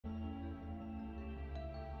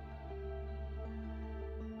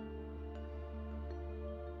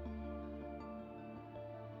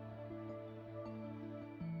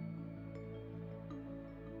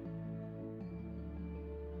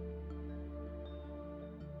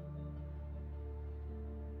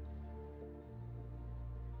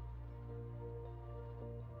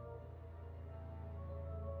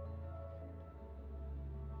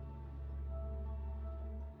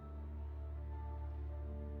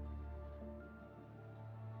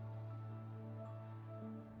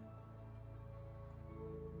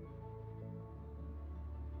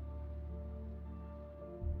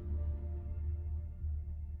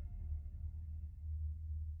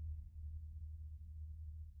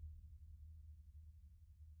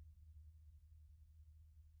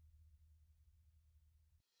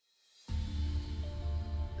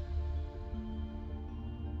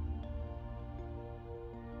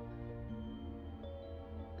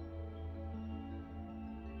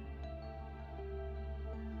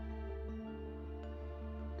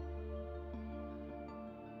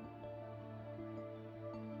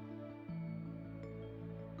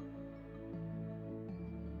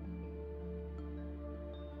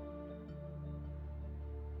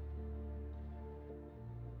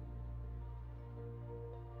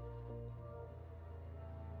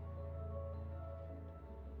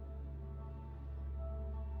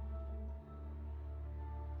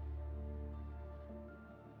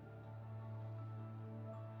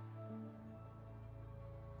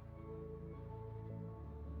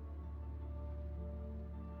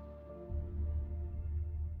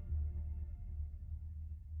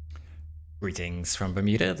Greetings from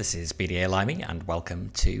Bermuda, this is BDA Limey and welcome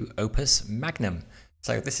to Opus Magnum.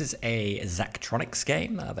 So this is a Zachtronics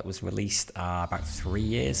game that was released about 3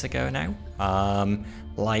 years ago now.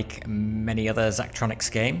 Like many other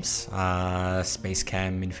Zachtronics games, Space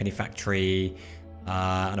Chem, Infinifactory,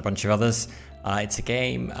 and a bunch of others. It's a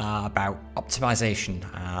game about optimization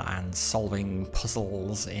and solving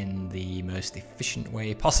puzzles in the most efficient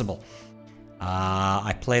way possible.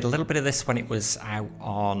 I played a little bit of this when it was out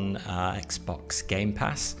on Xbox Game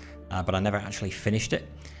Pass, but I never actually finished it.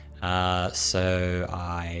 So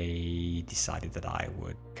I decided that I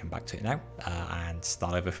would come back to it now and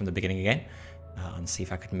start over from the beginning again and see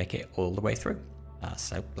if I could make it all the way through.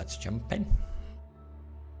 So let's jump in.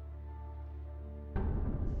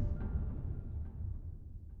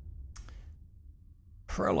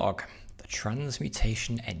 Prologue, the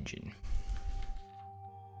Transmutation Engine.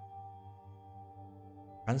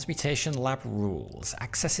 Transmutation Lab rules.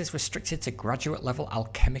 Access is restricted to graduate level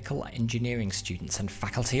alchemical engineering students and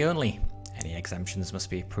faculty only. Any exemptions must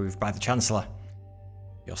be approved by the Chancellor.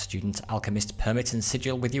 Your student alchemist permit and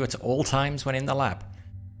sigil with you at all times when in the lab.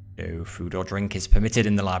 No food or drink is permitted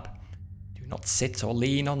in the lab. Do not sit or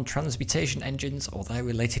lean on transmutation engines or their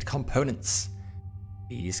related components.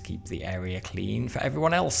 Please keep the area clean for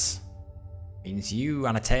everyone else. Means you,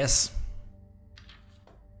 Anateus.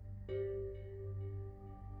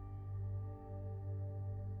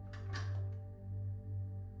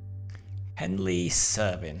 Henley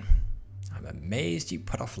Servin. I'm amazed you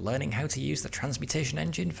put off learning how to use the transmutation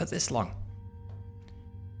engine for this long.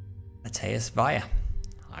 Mateus Vaya.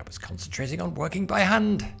 I was concentrating on working by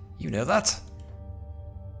hand. You know that.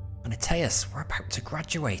 Anateus, we're about to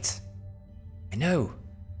graduate. I know.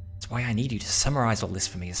 That's why I need you to summarize all this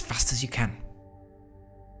for me as fast as you can.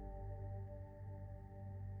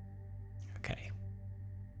 Okay.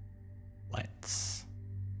 Let's...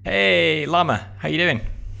 Hey, Llama. How you doing?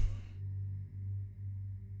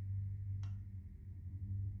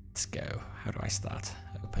 Let's go. How do I start?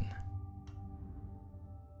 Open.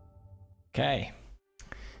 Okay.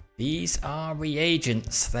 These are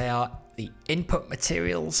reagents. They are the input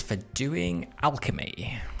materials for doing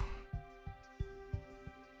alchemy.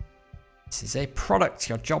 This is a product.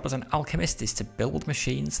 Your job as an alchemist is to build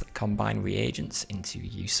machines that combine reagents into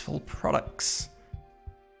useful products.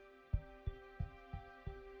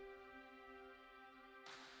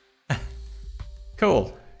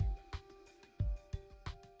 Cool.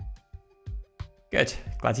 Good.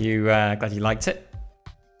 Glad you liked it.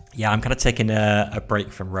 Yeah, I'm kind of taking a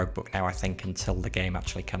break from Roguebook now, I think, until the game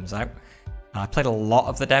actually comes out. I played a lot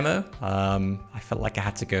of the demo. I felt like I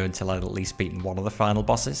had to go until I'd at least beaten one of the final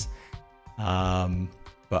bosses.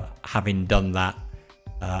 But having done that,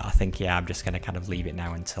 I think, yeah, I'm just going to kind of leave it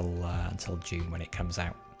now until June when it comes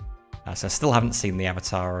out. So I still haven't seen the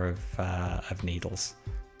avatar of Needles.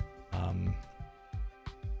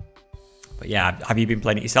 But yeah, have you been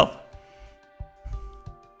playing it yourself?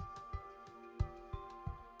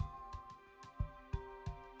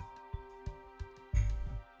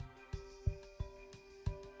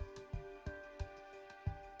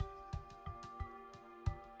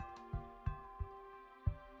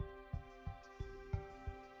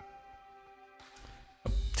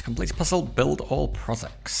 To complete the puzzle, build all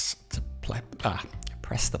products. To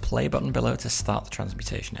press the play button below to start the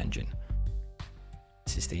transmutation engine.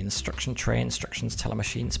 This is the instruction tray. Instructions tell a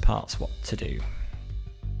machine's parts what to do.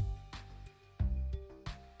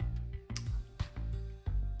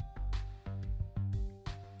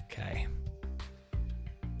 Okay.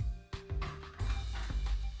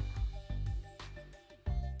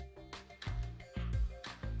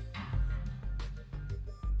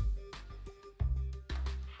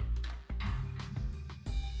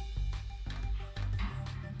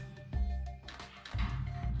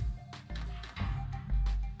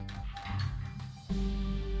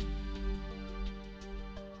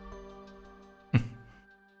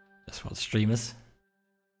 What streamers?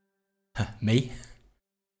 Me?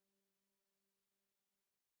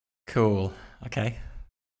 Cool. Okay.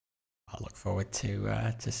 I'll look forward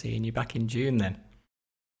to seeing you back in June then.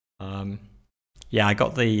 Yeah, I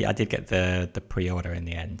did get the pre-order in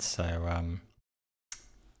the end, so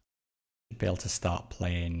should be able to start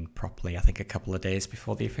playing properly. I think a couple of days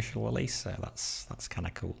before the official release, so that's kind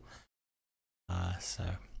of cool. So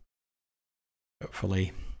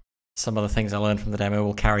hopefully some of the things I learned from the demo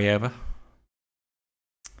will carry over.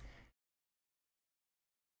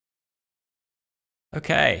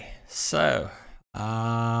 Okay, so,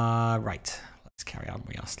 right, let's carry on.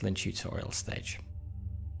 We are still in tutorial stage.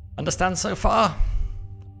 Understand so far?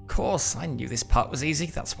 Of course, I knew this part was easy.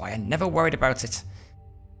 That's why I never worried about it.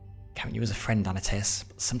 Count you as a friend, Anateus,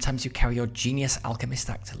 but sometimes you carry your genius alchemist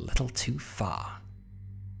act a little too far.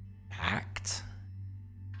 Act?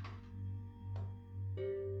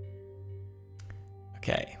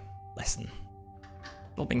 Okay, lesson.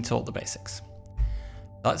 Still being taught the basics.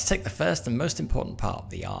 Let's take the first and most important part,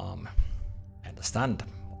 the arm. I understand.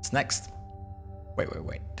 What's next?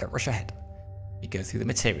 Wait. Don't rush ahead. You go through the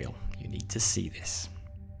material. You need to see this.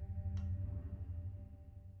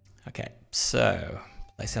 Okay, so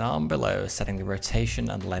place an arm below, setting the rotation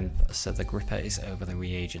and length so the gripper is over the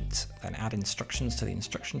reagent. Then add instructions to the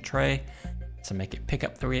instruction tray to make it pick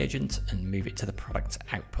up the reagent and move it to the product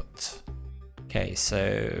output. Okay,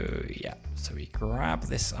 so yeah, so we grab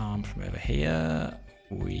this arm from over here,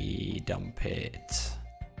 we dump it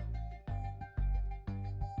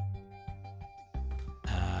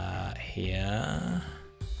here,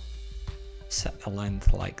 set the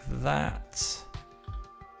length like that,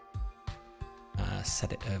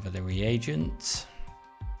 set it over the reagent,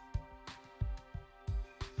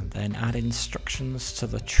 and then add instructions to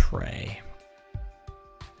the tray.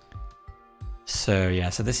 So yeah,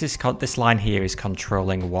 so this line here is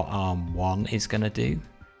controlling what arm 1 is going to do.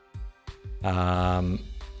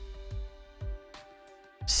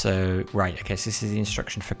 So right, okay, so this is the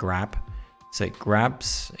instruction for grab. So it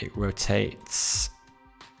grabs, it rotates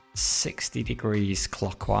 60 degrees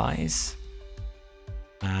clockwise,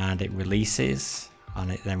 and it releases,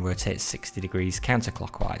 and it then rotates 60 degrees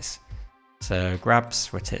counterclockwise. So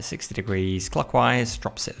grabs, rotates 60 degrees clockwise,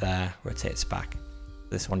 drops it there, rotates back.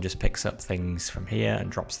 This one just picks up things from here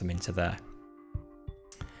and drops them into there.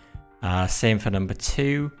 Same for number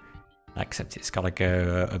 2, except it's got to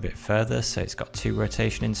go a bit further, so it's got 2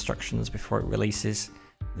 rotation instructions before it releases,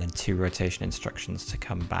 and then 2 rotation instructions to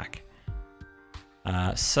come back.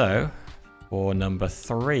 So for number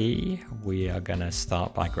 3, we are going to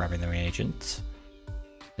start by grabbing the reagent.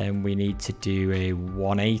 Then we need to do a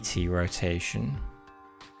 180 rotation.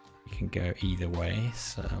 You can go either way,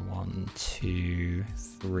 so 1, 2,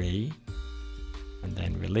 3, and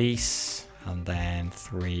then release, and then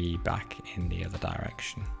 3 back in the other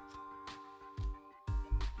direction.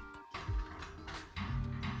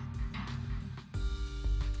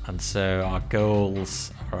 And so our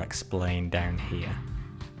goals are explained down here.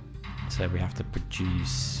 So we have to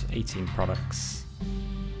produce 18 products,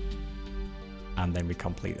 and then we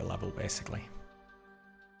complete the level basically.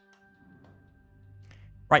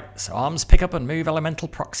 Right, so arms pick up and move elemental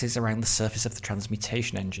proxies around the surface of the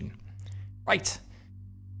transmutation engine. Right,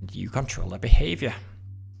 and you control their behavior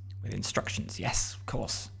with instructions. Yes, of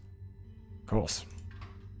course. Of course.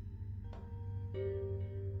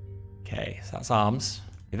 Okay, so that's arms.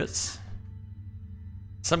 Pivots.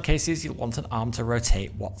 In some cases, you'll want an arm to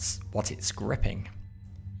rotate what it's gripping.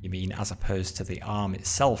 You mean as opposed to the arm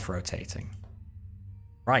itself rotating.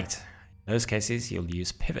 Right, in those cases, you'll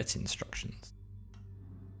use pivot instructions.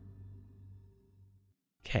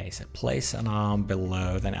 Okay, so place an arm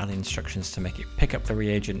below, then add instructions to make it pick up the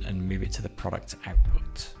reagent and move it to the product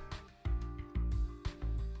output.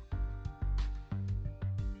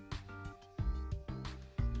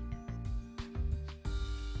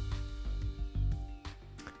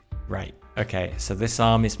 Right, okay, so this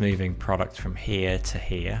arm is moving product from here to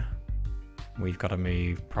here. We've got to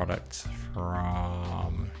move product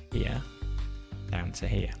from here down to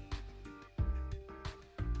here.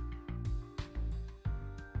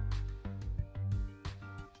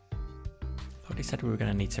 I thought he said we were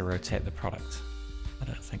going to need to rotate the product. I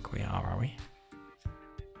don't think we are we?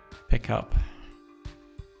 Pick up,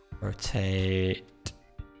 rotate,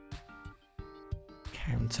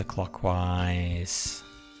 counterclockwise,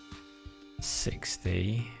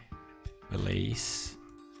 60, release,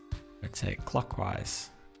 rotate clockwise.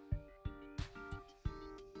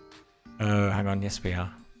 Oh, hang on, yes we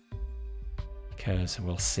are. Because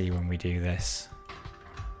we'll see when we do this.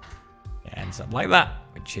 It ends up like that,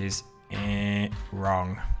 which is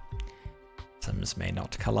wrong. Atoms may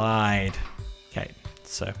not collide. Okay,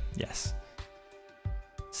 so yes.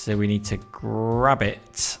 So we need to grab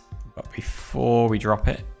it, but before we drop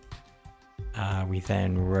it, we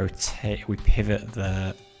then rotate, we pivot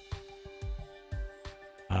the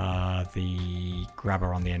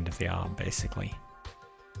grabber on the end of the arm, basically.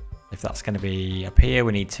 If that's going to be up here,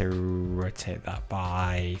 we need to rotate that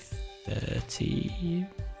by 60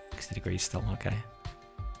 degrees still, okay.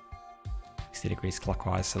 60 degrees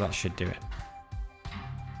clockwise, so that should do it.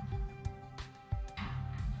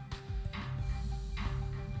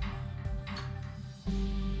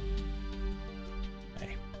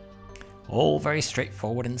 Okay. All very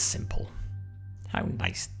straightforward and simple. How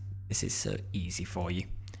nice. This is so easy for you.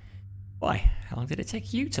 Why, how long did it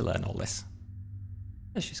take you to learn all this?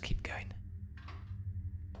 Let's just keep going.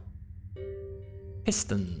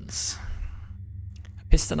 Pistons. A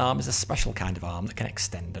piston arm is a special kind of arm that can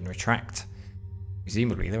extend and retract.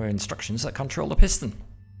 Presumably there are instructions that control the piston.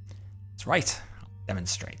 That's right, I'll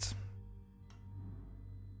demonstrate.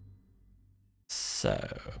 So,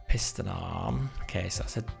 piston arm. Okay, so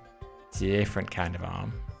that's a different kind of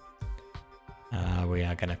arm. We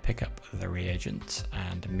are going to pick up the reagent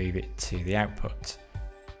and move it to the output.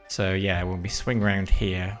 So yeah, when we swing around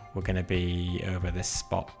here, we're going to be over this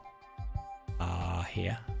spot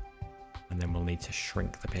here. And then we'll need to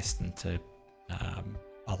shrink the piston to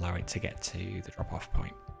allow it to get to the drop-off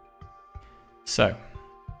point. So,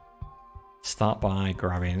 start by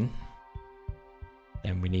grabbing.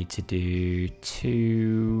 Then we need to do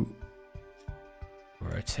 2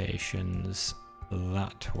 rotations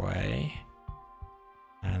that way.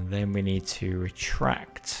 And then we need to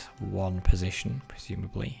retract 1 position,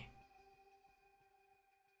 presumably.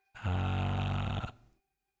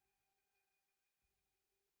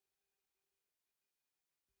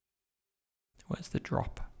 Where's the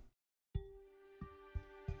drop?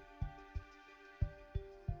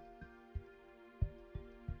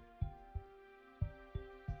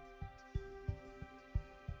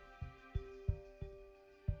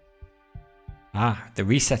 The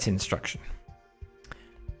reset instruction.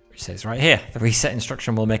 Which says right here, the reset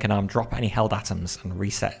instruction will make an arm drop any held atoms and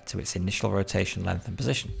reset to its initial rotation length and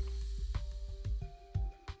position.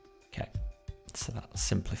 Okay, so that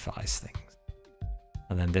simplifies things.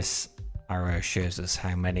 And then this arrow shows us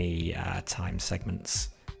how many time segments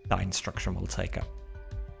that instruction will take up.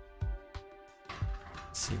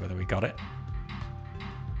 Let's see whether we got it.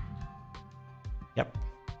 Yep.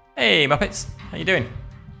 Hey Muppets, how you doing?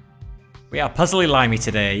 We are puzzly limey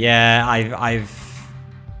today. Yeah, I've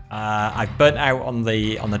burnt out on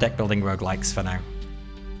the deck building roguelikes for now,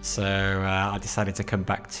 so I decided to come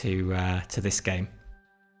back to this game,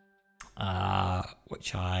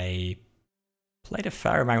 which I played a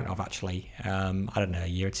fair amount of actually. I don't know, a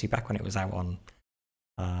year or 2 back when it was out on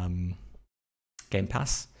Game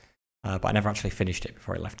Pass, but I never actually finished it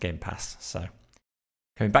before it left Game Pass. So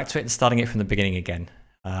coming back to it and starting it from the beginning again.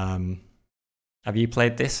 Have you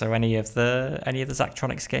played this or any of the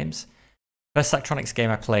Zachtronics games? First Zachtronics game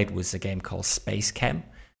I played was a game called Space Chem,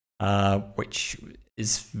 which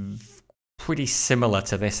is pretty similar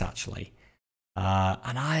to this actually.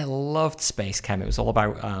 And I loved Space Chem. It was all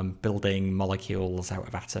about building molecules out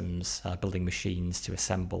of atoms, building machines to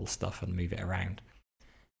assemble stuff and move it around.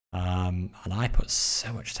 And I put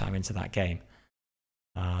so much time into that game.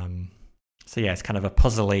 So yeah, it's kind of a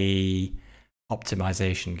puzzly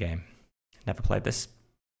optimization game. Never played this.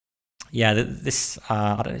 Yeah, this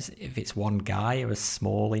I don't know if it's one guy or a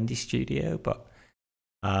small indie studio, but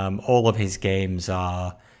all of his games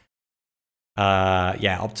are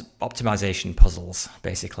optimization puzzles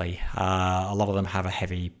basically. A lot of them have a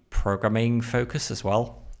heavy programming focus as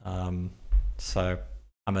well. So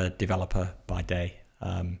I'm a developer by day,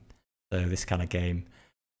 so this kind of game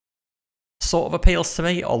sort of appeals to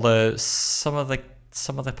me. Although some of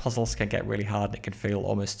the puzzles can get really hard and it can feel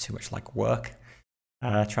almost too much like work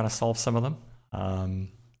trying to solve some of them.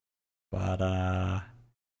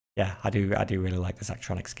 Yeah, I do really like the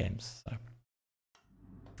Zachtronics games. So.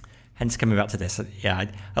 Hence coming back to this. Yeah, I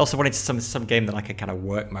also wanted some game that I could kind of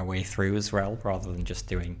work my way through as well, rather than just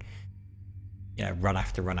doing, you know, run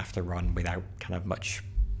after run after run without kind of much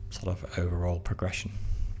sort of overall progression.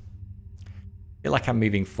 I feel like I'm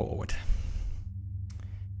moving forward.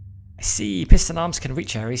 I see piston arms can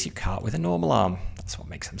reach areas you can't with a normal arm. That's what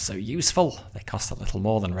makes them so useful. They cost a little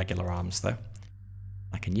more than regular arms though.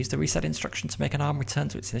 I can use the reset instruction to make an arm return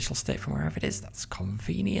to its initial state from wherever it is. That's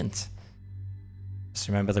convenient. Just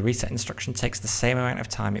remember, the reset instruction takes the same amount of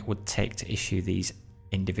time it would take to issue these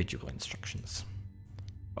individual instructions.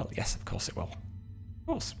 Well, yes, of course it will. Of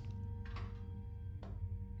course.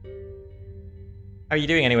 How are you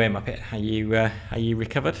doing anyway, Muppet? Are you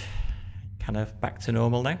recovered? Kind of back to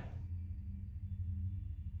normal now?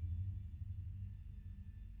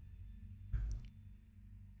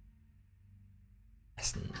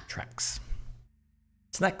 Tracks.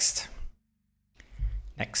 What's next?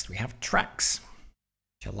 Next we have tracks,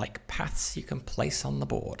 which are like paths you can place on the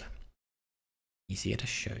board. Easier to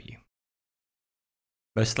show you.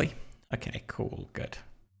 Mostly? Okay, cool, good.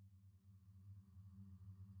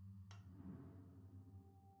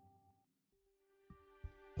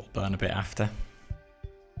 We'll burn a bit after.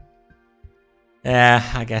 Yeah,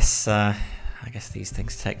 I guess these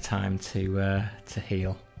things take time to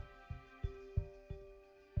heal.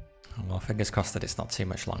 Well, fingers crossed that it's not too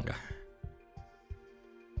much longer.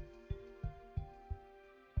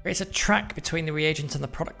 Create a track between the reagent and the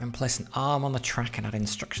product, then place an arm on the track and add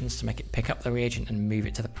instructions to make it pick up the reagent and move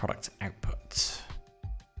it to the product output.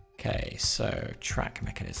 Okay, so track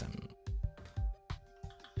mechanism.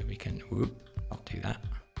 So we can, not do that,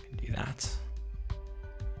 we can do that.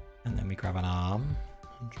 And then we grab an arm,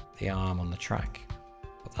 and drop the arm on the track,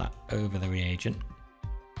 put that over the reagent.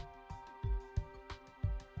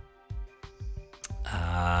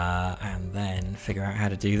 And then figure out how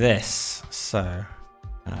to do this. So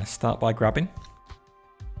start by grabbing.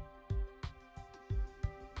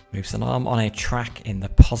 Moves an arm on a track in the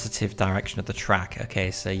positive direction of the track.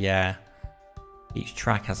 Okay, so yeah, each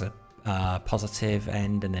track has a positive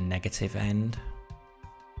end and a negative end.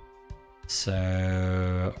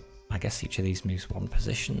 So I guess each of these moves one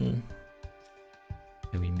position.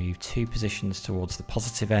 So we move 2 positions towards the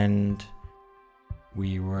positive end.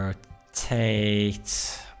 We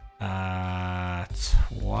rotate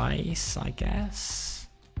twice, I guess.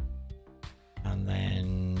 And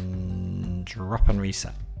then drop and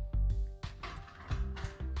reset.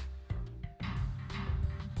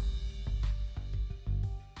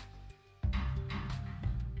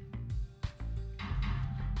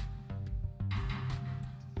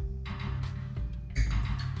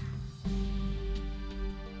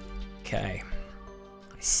 Okay,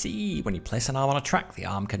 I see. When you place an arm on a track, the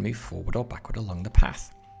arm can move forward or backward along the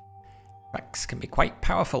path. Tracks can be quite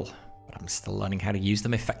powerful, but I'm still learning how to use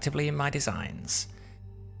them effectively in my designs.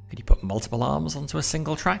 Could you put multiple arms onto a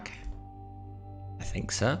single track? I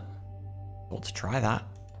think so. Want to try that?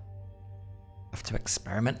 Have to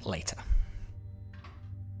experiment later.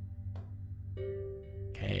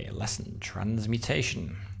 Okay, lesson,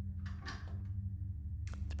 transmutation.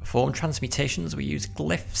 To perform transmutations, we use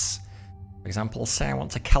glyphs. For example, say I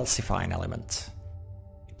want to calcify an element.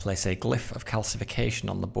 You place a glyph of calcification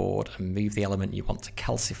on the board and move the element you want to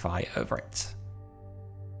calcify over it.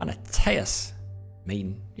 Anateus.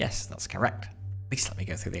 Yes, that's correct. At least let me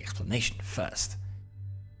go through the explanation first.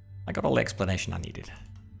 I got all the explanation I needed.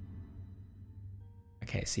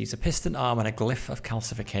 Okay, so use a piston arm and a glyph of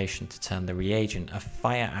calcification to turn the reagent, a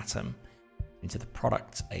fire atom, into the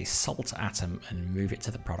product, a salt atom, and move it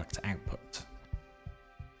to the product output.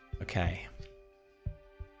 Okay.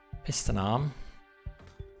 Piston arm.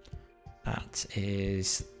 That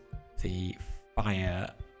is the fire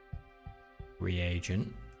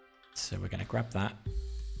reagent. So we're going to grab that.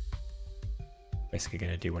 Basically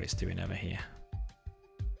going to do what it's doing over here.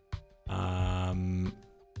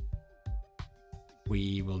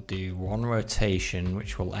 We will do 1 rotation,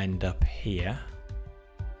 which will end up here.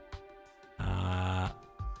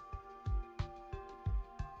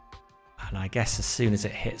 And I guess as soon as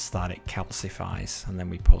it hits that, it calcifies, and then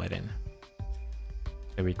we pull it in.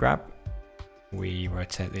 So we grab, we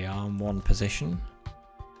rotate the arm 1 position,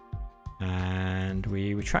 and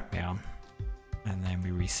we retract the arm, and then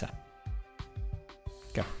we reset.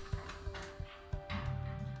 Go.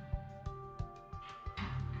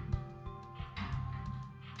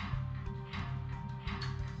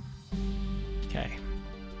 Okay.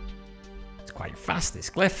 It's quite fast, this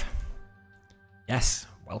glyph. Yes.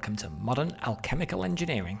 Welcome to modern alchemical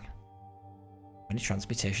engineering. Many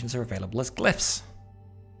transmutations are available as glyphs.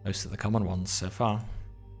 Most of the common ones so far.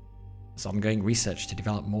 There's ongoing research to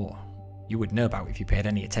develop more. You would know about if you paid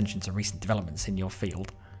any attention to recent developments in your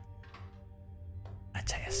field.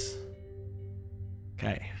 Mateus.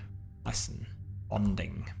 Okay. Lesson.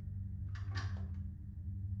 Bonding.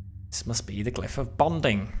 This must be the glyph of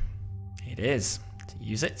bonding. It is. To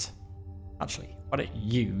use it. Actually, why don't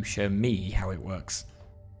you show me how it works?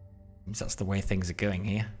 Seems that's the way things are going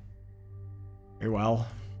here. Very well.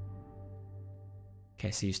 Okay,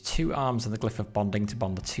 so use 2 arms and the glyph of bonding to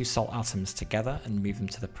bond the 2 salt atoms together and move them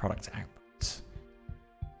to the product output.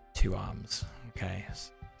 2 arms. Okay, so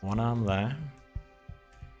 1 arm there.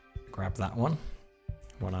 Grab that one.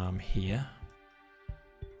 1 arm here.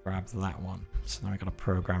 Grab that one. So now we've got to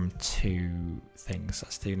program 2 things.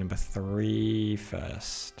 Let's do number 3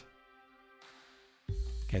 first.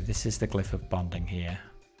 Okay, this is the glyph of bonding here.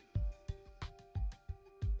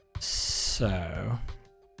 So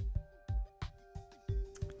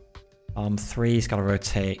arm 3's got to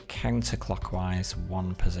rotate counterclockwise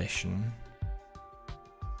 1 position.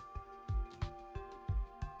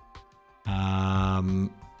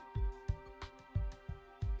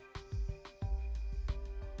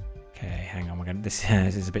 Okay, hang on. We're gonna. This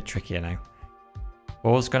is a bit trickier now.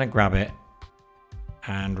 Ball's gonna grab it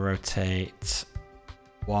and rotate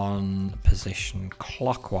 1 position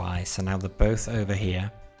clockwise. So now they're both over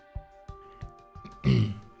here.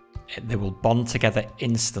 They will bond together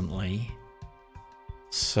instantly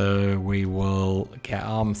So we will get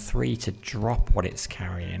arm 3 to drop what it's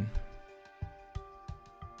carrying.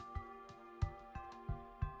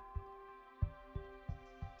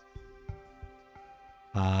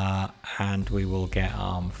 And we will get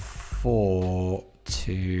arm 4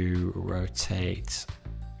 to rotate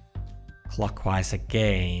clockwise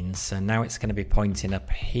again. So now it's going to be pointing up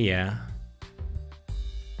here.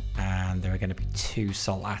 And there are going to be 2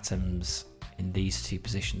 salt atoms in these 2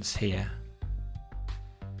 positions here.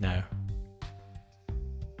 No.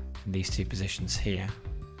 In these 2 positions here.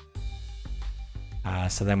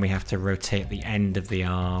 So then we have to rotate the end of the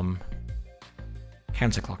arm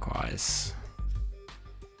counterclockwise.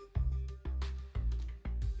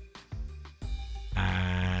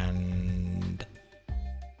 And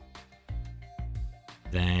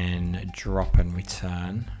then drop and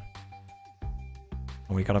return.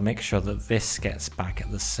 And we got to make sure that this gets back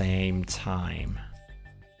at the same time.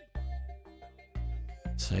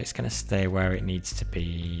 So it's going to stay where it needs to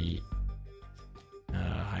be.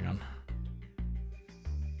 Hang on.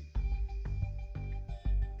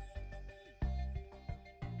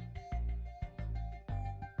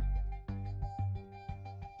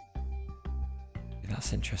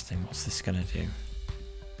 That's interesting. What's this going to do?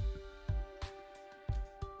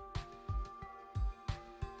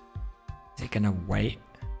 Is it going to wait?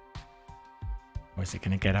 Or is it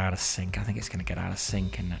going to get out of sync? I think it's going to get out of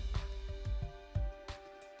sync, isn't it?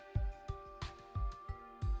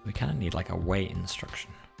 We kind of need like a wait instruction.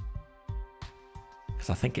 Because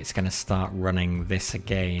I think it's going to start running this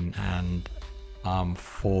again and arm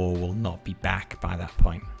 4 will not be back by that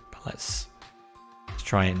point. But let's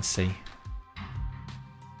try it and see.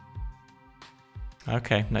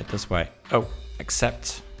 Okay, no, it does wait. Oh,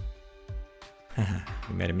 except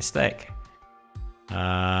we made a mistake.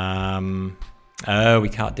 Oh, we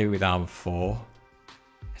can't do it with arm 4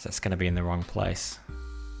 because that's going to be in the wrong place.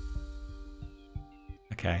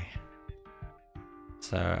 Okay.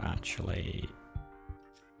 So actually,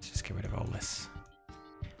 let's just get rid of all this.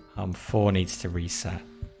 Arm 4 needs to reset,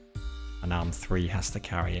 and arm 3 has to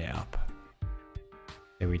carry it up.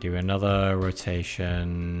 So we do another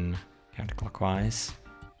rotation counterclockwise.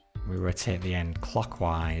 We rotate the end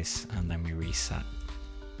clockwise, and then we reset.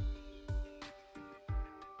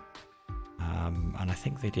 And I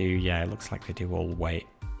think they do, yeah, it looks like they do all wait.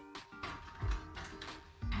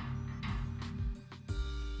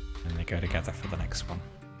 And they go together for the next one.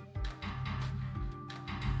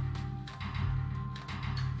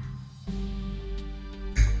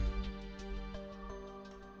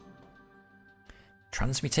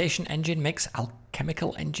 Transmutation engine makes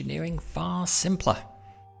alchemical engineering far simpler.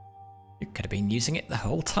 You could have been using it the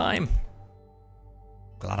whole time.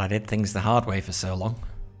 Glad I did things the hard way for so long.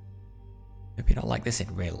 Hope you don't like this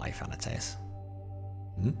in real life, Anateus.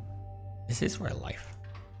 This is real life.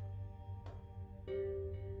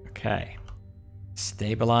 Okay.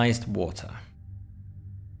 Stabilised water.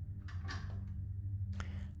 I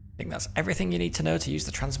think that's everything you need to know to use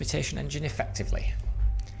the transmutation engine effectively.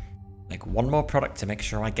 Make one more product to make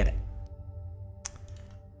sure I get it.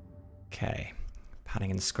 Okay.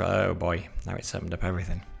 Panning and scroll. Oh boy, now it's opened up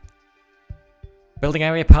everything. Building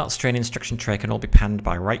area parts tray and instruction tray can all be panned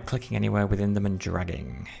by right-clicking anywhere within them and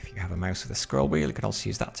dragging. If you have a mouse with a scroll wheel, you can also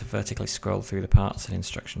use that to vertically scroll through the parts and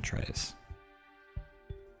instruction trays.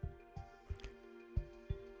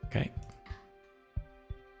 Okay.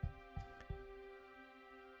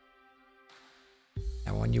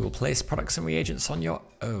 Now when you will place products and reagents on your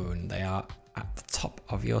own, they are at the top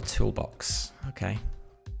of your toolbox. Okay.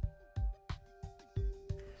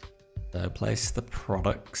 So place the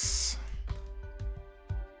products.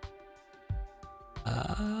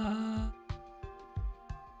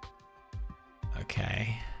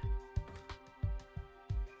 Okay.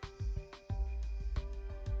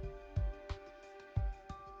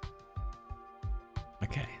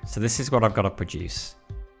 Okay, so this is what I've got to produce.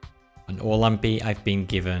 And all I've been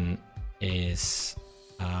given is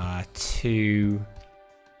two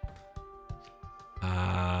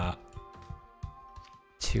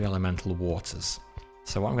elemental waters.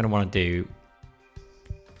 So what I'm going to want to do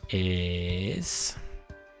is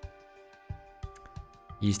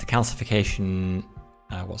use the calcification,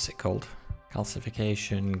 what's it called?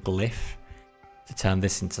 Calcification glyph to turn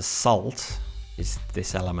this into salt, is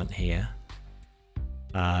this element here.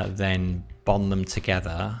 Then bond them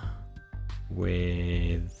together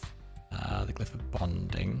with the glyph of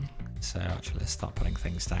bonding. So actually let's start putting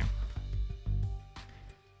things down.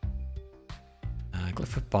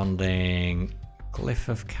 Glyph of bonding, glyph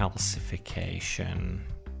of calcification.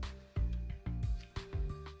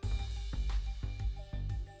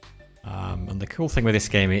 And the cool thing with this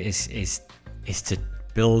game is to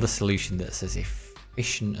build a solution that's as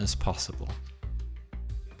efficient as possible.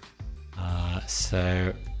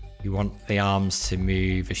 So you want the arms to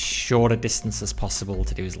move as short a distance as possible,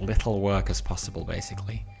 to do as little work as possible,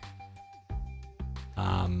 basically.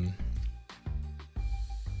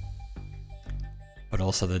 But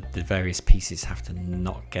also the various pieces have to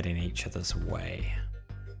not get in each other's way.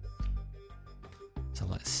 So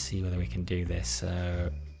let's see whether we can do this. So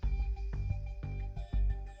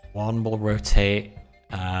one will rotate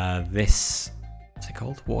this, what's it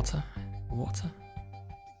called? Water?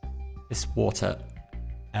 This water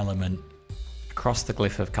element across the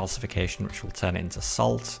glyph of calcification, which will turn it into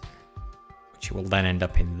salt, which will then end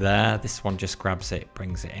up in there. This one just grabs it,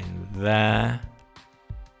 brings it in there.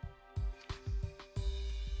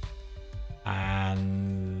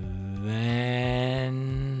 And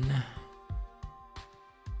then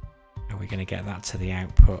are we going to get that to the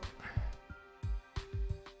output?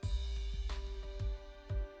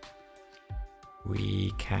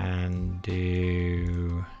 We can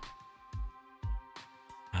do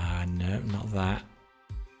no, not that.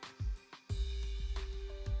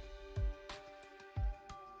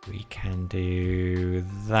 We can do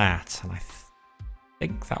that, and I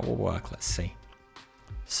think that will work. Let's see.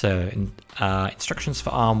 So instructions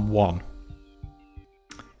for arm 1.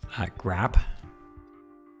 Grab,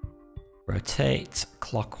 rotate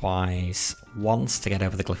clockwise once to get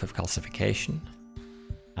over the glyph of calcification,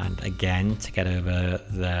 and again to get over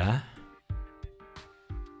there.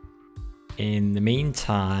 In the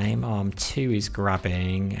meantime, arm 2 is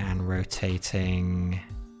grabbing and rotating.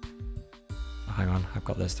 Oh, hang on, I've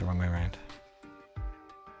got this the wrong way around.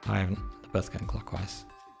 I haven't. They're both going clockwise.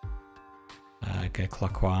 Go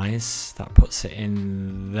clockwise. That puts it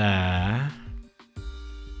in there.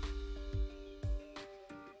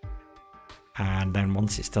 And then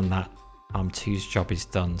once it's done that, arm 2's job is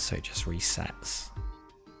done, so it just resets.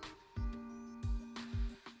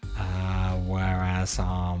 Whereas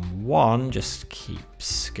arm 1 just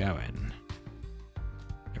keeps going.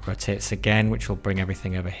 It rotates again, which will bring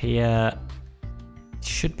everything over here. It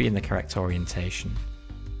should be in the correct orientation.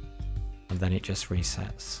 And then it just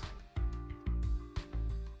resets.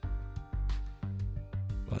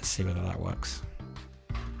 Let's see whether that works.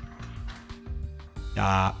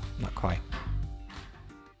 Not quite.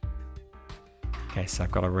 Okay, so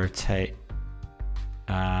I've got to rotate.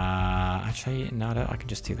 Actually, no, I can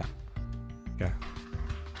just do that. Go.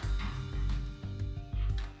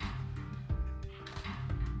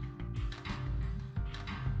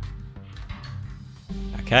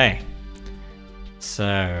 Okay.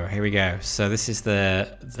 So here we go. So this is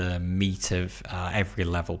the meat of every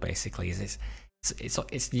level, basically. It's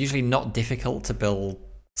usually not difficult to build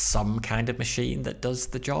some kind of machine that does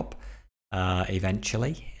the job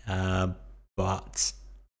eventually, but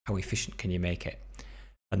how efficient can you make it?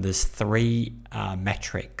 And there's 3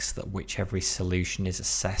 metrics that which every solution is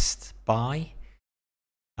assessed by.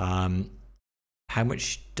 How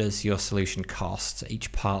much does your solution cost? Each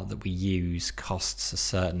part that we use costs a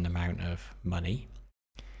certain amount of money.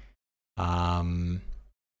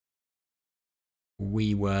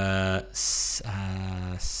 We were, so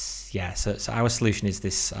our solution is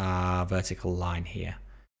this vertical line here.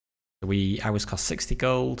 So ours cost 60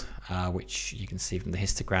 gold, which you can see from the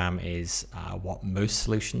histogram is what most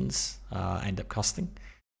solutions end up costing.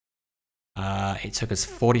 It took us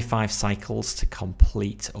 45 cycles to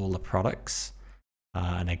complete all the products.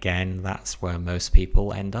 And again, that's where most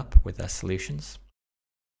people end up with their solutions.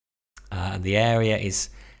 And the area is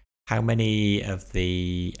how many of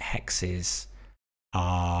the hexes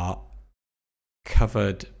are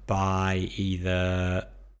covered by either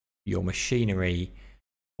your machinery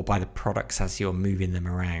or by the products as you're moving them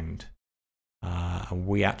around. And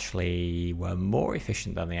we actually were more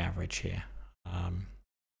efficient than the average here.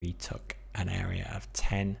 We took an area of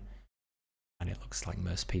 10, and it looks like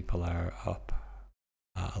most people are up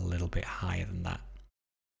a little bit higher than that.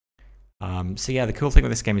 So yeah, the cool thing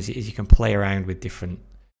with this game is you can play around with different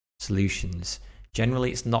solutions.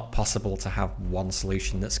 Generally, it's not possible to have one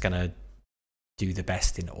solution that's going to do the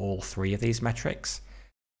best in all 3 of these metrics.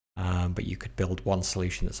 But you could build one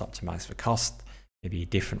solution that's optimized for cost, maybe a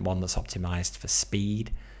different one that's optimized for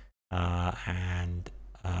speed, and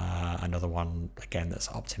another one, again, that's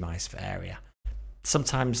optimized for area.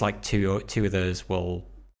 Sometimes like two of those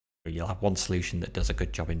you'll have one solution that does a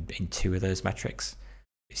good job in 2 of those metrics.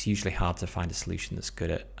 It's usually hard to find a solution that's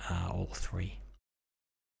good at all 3.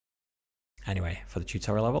 Anyway, for the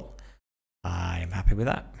tutorial level, I am happy with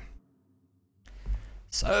that.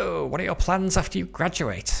 So, what are your plans after you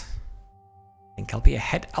graduate? I think I'll be a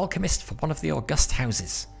head alchemist for one of the august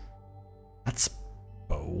houses. That's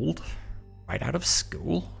bold. Right out of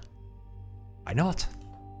school? Why not?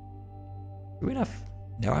 True enough.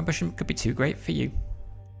 No ambition could be too great for you.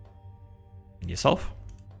 And yourself?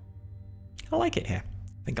 I like it here.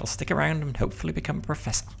 I think I'll stick around and hopefully become a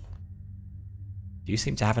professor. You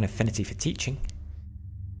seem to have an affinity for teaching.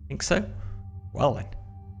 Think so? Well then,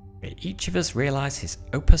 may each of us realise his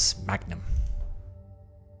Opus Magnum.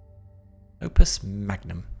 Opus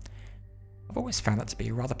Magnum. I've always found that to be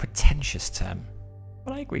a rather pretentious term,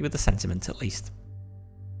 but I agree with the sentiment at least.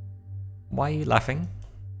 Why are you laughing?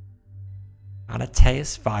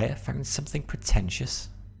 Anateus Via found something pretentious.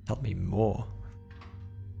 Tell me more.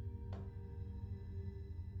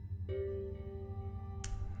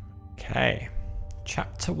 Okay.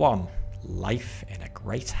 Chapter 1. Life in a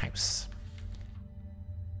Great House.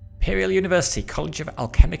 Imperial University College of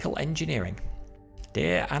Alchemical Engineering.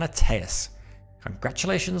 Dear Anateus,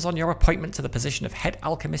 congratulations on your appointment to the position of Head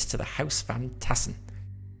Alchemist to the House Van Tassen.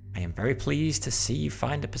 I am very pleased to see you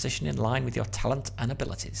find a position in line with your talent and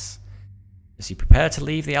abilities. As you prepare to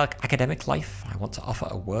leave the academic life, I want to offer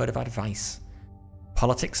a word of advice.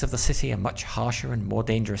 Politics of the city are much harsher and more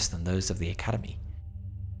dangerous than those of the academy.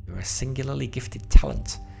 You are a singularly gifted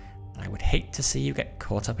talent, and I would hate to see you get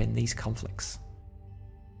caught up in these conflicts.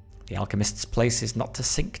 The alchemist's place is not to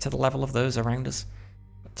sink to the level of those around us,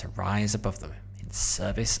 but to rise above them in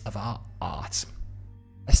service of our art.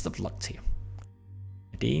 Best of luck to you.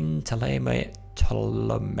 Dean Ptolomeo,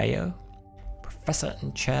 Professor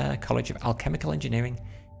and Chair, College of Alchemical Engineering,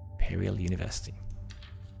 Imperial University.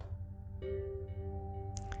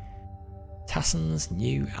 Tassen's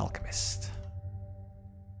new alchemist.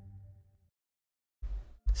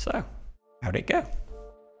 So, how'd it go?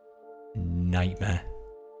 Nightmare.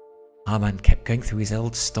 Armand kept going through his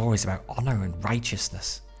old stories about honour and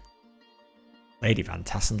righteousness. Lady Van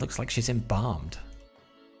Tassen looks like she's embalmed.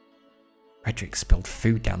 Frederick spilled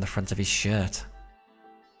food down the front of his shirt.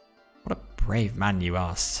 What a brave man you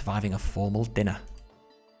are, surviving a formal dinner.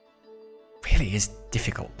 Really is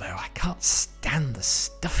difficult though, I can't stand the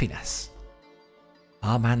stuffiness.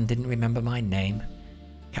 Armand didn't remember my name.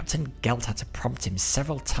 Captain Gelt had to prompt him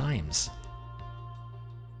several times.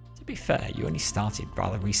 To be fair, you only started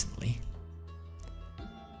rather recently.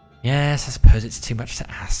 Yes, I suppose it's too much to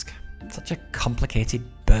ask. Such a complicated,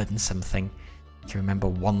 burdensome thing to remember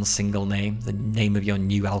one single name, the name of your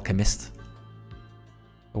new alchemist.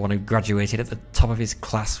 The one who graduated at the top of his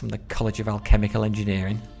class from the College of Alchemical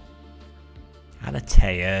Engineering.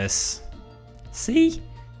 Anateus. See?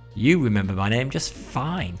 You remember my name just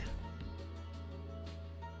fine.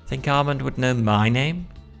 Think Armand would know my name?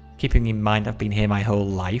 Keeping in mind I've been here my whole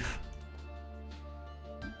life.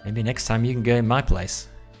 Maybe next time you can go in my place.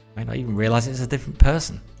 Might not even realise it's a different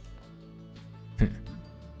person.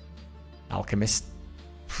 Alchemist,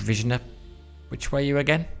 provisioner, which way are you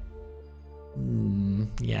again?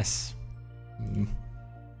 Yes.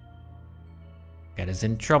 Get us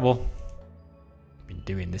in trouble. Been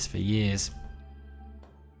doing this for years.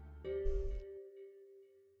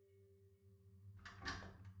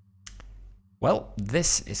 Well,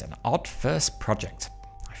 this is an odd first project.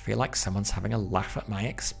 I feel like someone's having a laugh at my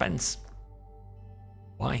expense.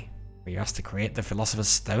 Why? Were you asked to create the Philosopher's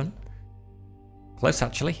Stone? Close,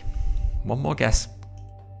 actually. One more guess.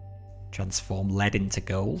 Transform lead into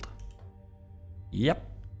gold? Yep.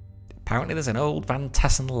 Apparently there's an old Van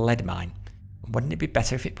Tassen lead mine. Wouldn't it be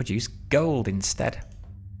better if it produced gold instead?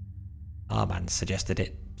 Armand suggested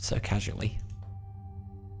it so casually.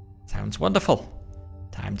 Sounds wonderful.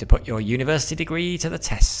 Time to put your university degree to the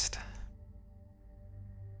test.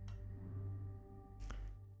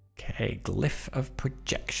 Okay, Glyph of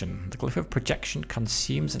Projection. The Glyph of Projection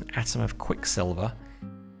consumes an atom of quicksilver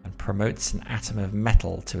and promotes an atom of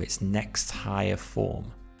metal to its next higher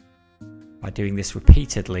form. By doing this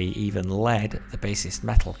repeatedly, even lead, the basest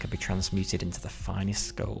metal, can be transmuted into the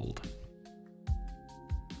finest gold.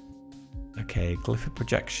 Okay, Glyph of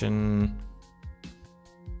Projection.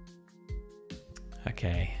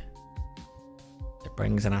 Okay. It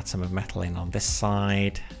brings an atom of metal in on this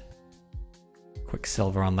side.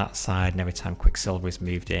 Quicksilver on that side, and every time quicksilver is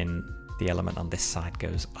moved in, the element on this side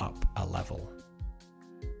goes up a level.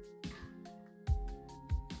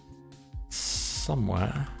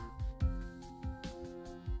 Somewhere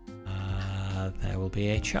there will be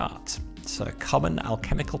a chart. So common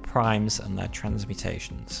alchemical primes and their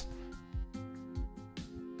transmutations.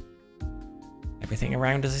 Everything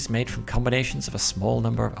around us is made from combinations of a small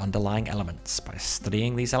number of underlying elements. By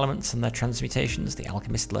studying these elements and their transmutations, the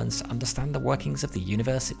alchemist learns to understand the workings of the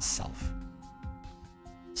universe itself.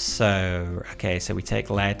 So, okay, so we take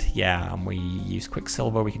lead, yeah, and we use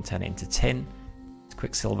quicksilver, we can turn it into tin.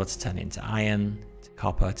 Quicksilver to turn it into iron, to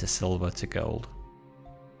copper to silver to gold.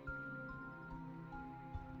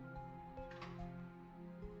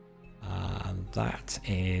 And that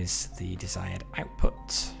is the desired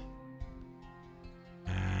output.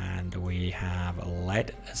 And we have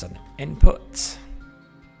lead as an input.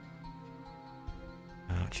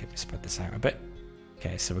 Actually, let me spread this out a bit.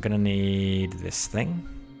 Okay, so we're going to need this thing.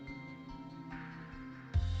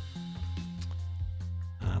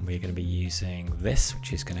 And we're going to be using this,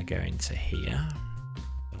 which is going to go into here.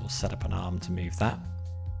 We'll set up an arm to move that.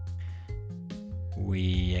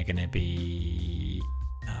 We are going to be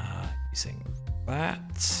using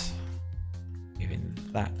that. Moving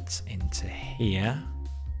that into here.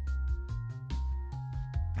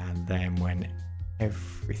 And then when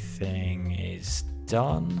everything is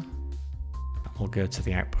done, we'll go to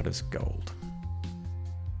the output as gold.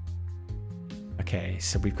 Okay,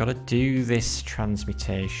 so we've got to do this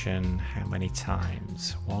transmutation how many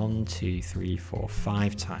times? 1, 2, 3, 4,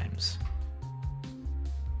 5 times.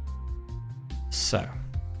 So,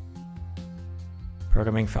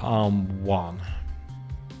 programming for arm 1.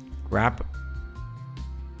 Grab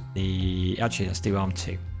the... Actually, let's do arm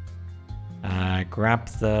 2. Grab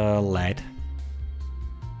the lead.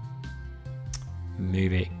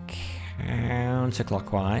 Move it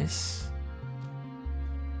counterclockwise.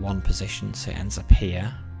 1 position, so it ends up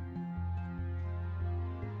here.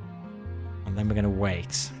 And then we're going to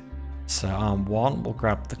wait. So arm 1 will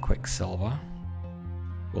grab the quicksilver.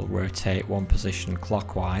 We'll rotate 1 position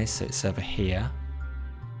clockwise, so it's over here.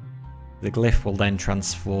 The glyph will then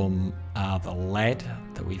transform the lead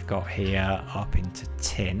that we've got here up into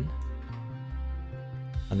tin.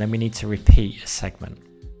 And then we need to repeat a segment.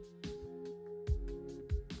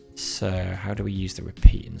 So how do we use the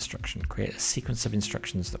repeat instruction? Create a sequence of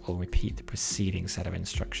instructions that will repeat the preceding set of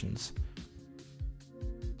instructions.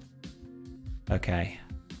 Okay,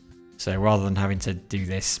 so rather than having to do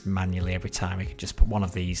this manually every time, we can just put one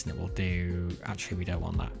of these and it will do... Actually, we don't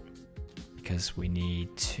want that because we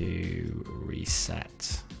need to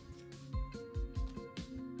reset.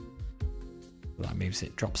 That moves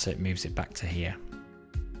it, drops it, moves it back to here.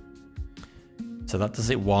 So that does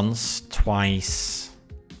it once, twice,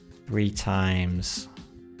 3 times,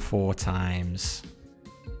 4 times,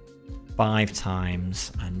 5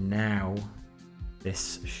 times, and now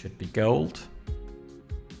this should be gold.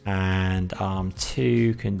 And arm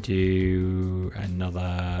 2 can do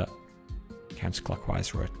another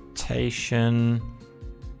counterclockwise rotation.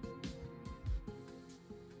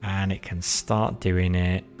 And it can start doing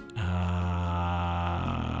it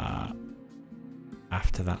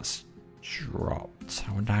after that's dropped.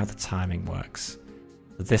 I wonder how the timing works.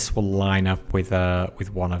 This will line up with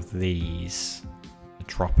one of these, a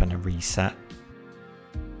drop and a reset.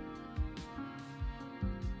 I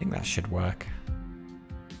think that should work.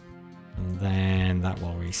 And then that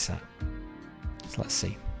will reset. So let's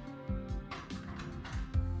see.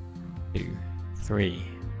 2, 3,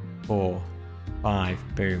 4,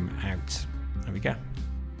 5, boom, out. There we go.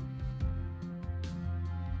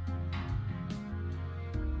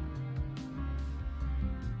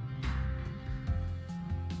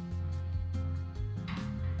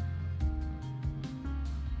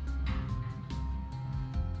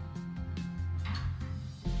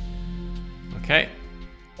 Okay,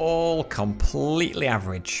 all completely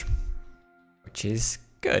average, which is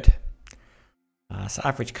good. So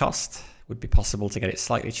average cost would be possible to get it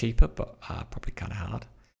slightly cheaper, but probably kind of hard.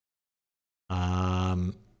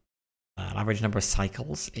 An average number of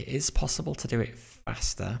cycles, it is possible to do it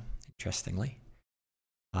faster, interestingly.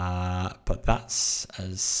 But that's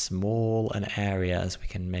as small an area as we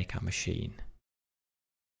can make our machine.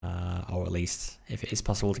 Or at least, if it is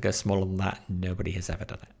possible to go smaller than that, nobody has ever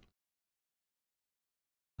done it.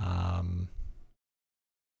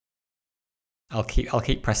 I'll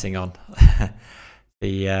keep pressing on.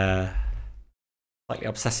 The slightly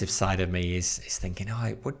obsessive side of me is thinking,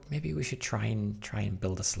 oh, maybe we should try and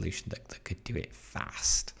build a solution that could do it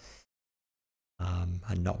fast,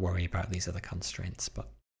 and not worry about these other constraints. But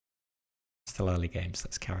still early games.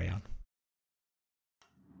 Let's carry on.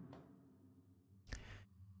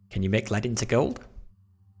 Can you make lead into gold?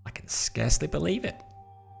 I can scarcely believe it.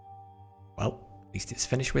 Well, at least it's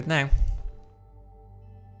finished with now.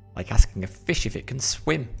 Like asking a fish if it can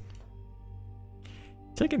swim.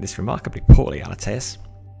 Taking this remarkably poorly, Anateus.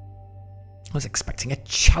 I was expecting a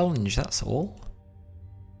challenge, that's all.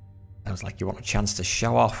 Sounds like you want a chance to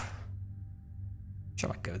show off.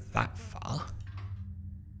 Shall I go that far?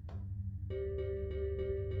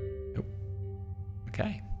 Nope.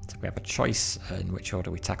 Okay, so we have a choice in which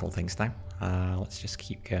order we tackle things now. Let's just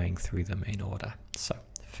keep going through them in order. So,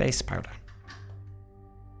 face powder.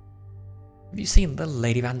 Have you seen the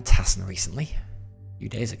Lady Van Tassen recently? A few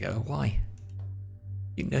days ago. Why?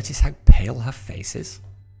 You notice how pale her face is?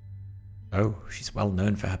 Oh, she's well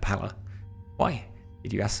known for her pallor. Why?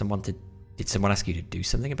 Did you ask someone to... Did someone ask you to do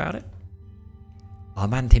something about it?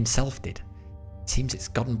 Armand himself did. It seems it's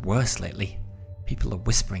gotten worse lately. People are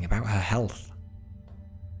whispering about her health.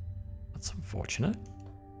 That's unfortunate.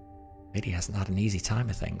 Lady hasn't had an easy time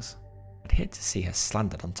of things. I'd hate to see her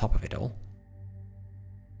slandered on top of it all.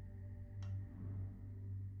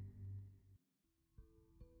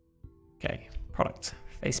 Okay, product.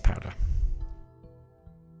 Face powder.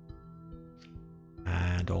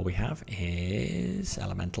 And all we have is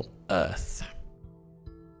elemental earth.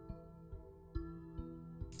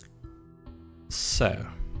 So,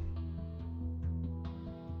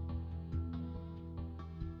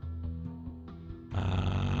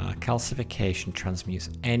 calcification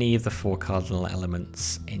transmutes any of the 4 cardinal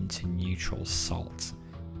elements into neutral salt.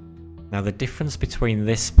 Now the difference between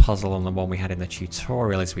this puzzle and the one we had in the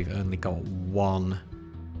tutorial is we've only got 1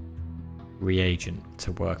 reagent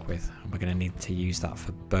to work with, and we're going to need to use that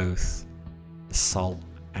for both the salt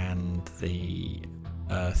and the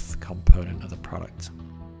earth component of the product.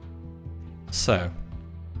 So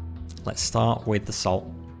let's start with the salt.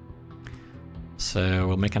 So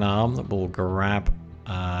we'll make an arm that will grab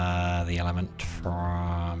the element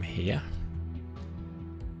from here.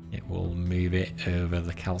 It will move it over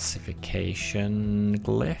the calcification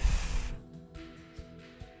glyph,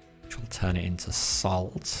 which will turn it into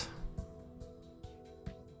salt.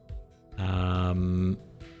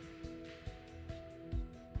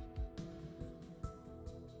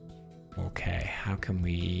 Okay, how can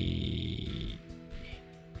we...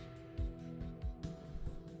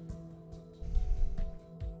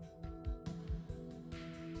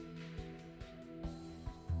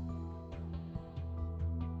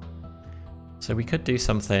 So we could do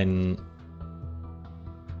something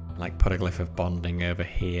like put a glyph of bonding over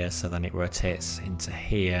here so then it rotates into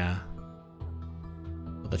here.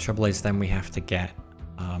 But the trouble is then we have to get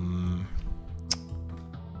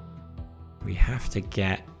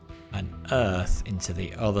an earth into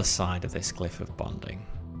the other side of this glyph of bonding.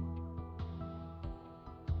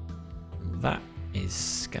 That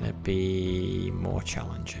is going to be more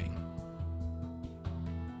challenging.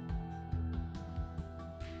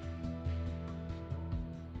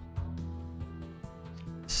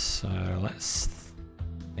 So let's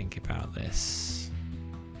think about this.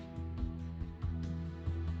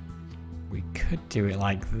 We could do it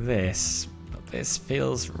like this, but this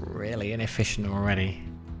feels really inefficient already.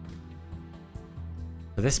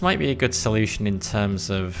 But this might be a good solution in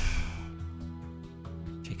terms of...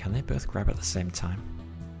 Gee, can they both grab at the same time?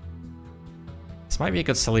 This might be a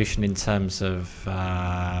good solution in terms of...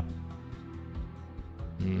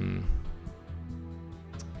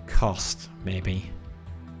 cost, maybe.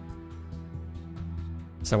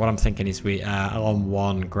 So what I'm thinking is we, on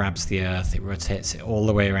 1 grabs the earth, it rotates it all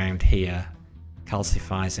the way around here,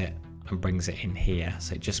 calcifies it, and brings it in here.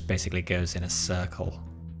 So it just basically goes in a circle.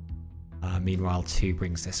 Meanwhile, 2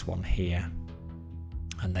 brings this one here.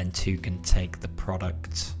 And then 2 can take the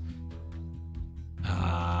product.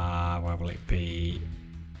 Where will it be?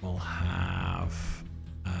 We'll have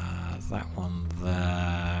that one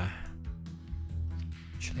there.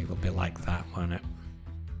 Actually, it will be like that, won't it?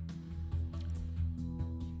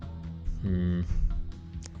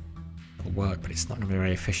 It'll work, but it's not going to be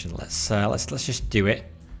very efficient. Let's just do it.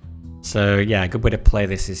 So yeah, a good way to play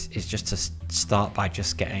this is just to start by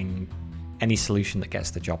just getting any solution that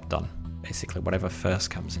gets the job done. Basically, whatever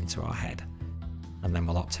first comes into our head, and then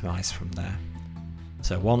we'll optimize from there.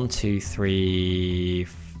 So 1, 2, 3,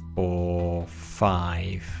 4,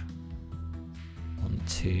 5. 1,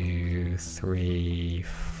 2, 3,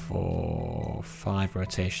 4, 5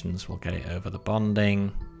 rotations. We'll get it over the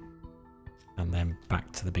bonding. And then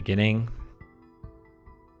back to the beginning. I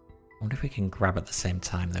wonder if we can grab at the same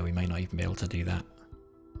time, though. We may not even be able to do that.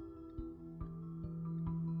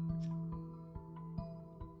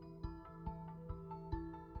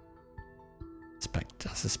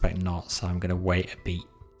 I suspect not, so I'm going to wait a beat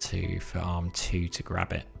for arm 2 to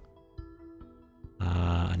grab it.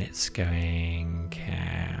 And it's going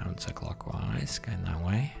counterclockwise, going that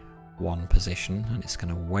way. 1 position, and it's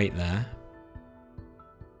going to wait there.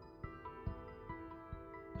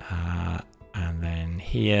 And then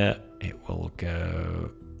here it will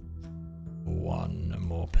go 1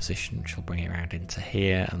 more position, which will bring it around into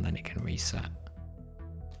here, and then it can reset.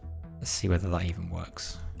 Let's see whether that even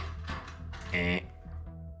works.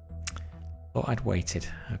 Thought I'd waited.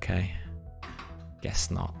 Okay.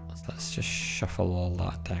 Guess not. Let's just shuffle all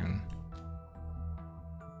that down.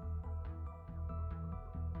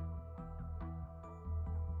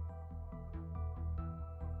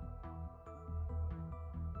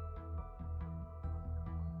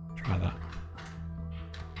 Try that.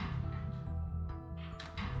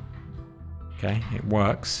 Okay, it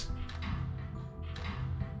works.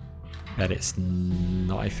 But it's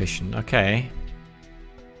not efficient. Okay.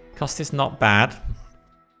 Cost is not bad.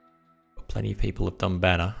 But plenty of people have done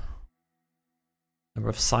better. Number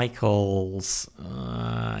of cycles.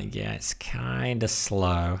 Yeah, it's kind of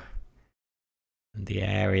slow. And the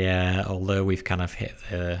area, although we've kind of hit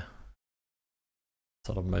the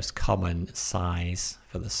sort of most common size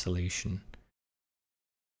for the solution,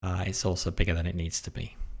 it's also bigger than it needs to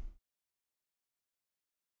be.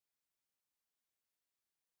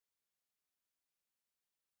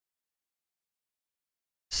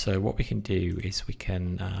 So what we can do is we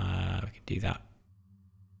can do that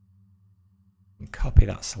and copy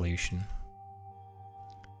that solution,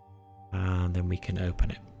 and then we can open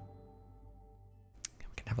it.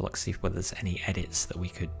 We can have a look, see whether there's any edits that we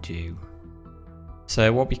could do.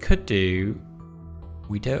 So what we could do,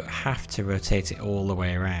 we don't have to rotate it all the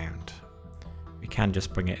way around. We can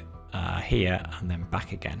just bring it here and then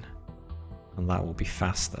back again, and that will be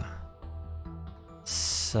faster.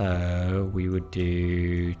 So we would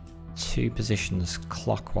do 2 positions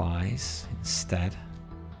clockwise instead.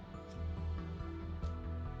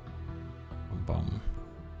 Boom.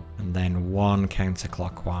 And then 1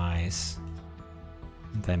 counterclockwise,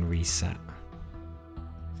 and then reset.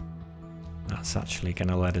 That's actually going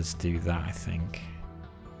to let us do that, I think.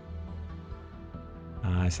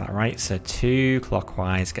 Is that right? So 2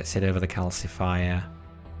 clockwise gets it over the calcifier,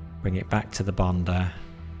 bring it back to the bonder.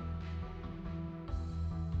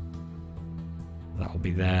 That will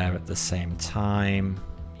be there at the same time.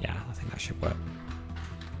 Yeah, I think that should work.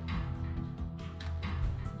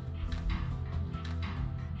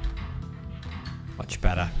 Much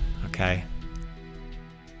better. Okay.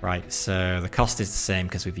 Right, so the cost is the same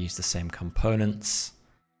because we've used the same components.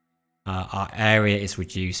 Our area is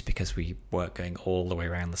reduced because we weren't going all the way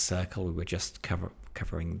around the circle. We were just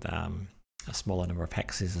covering a smaller number of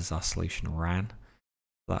hexes as our solution ran.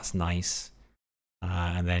 That's nice.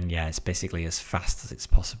 And then, yeah, it's basically as fast as it's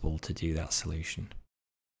possible to do that solution.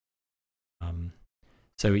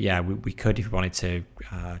 So yeah, we could, if we wanted to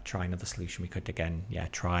try another solution, we could again, yeah,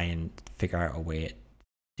 try and figure out a way of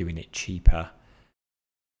doing it cheaper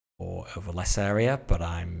or over less area, but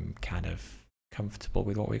I'm kind of comfortable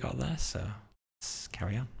with what we got there, so let's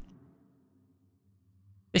carry on.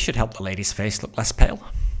 This should help the lady's face look less pale,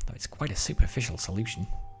 though it's quite a superficial solution.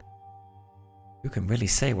 Who can really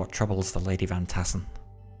say what troubles the Lady Van Tassen?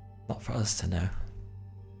 Not for us to know.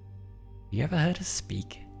 You ever heard her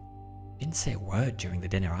speak? Didn't say a word during the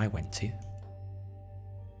dinner I went to.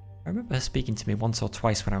 I remember her speaking to me once or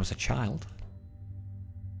twice when I was a child.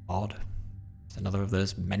 Odd. It's another of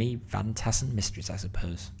those many Van Tassen mysteries, I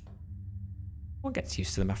suppose. One gets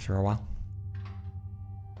used to them after a while.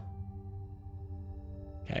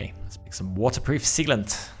 Okay, let's make some waterproof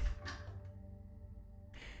sealant.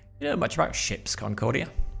 You know much about ships, Concordia?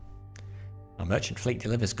 Our merchant fleet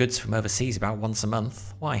delivers goods from overseas about once a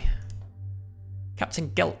month. Why?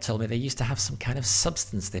 Captain Gelt told me they used to have some kind of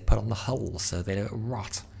substance they put on the hull so they don't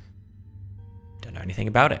rot. Don't know anything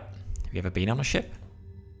about it. Have you ever been on a ship?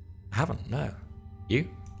 I haven't, no. You?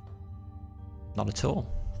 Not at all.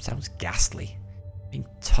 Sounds ghastly. Being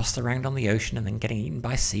tossed around on the ocean and then getting eaten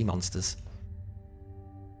by sea monsters.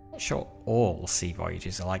 Not sure all sea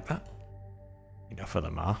voyages are like that. Enough of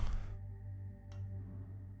them are.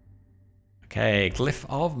 Okay, glyph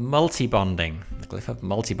of multi-bonding. The glyph of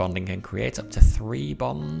multi-bonding can create up to 3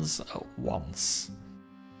 bonds at once.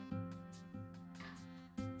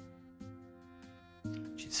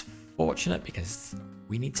 Which is fortunate because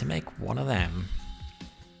we need to make one of them.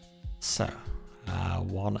 So,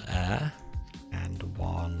 1 air and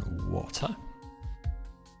 1 water.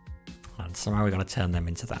 And somehow we're going to turn them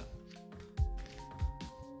into that.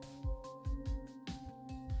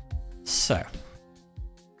 So,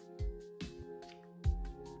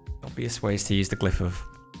 obvious ways to use the glyph of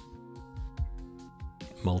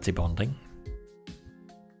multi-bonding.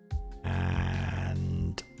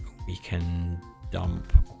 And we can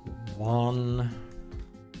dump 1.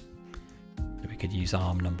 We could use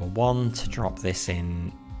arm number 1 to drop this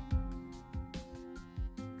in.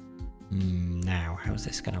 Now, how's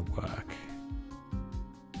this going to work?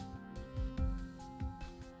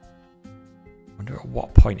 I wonder at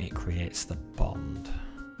what point it creates the bond.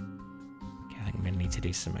 Okay, I think I'm going to need to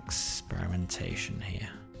do some experimentation here.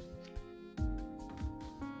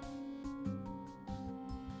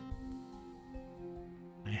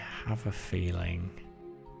 I have a feeling.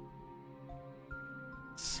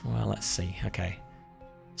 Well, let's see. Okay.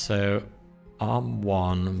 So, arm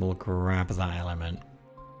 1 will grab that element.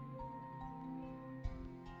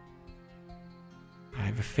 I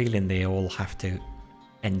have a feeling they all have to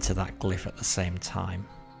enter that glyph at the same time.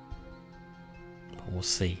 But we'll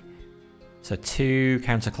see. So 2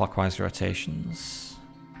 counterclockwise rotations.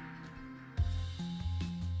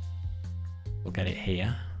 We'll get it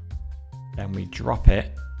here. Then we drop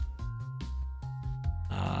it.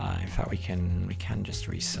 In fact, we can just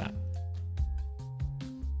reset.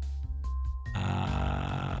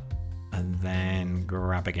 And then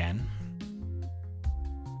grab again.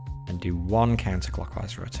 And do 1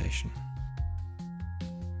 counterclockwise rotation.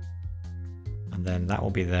 And then that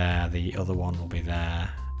will be there, the other one will be there,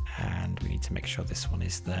 and we need to make sure this one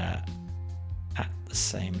is there at the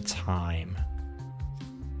same time.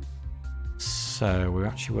 So we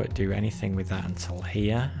actually won't do anything with that until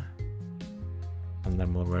here. And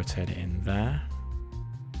then we'll rotate it in there.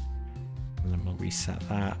 And then we'll reset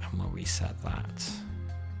that, and we'll reset that.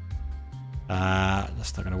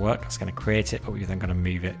 That's not going to work, that's going to create it, but we're then going to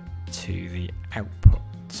move it to the output.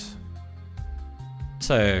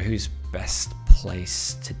 So who's best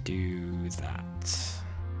placed to do that?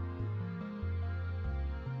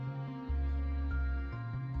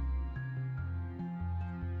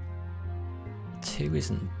 Two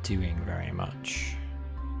isn't doing very much.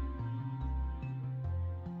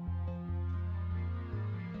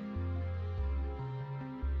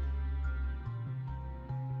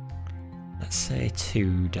 Let's say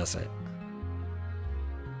 2 does it.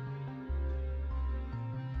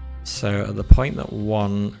 So at the point that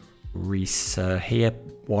 1 here,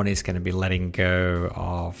 1 is going to be letting go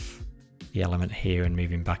of the element here and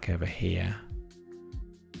moving back over here.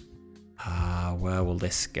 Where will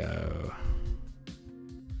this go?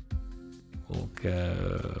 We'll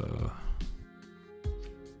go...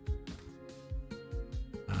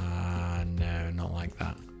 no, not like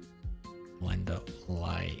that. We'll end up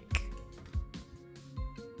like...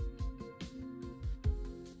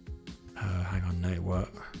 Oh, hang on, no, it won't.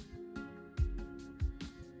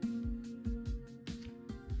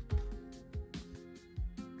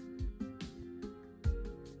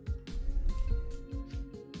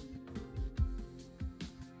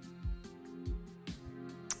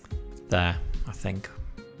 There, I think.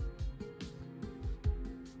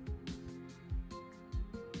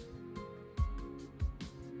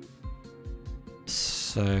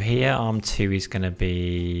 So here arm 2 is going to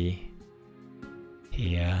be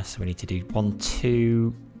here, so we need to do 1,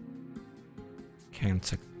 2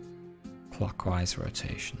 counterclockwise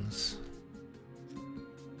rotations.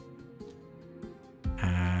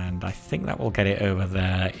 And I think that will get it over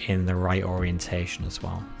there in the right orientation as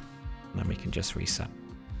well. And then we can just reset.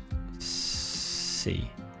 C.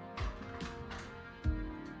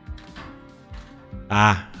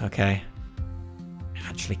 Ah, okay.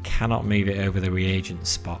 Actually cannot move it over the reagent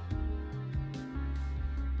spot.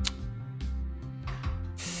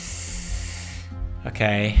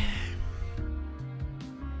 Okay.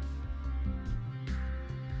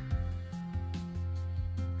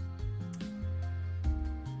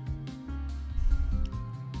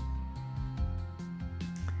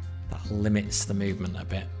 That limits the movement a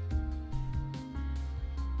bit.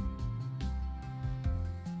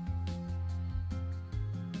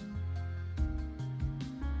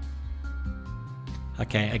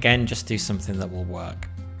 Okay, again, just do something that will work.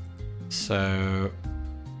 So,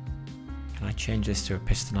 can I change this to a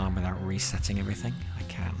piston arm without resetting everything? I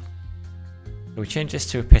can. So we change this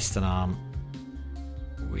to a piston arm.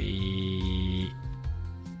 We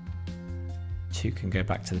 2 can go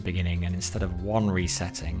back to the beginning, and instead of 1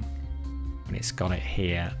 resetting, when it's got it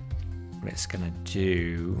here, what it's going to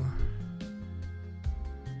do...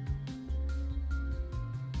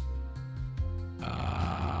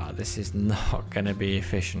 this is not going to be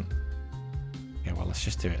efficient. Okay, well, let's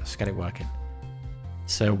just do it. Let's get it working.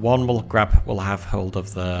 So 1 will have hold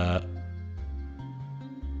of the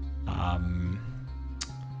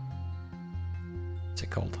what's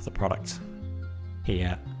it called? The product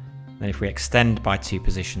here. Then if we extend by 2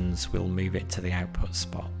 positions, we'll move it to the output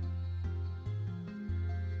spot.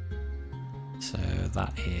 So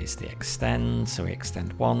that is the extend. So we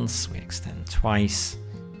extend once, we extend twice,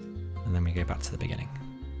 and then we go back to the beginning.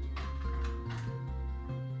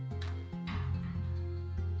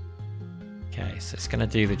 Okay, so it's going to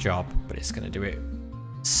do the job, but it's going to do it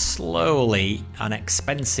slowly and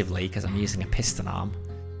expensively because I'm using a piston arm,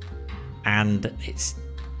 and it's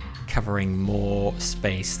covering more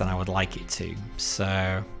space than I would like it to.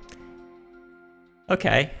 So,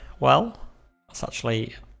 okay, well, that's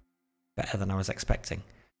actually better than I was expecting.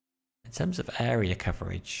 In terms of area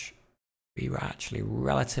coverage, we were actually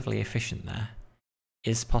relatively efficient there.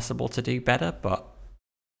 Is possible to do better, but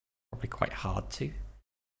probably quite hard to,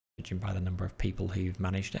 judging by the number of people who've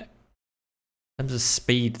managed it. In terms of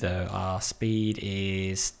speed though, our speed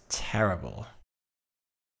is terrible.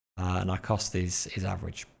 And our cost is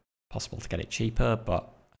average. Possible to get it cheaper,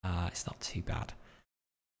 but it's not too bad.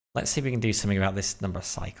 Let's see if we can do something about this number of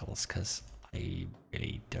cycles, because I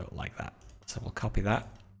really don't like that. So we'll copy that.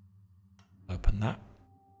 Open that.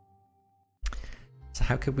 So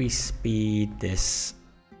how could we speed this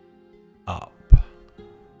up?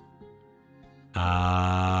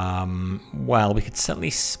 Well, we could certainly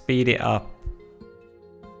speed it up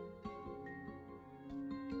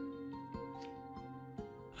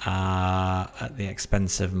at the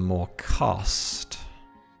expense of more cost.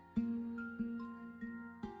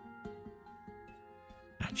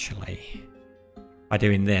 Actually, by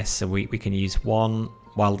doing this, so we can use one,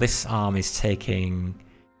 while this arm is taking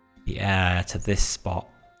the air to this spot,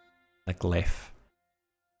 the glyph,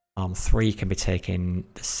 arm 3 can be taking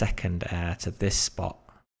the second air to this spot.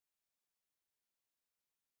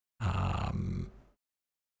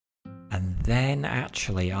 And then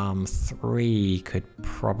actually arm 3 could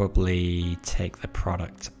probably take the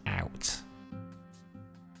product out.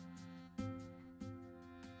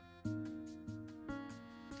 And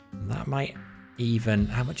that might even...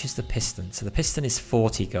 How much is the piston? So the piston is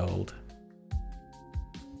 40 gold.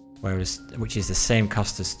 Which is the same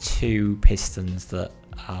cost as 2 pistons that...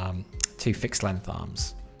 2 fixed length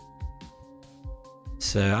arms.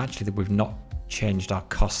 So actually we've not changed our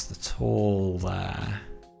cost at all there.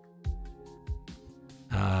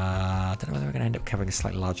 I don't know whether we're going to end up covering a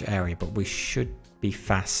slightly larger area, but we should be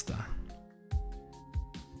faster.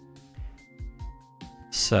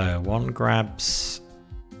 So one grabs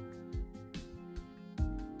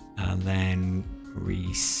and then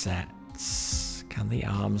resets. Can the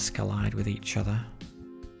arms collide with each other?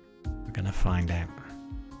 We're going to find out.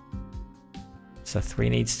 So 3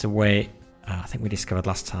 needs to wait. I think we discovered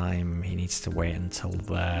last time he needs to wait until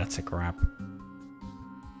there to grab.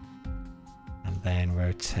 And then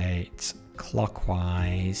rotate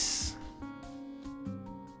clockwise.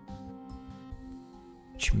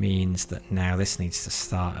 Which means that now this needs to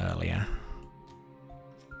start earlier.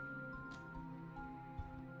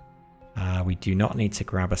 We do not need to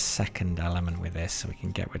grab a second element with this, so we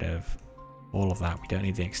can get rid of all of that. We don't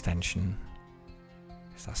need the extension,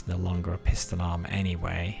 because that's no longer a piston arm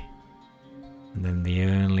anyway. And then the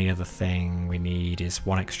only other thing we need is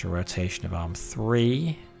one extra rotation of arm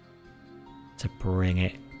 3 to bring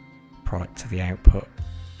it product to the output,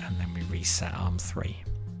 and then we reset arm 3.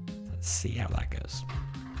 Let's see how that goes.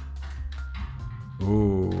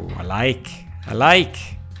 Ooh, I like.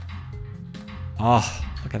 Oh,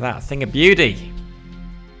 look at that thing of beauty.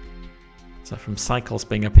 So from cycles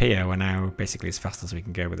being up here, we're now basically as fast as we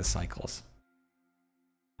can go with the cycles.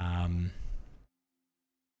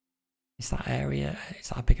 Is that area, is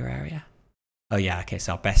that a bigger area? Oh yeah, okay,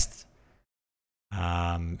 so our best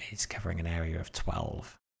is covering an area of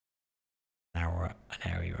 12. Now we're at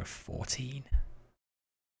an area of 14.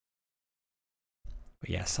 But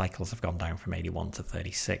yeah, cycles have gone down from 81 to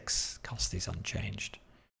 36. Cost is unchanged.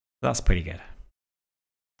 That's pretty good.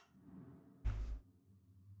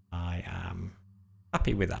 I am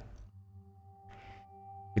happy with that.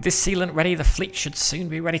 With this sealant ready, the fleet should soon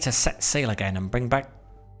be ready to set sail again and bring back,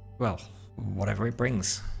 well, whatever it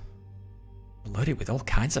brings. Loaded with all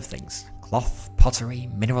kinds of things. Cloth, pottery,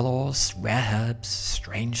 mineral ores, rare herbs,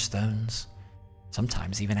 strange stones.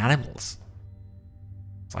 Sometimes even animals.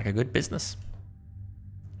 It's like a good business.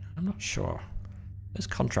 I'm not sure. Those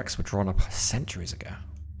contracts were drawn up centuries ago.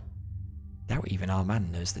 Doubt even our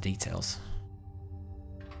man knows the details.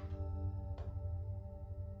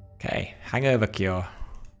 Okay, Hangover Cure.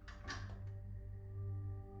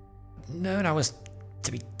 Known I was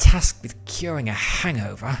to be tasked with curing a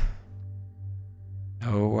hangover.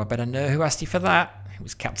 Oh, I better know who asked you for that. It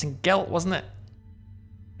was Captain Gelt, wasn't it?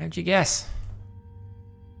 How'd you guess?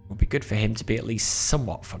 It would be good for him to be at least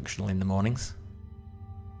somewhat functional in the mornings.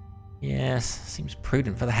 Yes, seems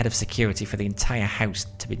prudent for the head of security for the entire house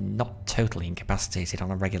to be not totally incapacitated on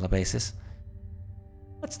a regular basis.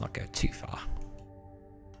 Let's not go too far.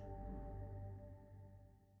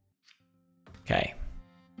 Okay.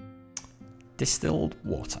 Distilled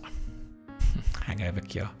water. Hangover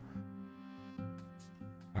cure.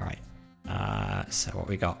 Alright. So what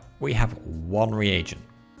we got? We have one reagent.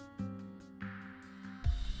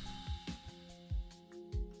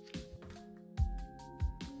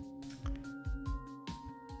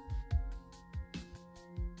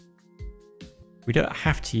 We don't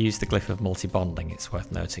have to use the glyph of multi-bonding, it's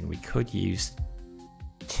worth noting. We could use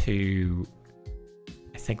two...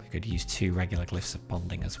 I think we could use 2 regular glyphs of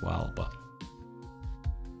bonding as well, but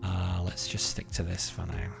let's just stick to this for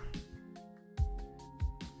now.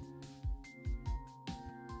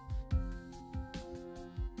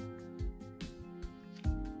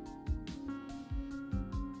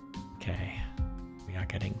 Okay, we are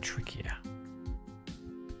getting trickier.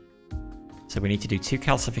 So we need to do 2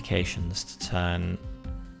 calcifications to turn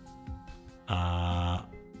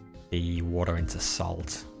the water into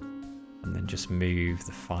salt, and then just move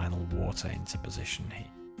the final water into position here,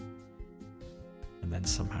 and then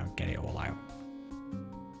somehow get it all out.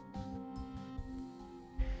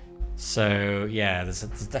 So yeah, there's a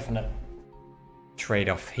definite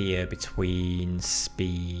trade-off here between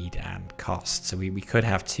speed and cost. So we could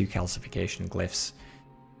have 2 calcification glyphs,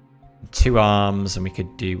 2 arms, and we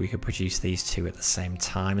could produce these 2 at the same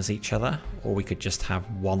time as each other, or we could just have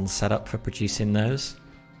 1 setup for producing those,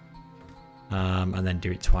 and then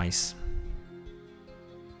do it twice.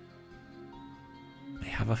 I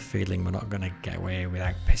have a feeling we're not going to get away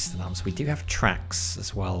without piston arms. We do have tracks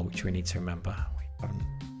as well, which we need to remember we haven't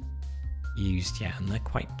used yet, and they're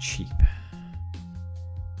quite cheap.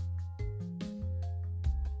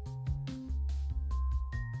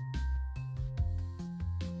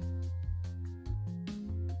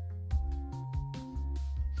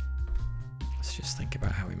 Let's just think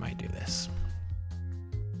about how we might do this.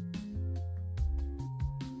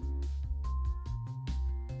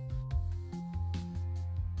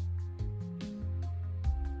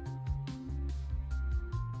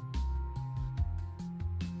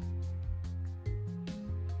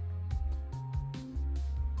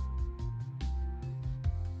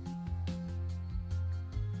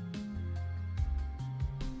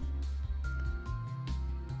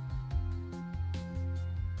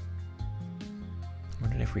 I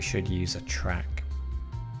wonder if we should use a track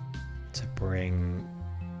to bring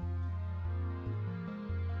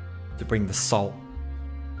the salt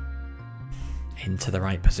into the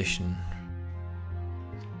right position.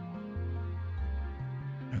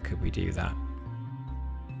 How could we do that?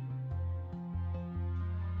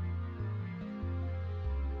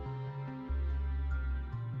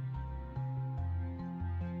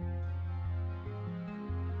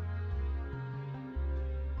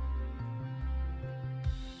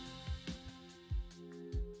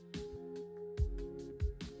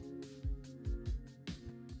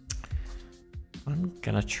 I'm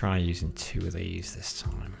gonna try using 2 of these this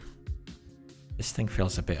time. This thing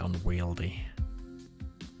feels a bit unwieldy.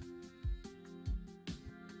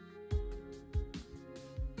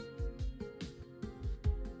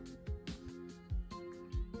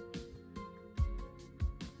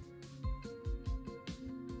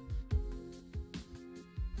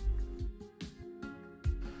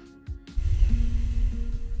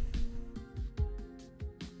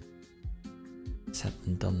 Said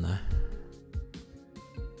and done there.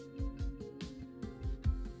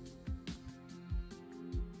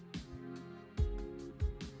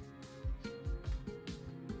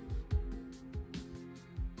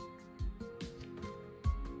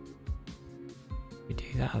 We do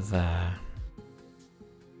that there.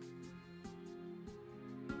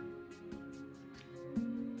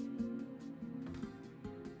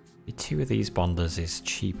 The 2 of these bonders is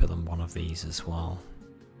cheaper than 1 of these as well.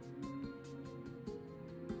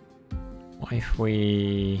 What if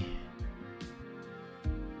we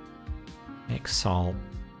make salt?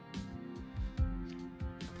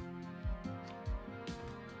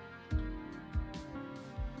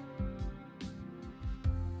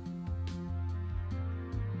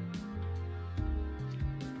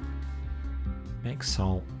 Make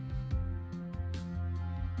salt.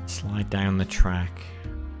 Slide down the track.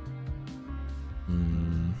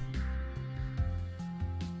 Kind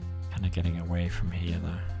of getting away from here though.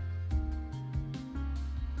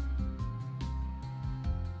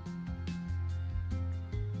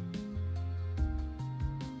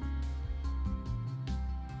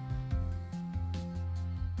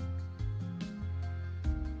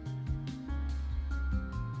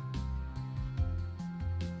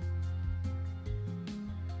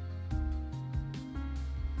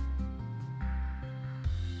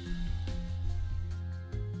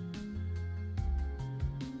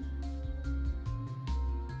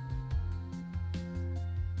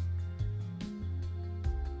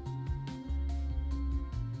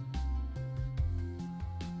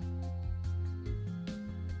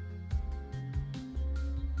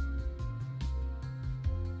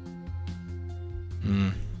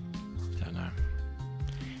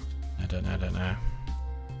 I don't know.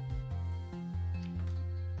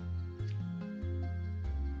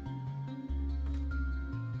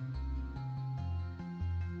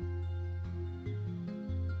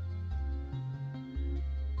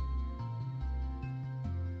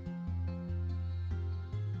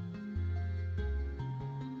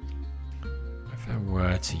 If I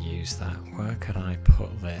were to use that, where could I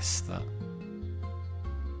put this that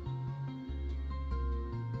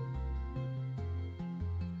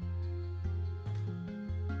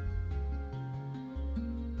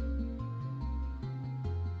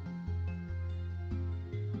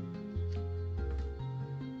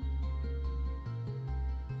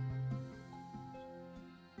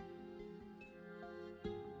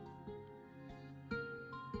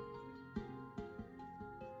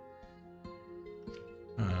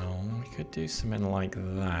could do something like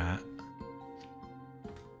that.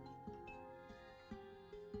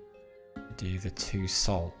 Do the 2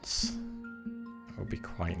 salts. That would be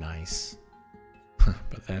quite nice.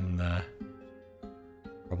 But then the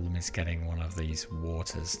problem is getting one of these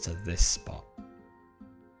waters to this spot.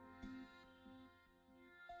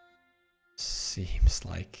 Seems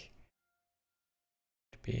like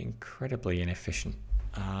it'd be incredibly inefficient.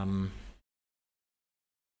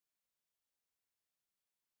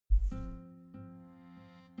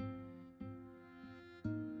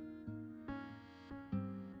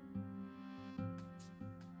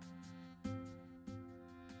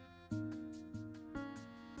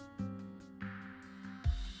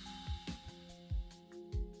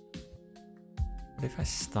 What if I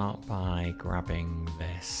start by grabbing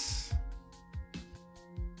this?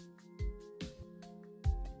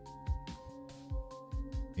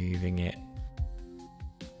 Moving it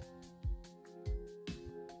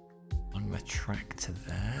along the track to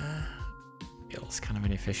there. Feels kind of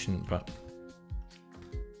inefficient, but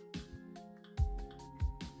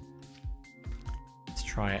let's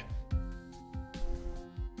try it.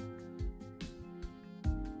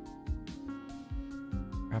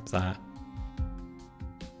 Grab that.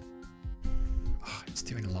 Oh, it's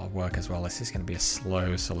doing a lot of work as well. This is going to be a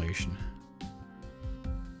slow solution.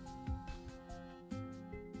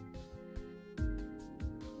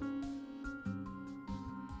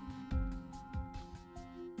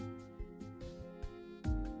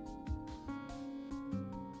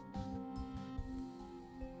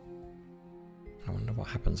 I wonder what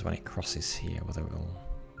happens when it crosses here, whether it will...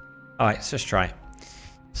 Alright, let's just try it.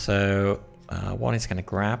 So, one is going to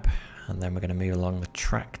grab, and then we're going to move along the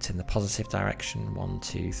tract in the positive direction. 1,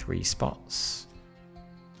 2, 3 spots.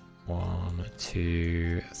 1,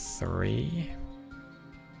 2, 3.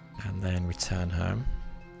 And then return home.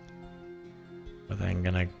 We're then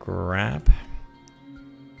going to grab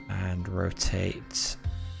and rotate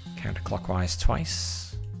counterclockwise twice.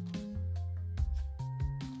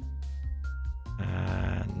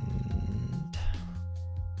 And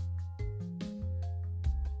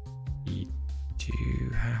you do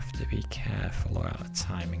have to be careful about the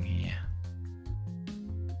timing here.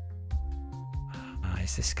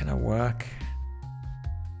 Is this gonna work?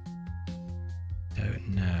 Don't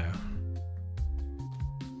know.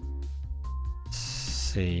 Let's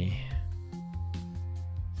see.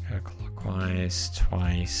 Go clockwise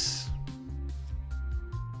twice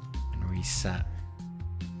and reset.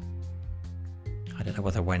 I don't know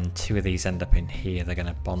whether when 2 of these end up in here, they're going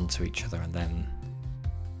to bond to each other and then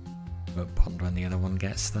won't bond when the other one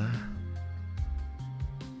gets there.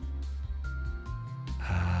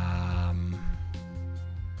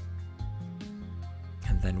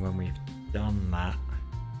 And then when we've done that,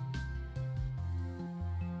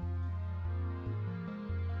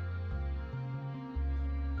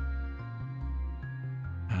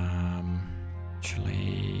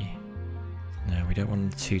 actually, no, we don't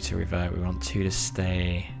want 2 to revert, we want 2 to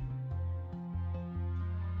stay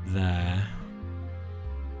there.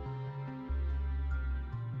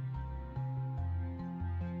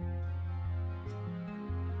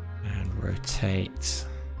 And rotate.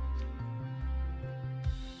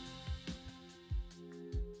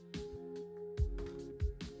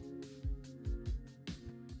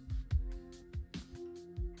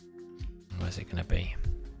 Where's it going to be?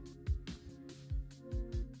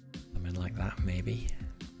 Something like that, maybe.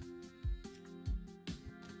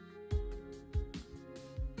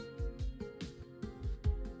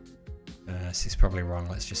 This is probably wrong.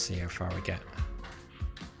 Let's just see how far we get.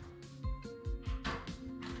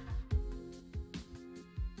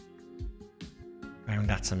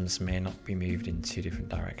 Round atoms may not be moved in 2 different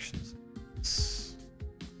directions.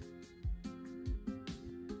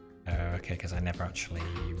 Okay, because I never actually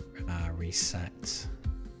reset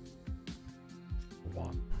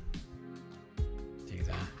 1. Do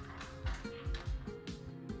that.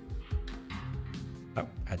 Oh,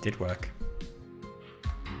 that did work.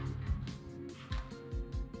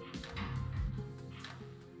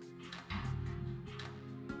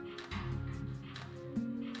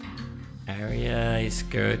 Area is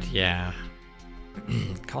good, yeah.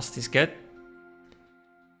 Cost is good.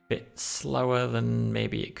 Bit slower than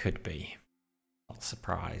maybe it could be. Not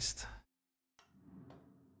surprised.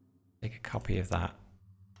 Take a copy of that.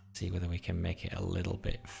 See whether we can make it a little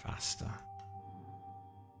bit faster.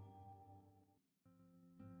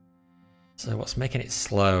 So what's making it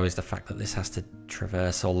slow is the fact that this has to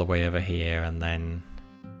traverse all the way over here and then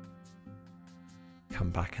come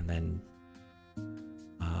back and then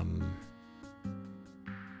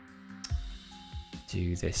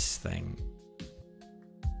do this thing.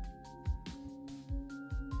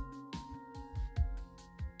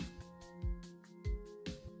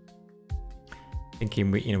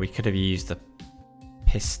 Thinking we could have used the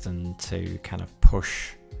piston to kind of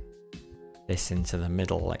push this into the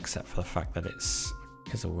middle, except for the fact that it's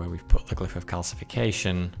because of where we've put the glyph of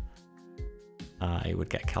calcification, it would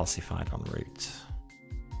get calcified en route.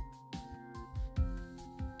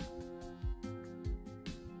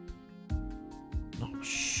 Not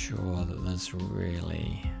sure that there's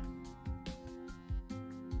really...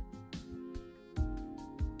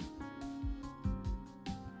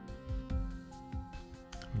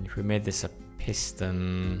 I mean, if we made this a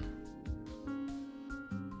piston,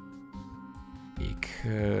 you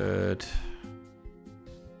could...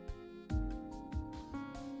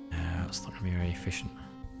 No, it's not going to be very efficient.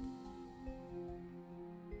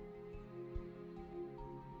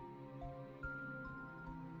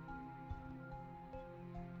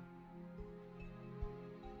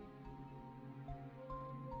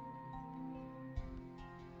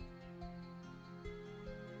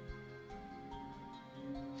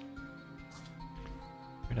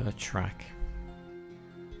 Rid of the track.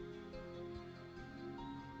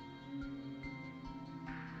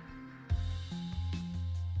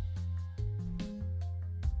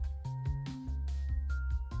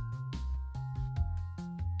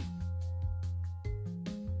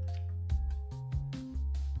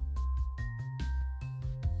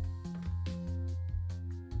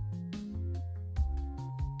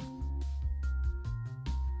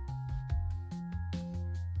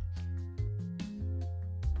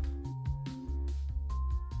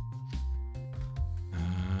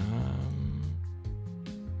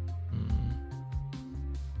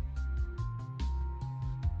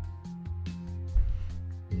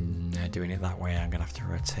 Doing it that way, I'm gonna have to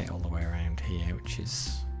rotate all the way around here, which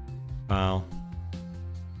is, well,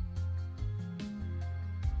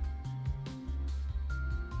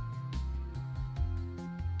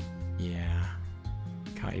 yeah,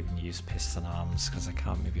 can't even use piston arms because I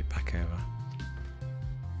can't move it back over.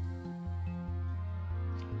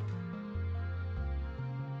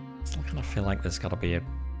 Still kind of feel like there's got to be a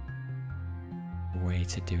way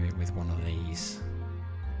to do it with one of these.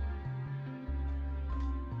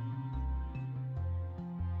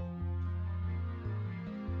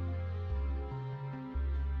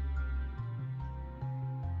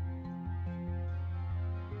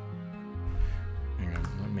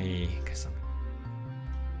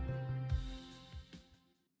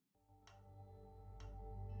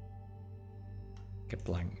 A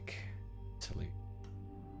blank salute.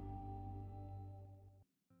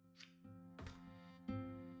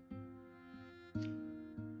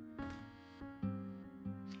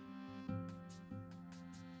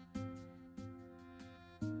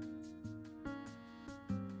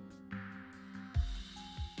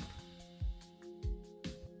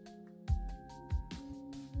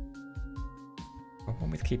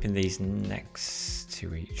 Problem with keeping these next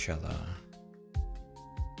to each other.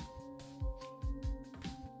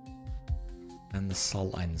 And the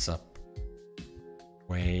salt ends up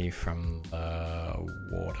away from the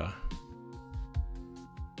water.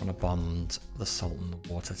 I want to bond the salt and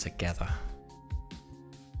the water together.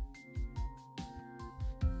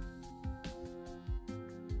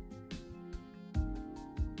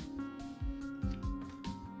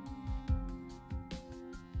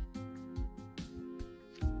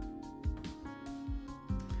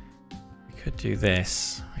 We could do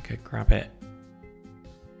this. I could grab it,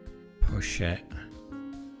 push it.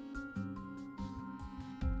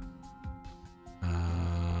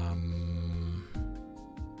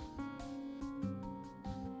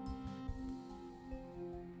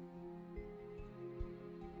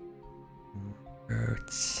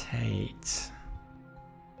 Rotate.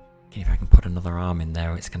 Okay, if I can put another arm in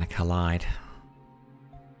there, it's going to collide.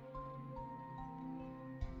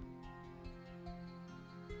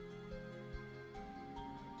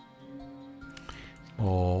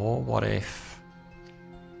 Or what if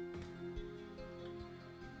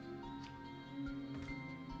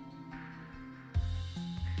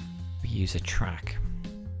we use a track?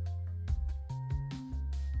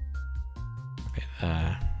 A bit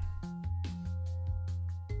there.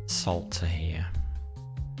 Salt to here.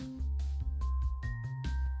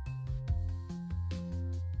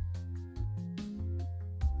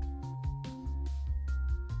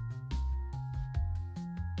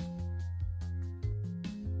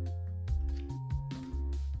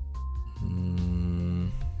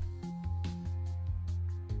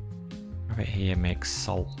 Right here, make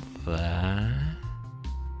salt there.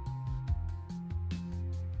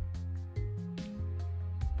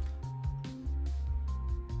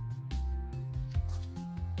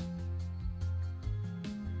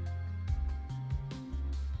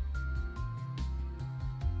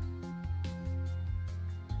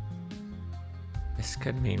 This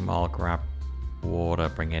could mean I'll grab water,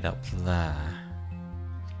 bring it up there.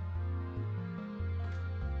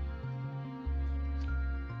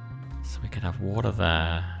 So we could have water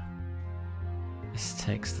there. This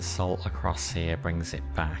takes the salt across here, brings it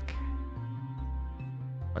back.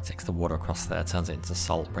 It takes the water across there, turns it into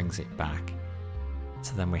salt, brings it back.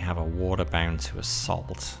 So then we have a water bound to a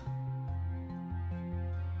salt.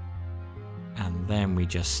 And then we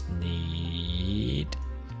just need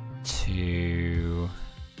to...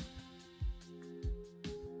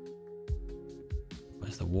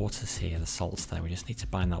 Where's the water's here, the salt's there. We just need to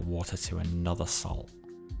bind that water to another salt.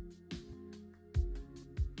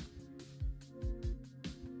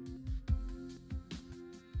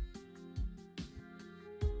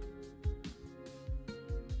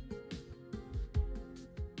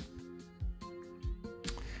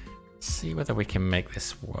 See whether we can make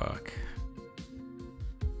this work.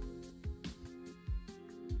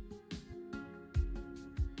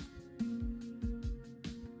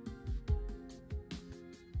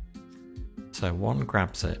 So one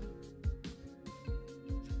grabs it,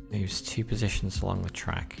 moves 2 positions along the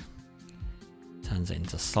track, turns it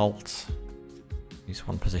into salt, moves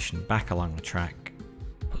 1 position back along the track,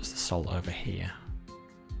 puts the salt over here.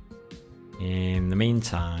 In the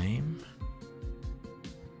meantime,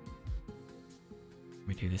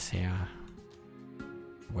 we do this here,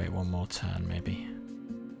 wait 1 more turn maybe.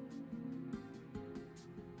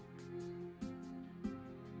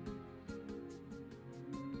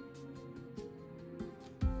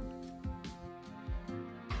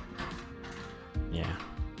 Yeah.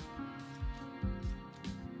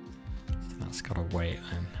 So that's gotta wait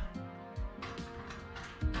then.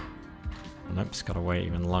 Nope, it's gotta wait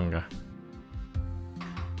even longer.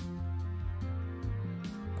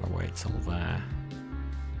 Gotta wait till there.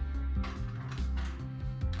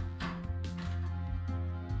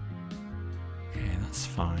 That's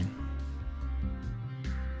fine.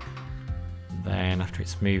 Then after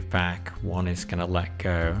it's moved back, 1 is going to let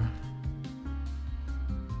go.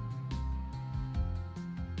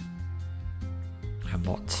 And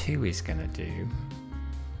what 2 is going to do,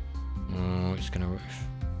 it's going to, if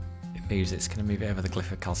it moves, it's going to move it over the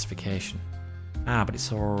glyph of calcification. Ah, but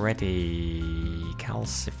it's already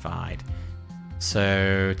calcified.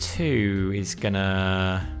 So 2 is going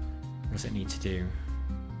to, what does it need to do?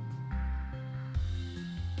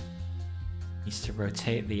 Needs to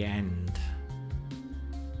rotate the end.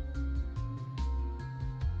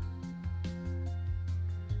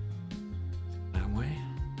 That way.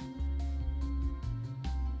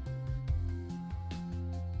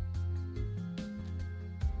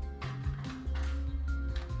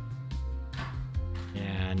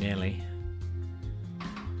 Yeah, nearly.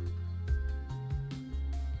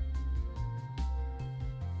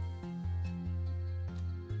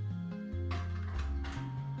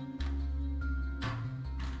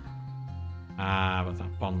 Ah, but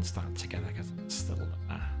that bonds that together because it's still there.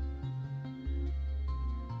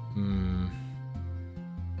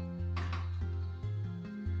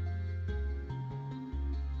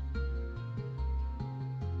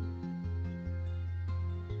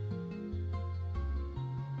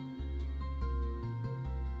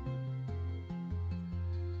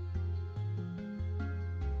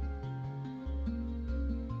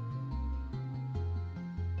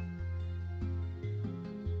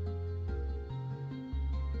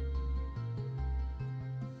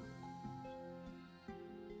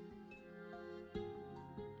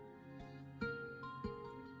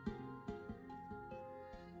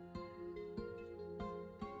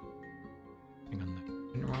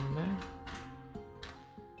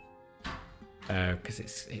 Oh, because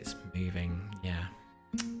it's moving, yeah.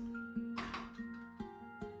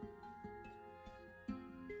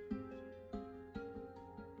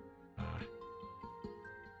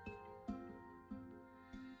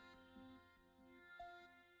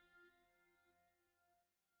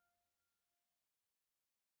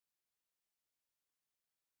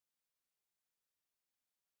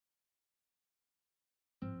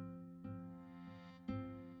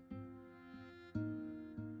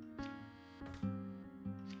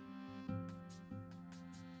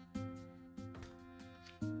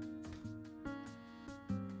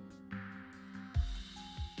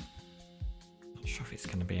 Not sure if it's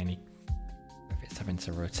going to be any, if it's having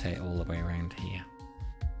to rotate all the way around here.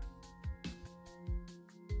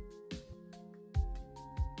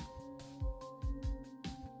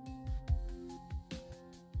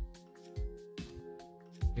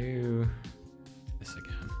 Do this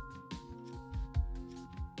again.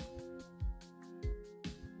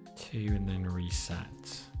 2 and then reset.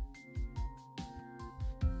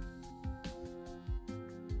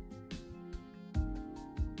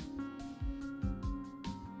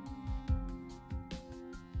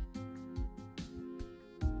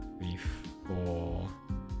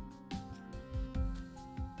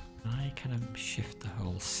 kind of shift the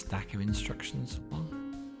whole stack of instructions along?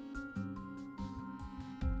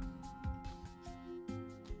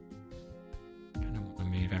 Kind of want to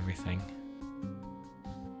move everything.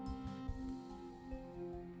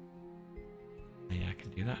 Yeah, I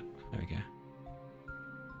can do that. There we go.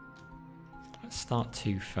 Let's start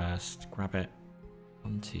 2 first. Grab it.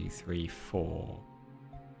 1, 2, 3, 4.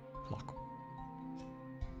 Clock.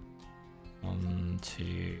 1,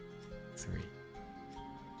 2, 3,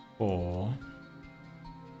 4.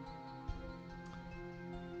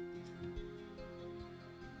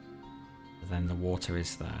 Then the water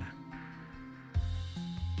is there.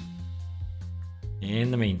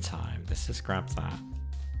 In the meantime, let's just grab that.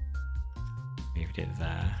 Moved it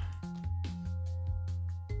there.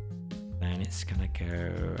 Then it's gonna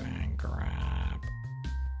go and grab.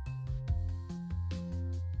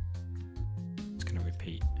 It's gonna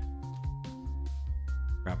repeat.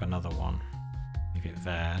 Grab another one. Move it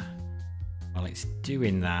there. While it's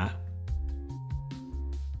doing that,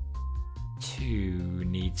 2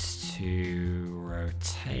 needs to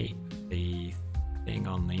rotate the thing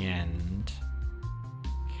on the end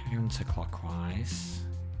counterclockwise.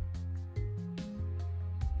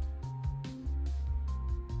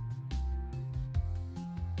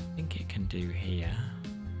 I think it can do here.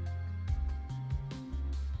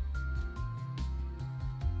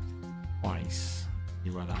 Twice. See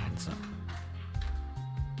where that ends up.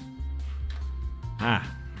 Ah,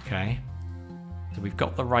 okay. So we've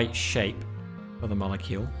got the right shape for the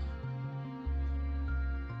molecule.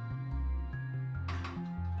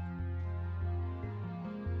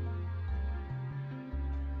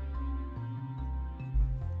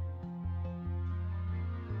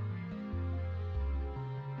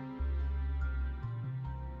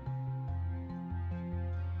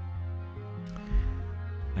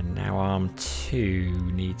 And now arm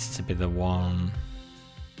 2 needs to be the one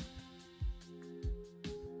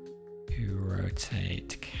to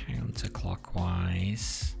rotate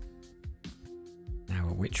counterclockwise. Now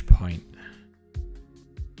at which point?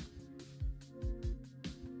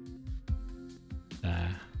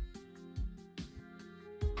 There.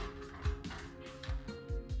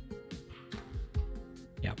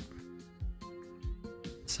 Yep.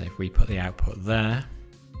 So if we put the output there,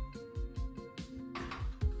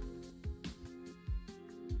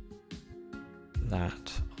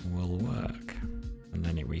 that will work, and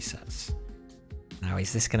then it resets. Now,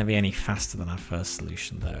 is this going to be any faster than our first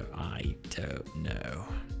solution though? I don't know.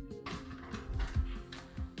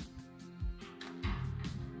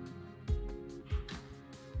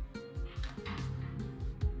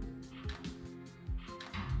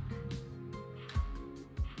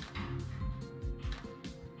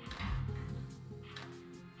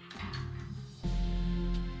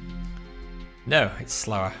 No, it's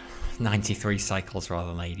slower. 93 cycles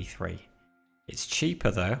rather than 83. It's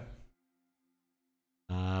cheaper though.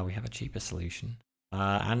 We have a cheaper solution.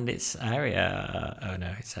 And its area... oh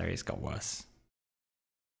no, its area's got worse.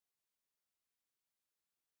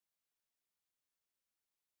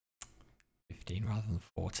 $15 rather than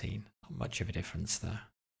 14. Not much of a difference there.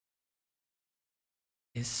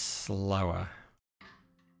 It's slower.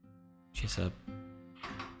 Which is a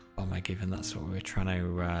bummer given that's what we were trying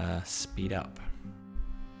to speed up.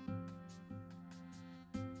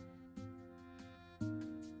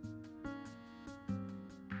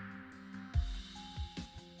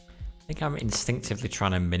 I think I'm instinctively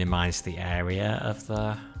trying to minimize the area of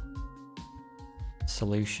the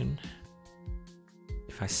solution.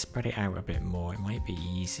 If I spread it out a bit more, it might be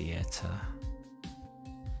easier to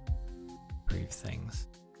improve things.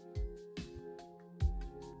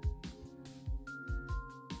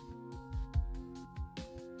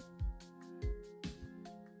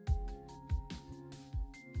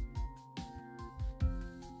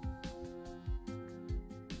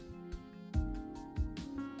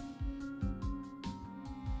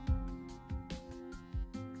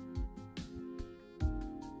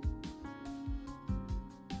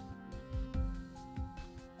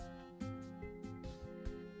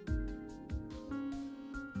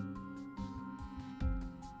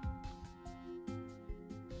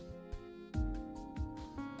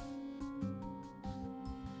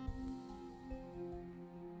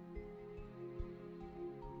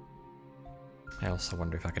 I also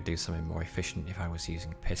wonder if I could do something more efficient if I was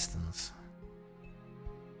using pistons.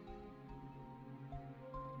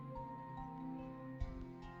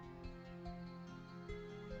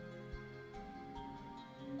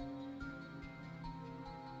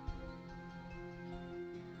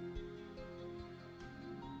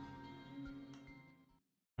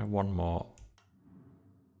 And one more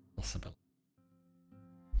possibility.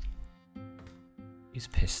 Use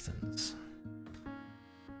pistons.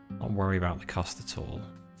 Not worry about the cost at all.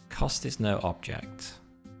 Cost is no object.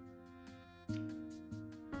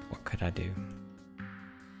 What could I do?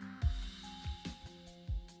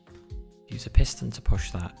 Use a piston to push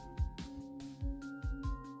that.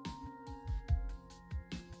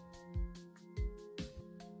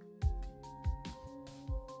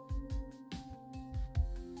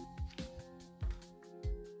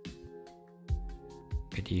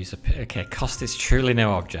 Could use a okay. Cost is truly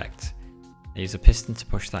no object. Use a piston to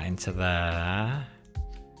push that into there.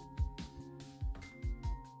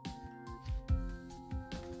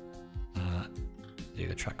 Do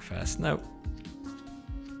the track first. No.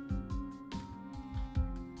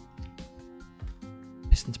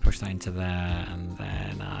 Piston to push that into there, and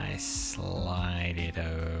then I slide it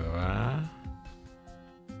over.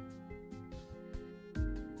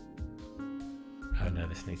 Oh no,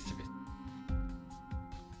 this needs to be.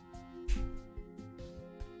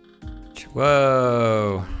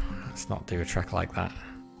 Whoa! Let's not do a track like that.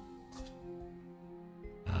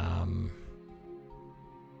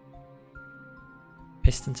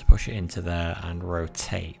 Piston to push it into there and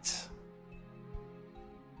rotate.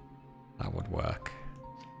 That would work.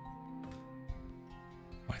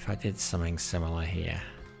 What if I did something similar here?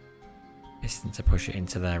 Piston to push it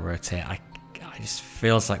into there, rotate. I just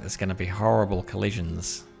feels like there's going to be horrible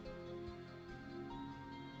collisions.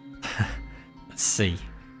 Let's see.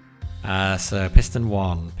 So piston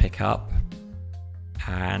 1, pick up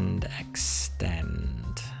and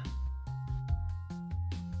extend.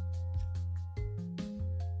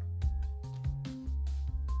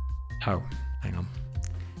 Oh, hang on.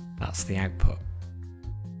 That's the output.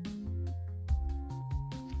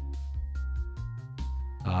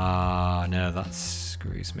 Ah, no, that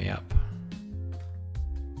screws me up.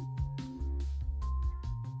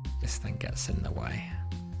 This thing gets in the way.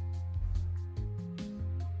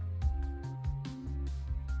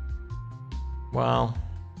 Well,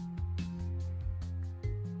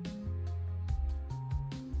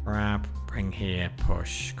 grab, bring here,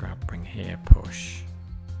 push, grab, bring here, push.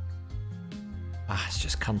 Ah, it's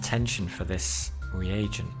just contention for this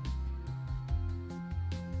reagent.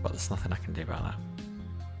 But there's nothing I can do about that.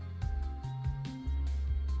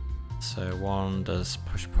 So 1 does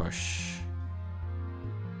push, push.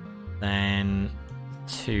 Then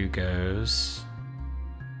 2 goes.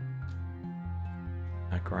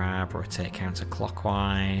 I grab, rotate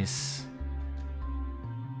counterclockwise.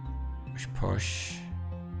 Push, push.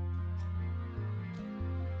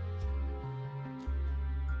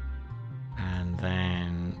 And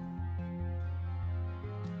then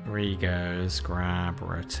 3 goes, grab,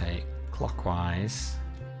 rotate clockwise.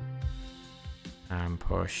 And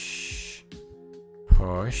push,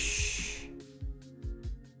 push.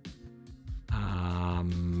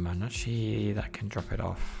 I'm not sure that can drop it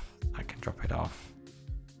off. I can drop it off.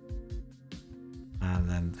 And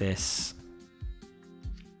then this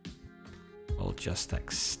will just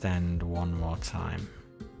extend 1 more time.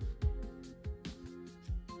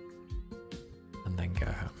 And then go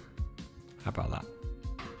home. How about that?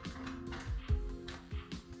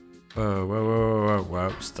 Whoa, whoa, whoa, whoa,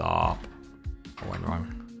 whoa, stop. I went wrong.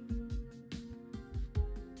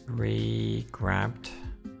 Grabbed.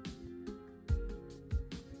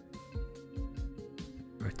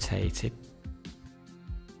 Rotated.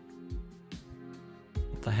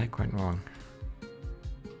 What the heck went wrong?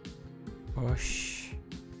 Push,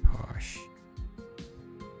 push.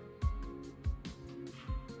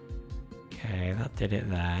 Okay, that did it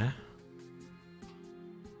there.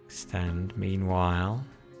 Extend. Meanwhile,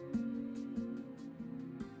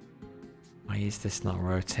 why is this not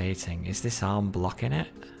rotating? Is this arm blocking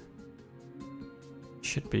it?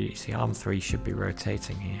 Should be. See, arm 3 should be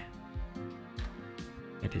rotating here.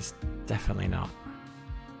 It is definitely not.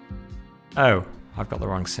 Oh, I've got the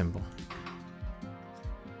wrong symbol.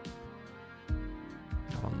 I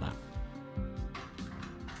want that.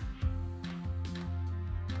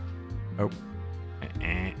 Oh.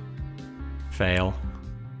 Fail.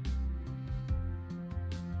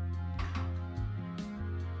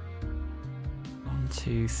 One,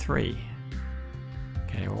 2, 3.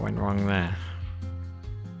 Okay, what went wrong there?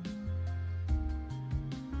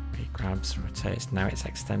 It grabs, rotates. Now it's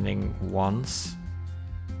extending once.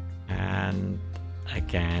 And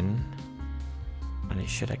again. And it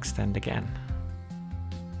should extend again.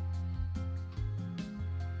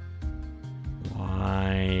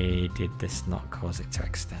 Why did this not cause it to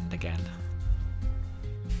extend again?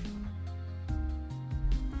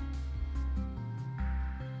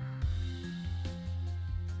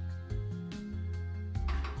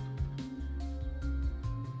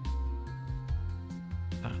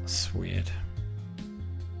 That's weird.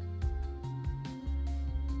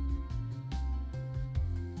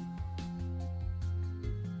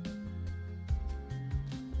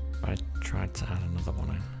 tried to add another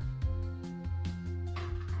one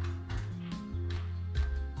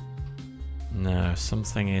in. No,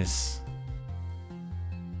 something is...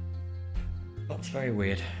 That's very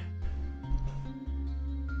weird.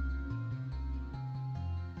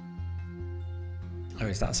 Oh,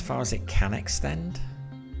 is that as far as it can extend?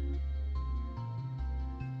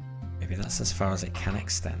 Maybe that's as far as it can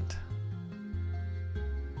extend.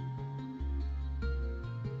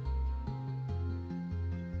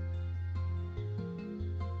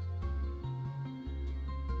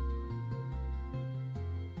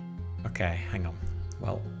 Okay, hang on.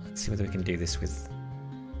 Well, let's see whether we can do this with...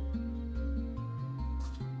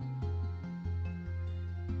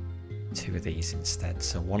 two of these instead.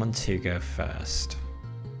 So 1 and 2 go first.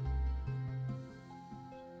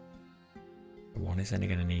 1 is only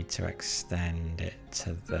going to need to extend it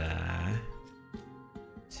to there.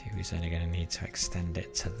 2 is only going to need to extend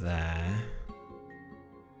it to there.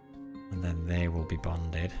 And then they will be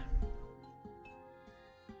bonded.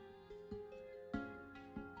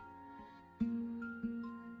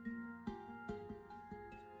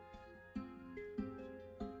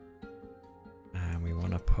 And we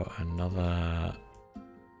want to put another...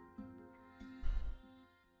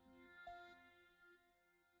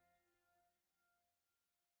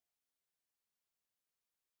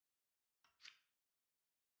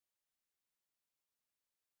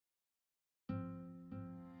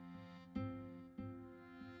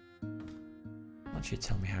 Why don't you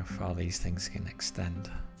tell me how far these things can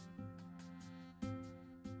extend?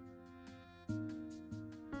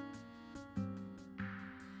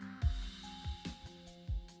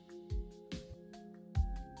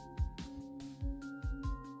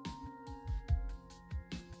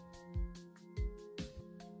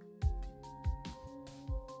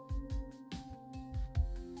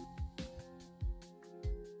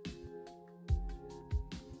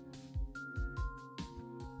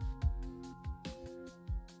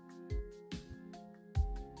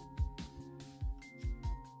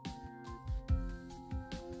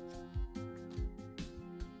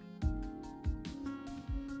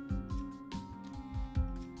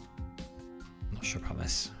 Not sure about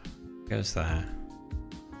this. Goes there.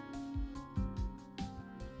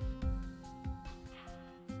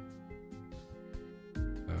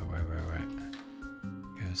 Wait.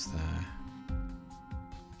 Goes there.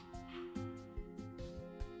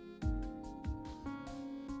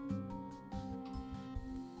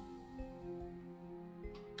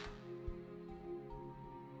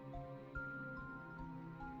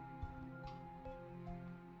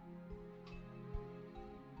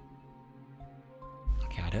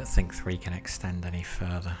 Okay, I don't think 3 can extend any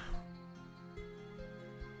further.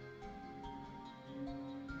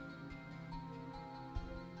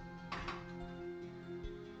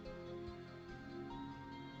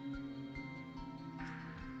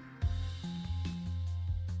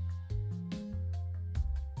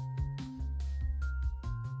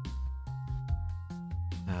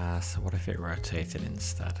 So what if it rotated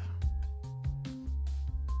instead?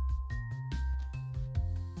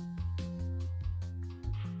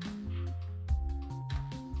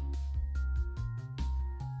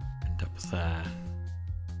 End up there.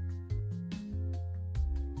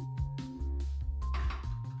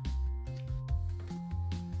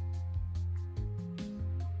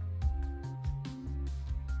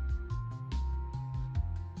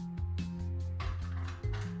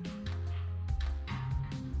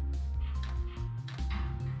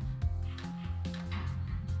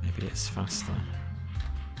 Maybe it's faster.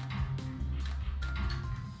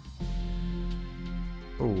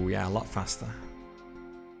 Oh yeah, a lot faster.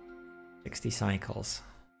 60 cycles,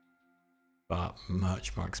 but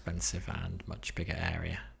much more expensive and much bigger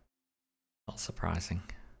area. Not surprising.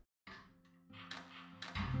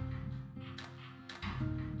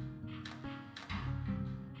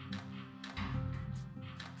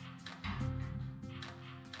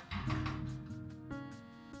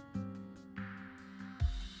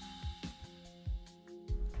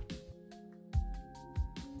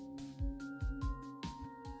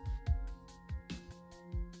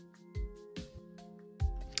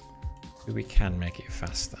 We can make it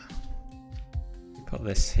faster. We put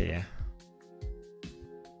this here,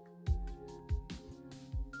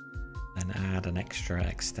 then add an extra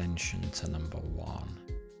extension to number 1.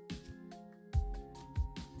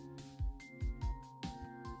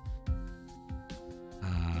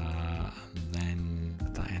 And then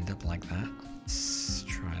would that end up like that? Let's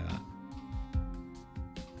try that.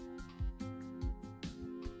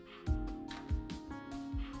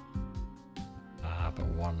 But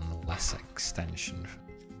 1 less extension for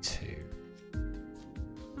 2.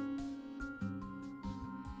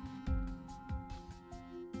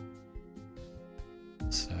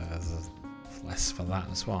 that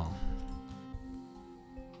as well.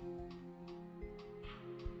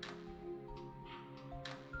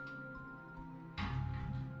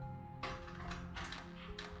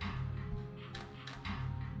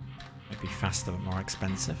 Maybe faster but more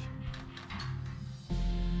expensive.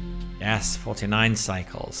 Yes, 49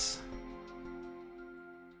 cycles.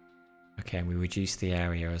 Okay, and we reduced the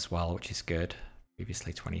area as well, which is good.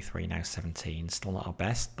 Previously 23, now 17. Still not our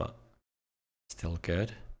best, but still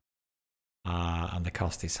good. And the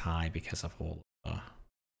cost is high because of all the...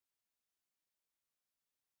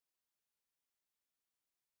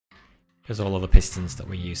 Because all of the pistons that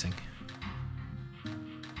we're using.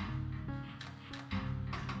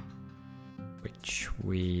 Which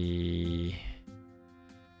we...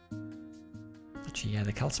 Actually, yeah,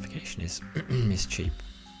 the calcification is, is cheap.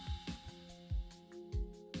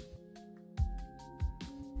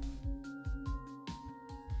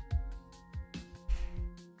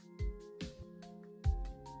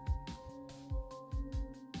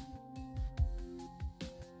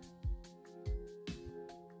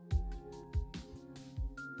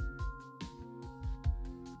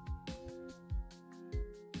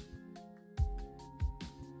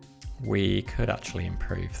 We could actually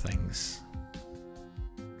improve things.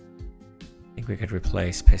 I think we could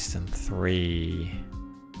replace piston 3.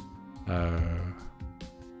 I'm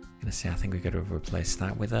gonna say I think we could have replaced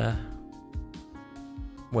that with a...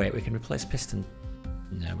 Wait, we can replace piston...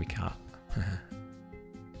 No, we can't.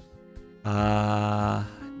 No.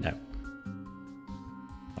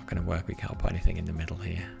 Not gonna work, we can't put anything in the middle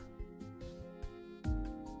here.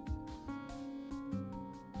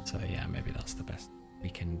 So yeah, maybe that's the best we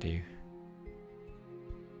can do.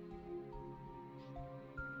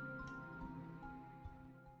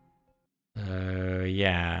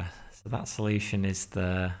 Yeah, so that solution is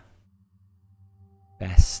the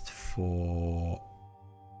best for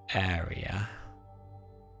area.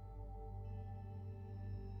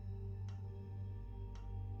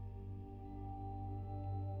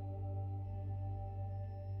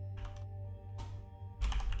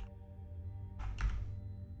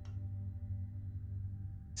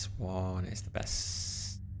 This one is the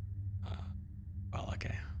best. Well,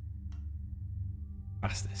 okay.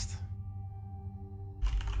 Fastest.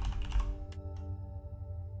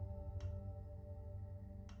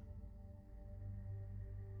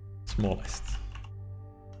 Smallest.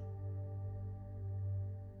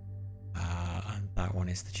 And that one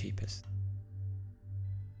is the cheapest.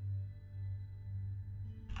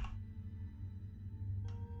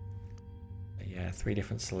 But yeah, 3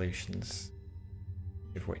 different solutions,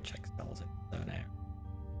 of which excels in its own area.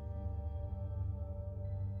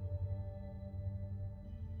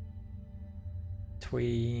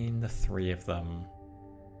 Between the 3 of them,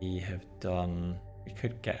 we have done... We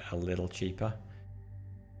could get a little cheaper.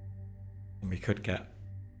 And we could get a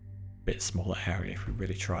bit smaller area if we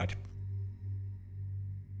really tried.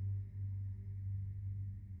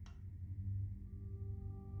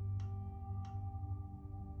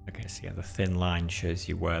 Okay, so yeah, the thin line shows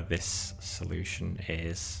you where this solution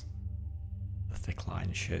is. The thick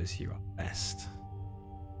line shows you our best.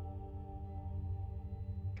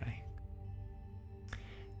 Okay.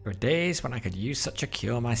 There were days when I could use such a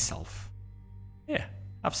cure myself. Here,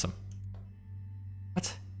 have some.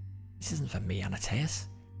 What? This isn't for me, Anateus.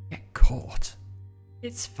 Get caught.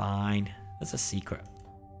 It's fine. There's a secret.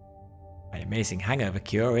 My amazing hangover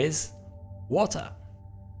cure is water.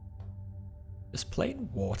 Just plain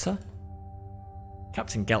water?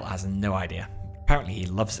 Captain Gelt has no idea. Apparently he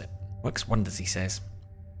loves it. Works wonders, he says.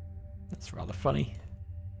 That's rather funny.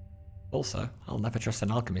 Also, I'll never trust an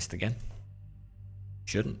alchemist again.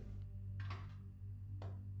 Shouldn't.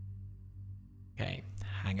 Okay,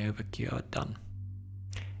 hangover cure done.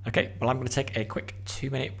 Okay, well I'm going to take a quick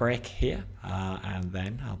 2-minute break here, and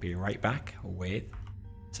then I'll be right back with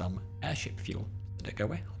some airship fuel. So don't go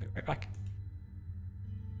away, I'll be right back.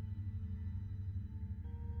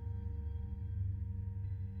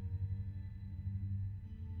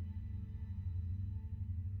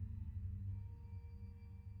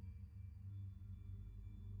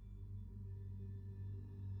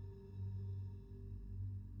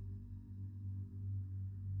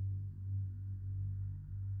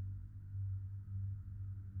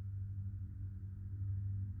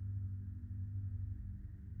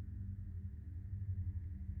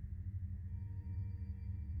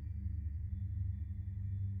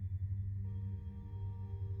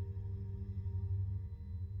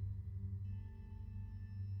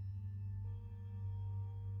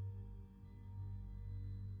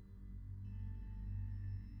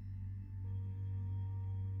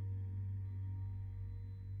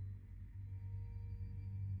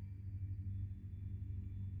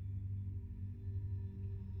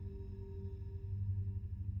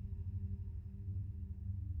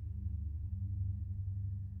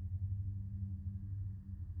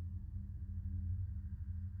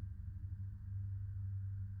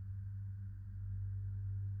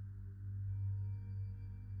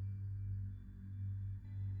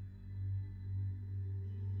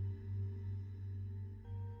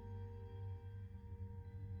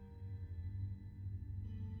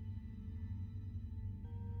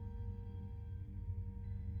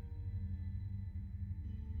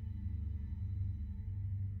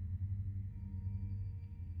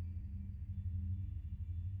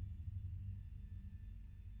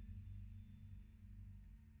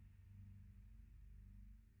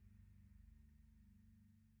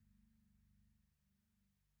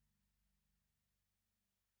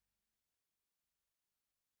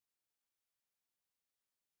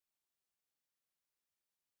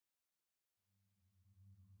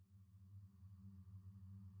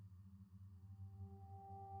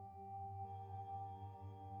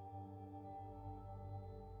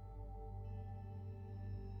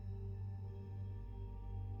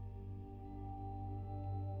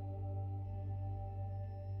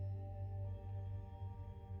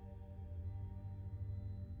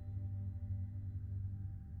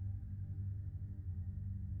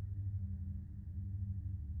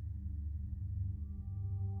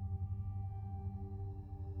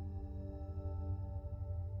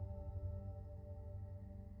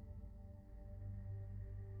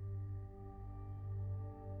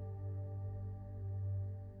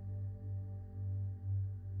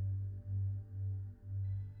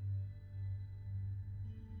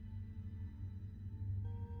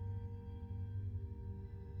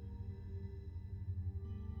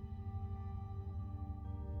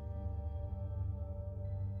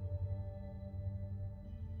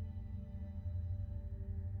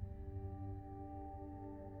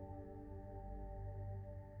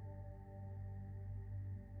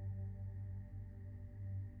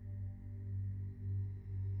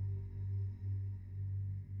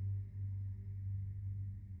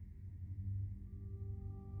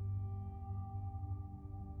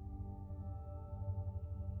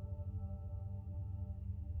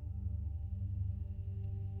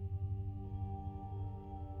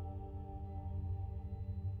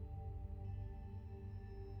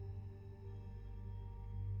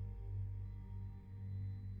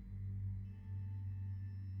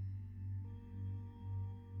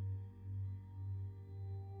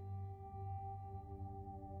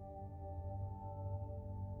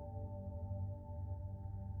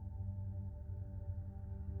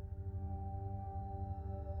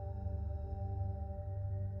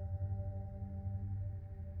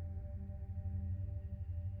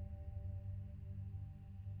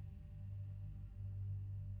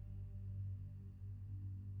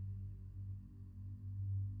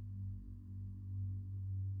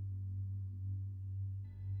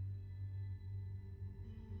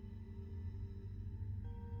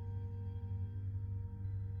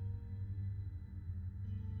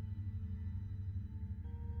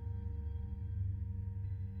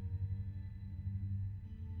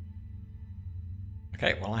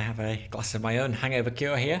 Okay, well I have a glass of my own Hangover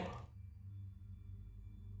Cure here.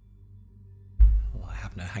 Well, I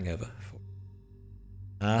have no hangover.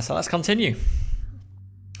 So let's continue.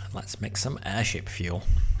 Let's make some airship fuel.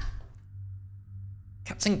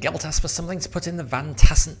 Captain Gelt asked for something to put in the Van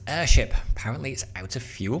Tassen airship. Apparently it's out of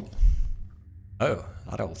fuel. Oh,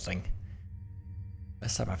 that old thing.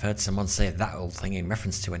 First time I've heard someone say that old thing in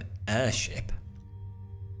reference to an airship.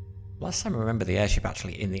 Last time I remember the airship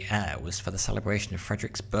actually in the air was for the celebration of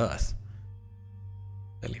Frederick's birth.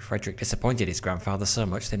 Clearly Frederick disappointed his grandfather so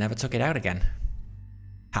much they never took it out again.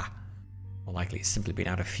 Ha! More likely it's simply been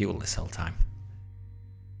out of fuel this whole time.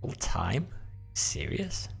 Whole time?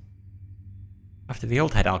 Serious? After the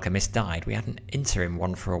old head alchemist died, we had an interim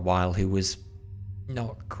one for a while who was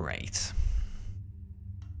not great.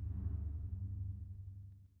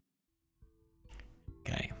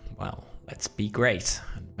 Okay, well, let's be great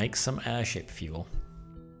and make some airship fuel.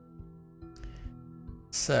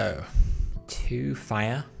 So, 2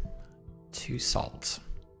 fire, 2 salt.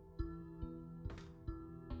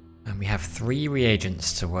 And we have 3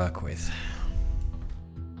 reagents to work with.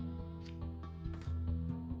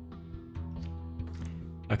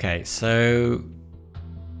 Okay, so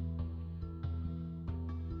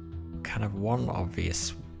kind of one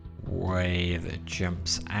obvious way that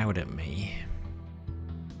jumps out at me.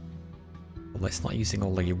 Well, it's not using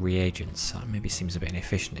all the reagents, that maybe seems a bit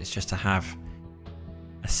inefficient. It's just to have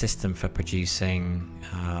a system for producing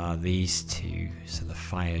these 2, so the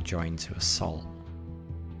fire joined to a salt.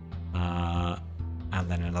 And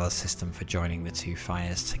then another system for joining the 2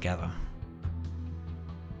 fires together.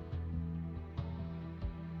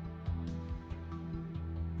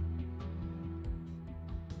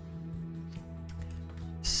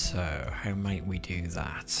 So, how might we do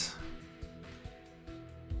that?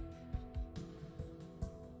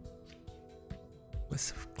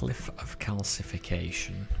 Glyph of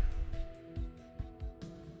calcification.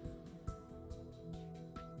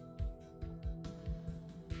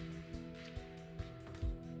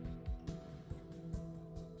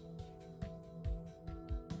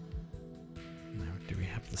 Now, do we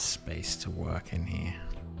have the space to work in here?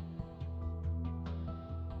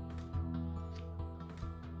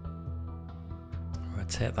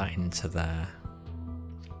 Rotate that into there.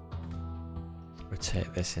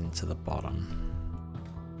 Rotate this into the bottom.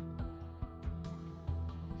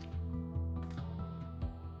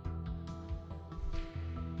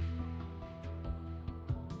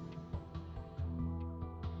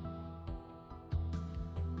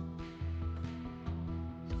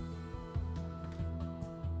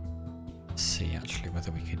 See actually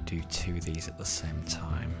whether we could do 2 of these at the same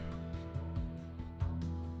time.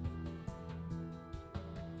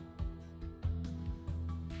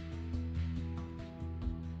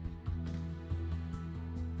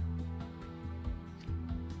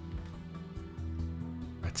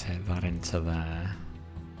 Rotate that into there.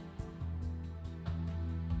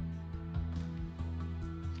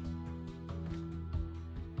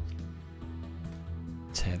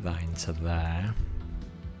 Rotate that into there.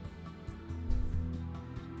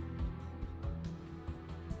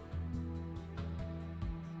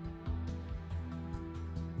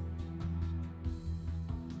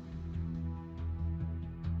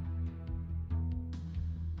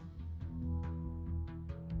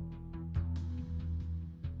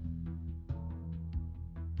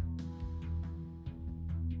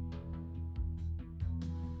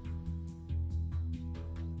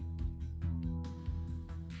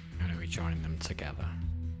 Join them together.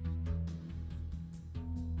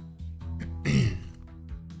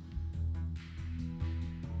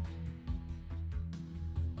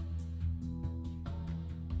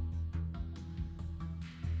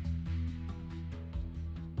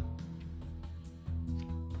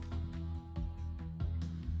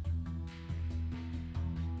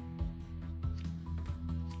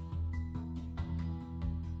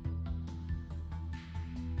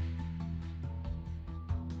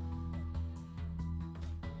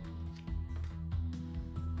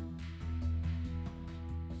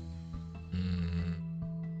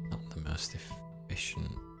 Most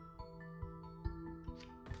efficient.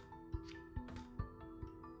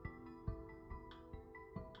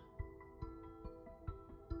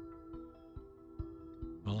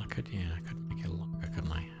 Well, I could make it longer,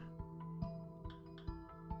 couldn't I?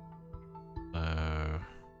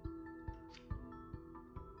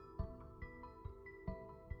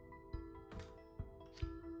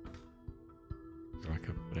 Or I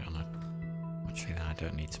could put it on a. Actually, I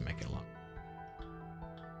don't need to make it longer.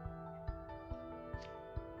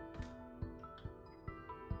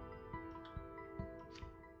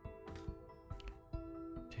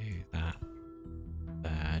 Do that.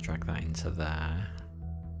 drag that into there.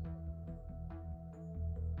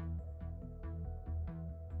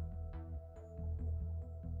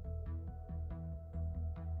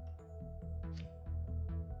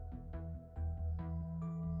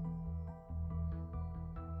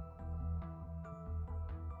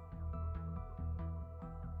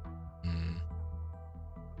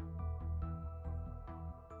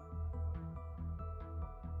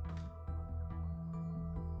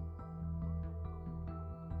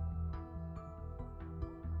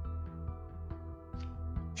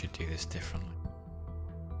 Should do this differently.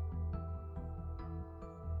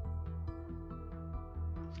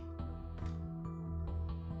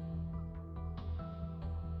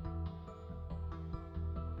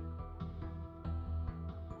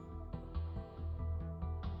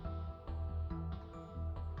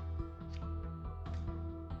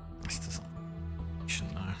 This doesn't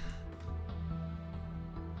shouldn't know.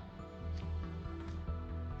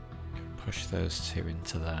 Push those two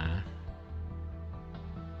into there.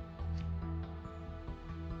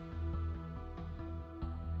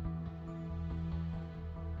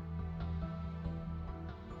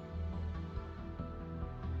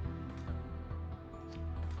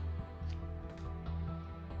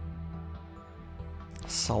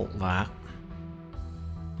 Salt that.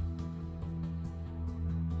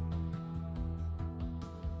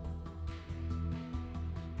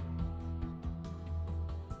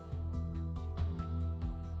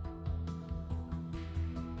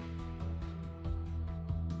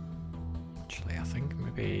 Actually, I think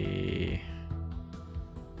maybe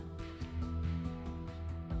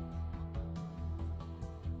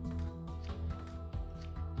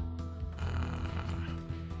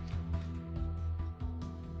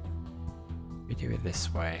we do it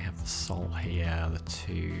this way, have the salt here, the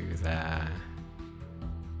two there.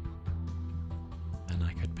 And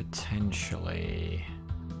I could potentially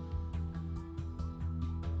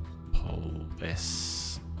pull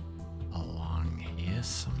this along here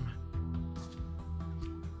some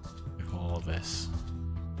with all of this.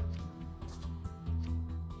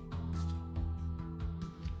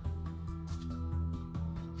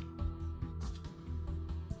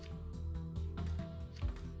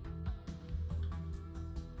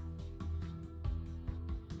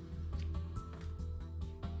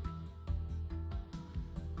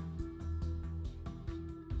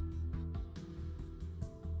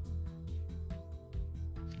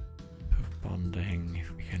 Bonding,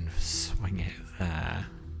 if we can swing it there.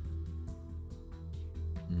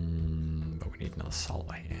 But we need another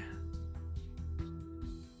salt here.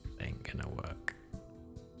 Ain't gonna work.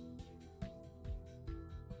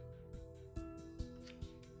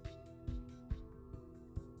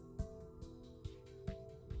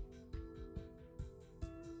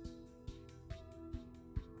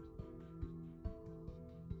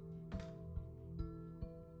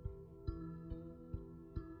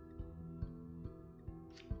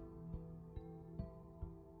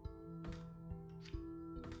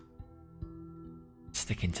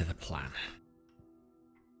 Sticking to the plan.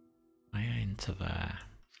 Fire into there.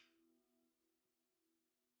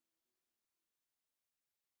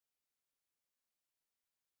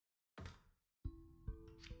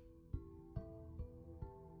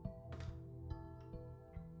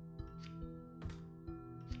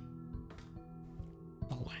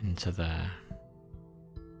 All into there.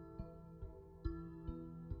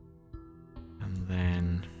 And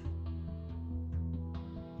then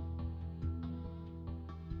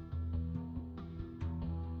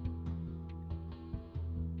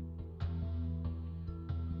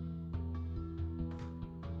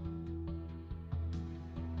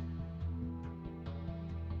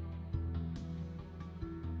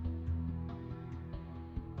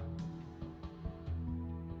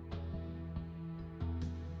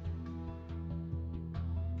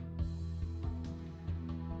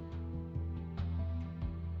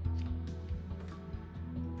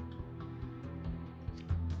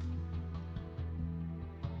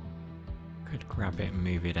could grab it and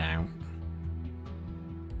move it out.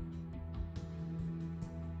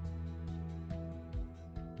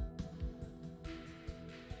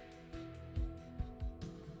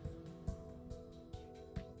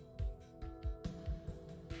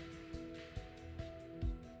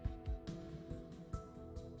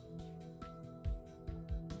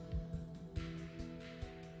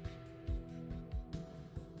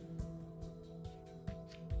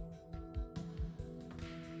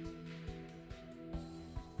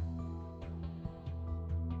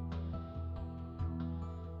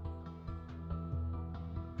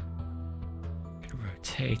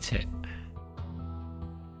 Rotate it.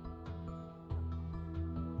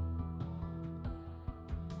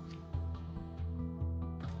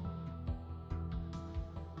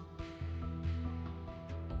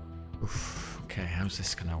 Oof, okay, how's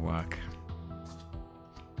this gonna work?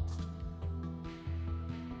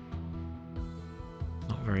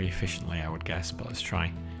 Not very efficiently, I would guess, but let's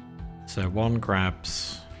try. So one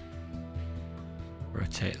grabs,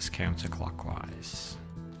 rotates counterclockwise,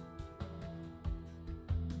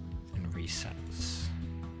 and resets.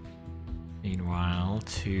 Meanwhile,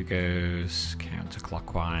 2 goes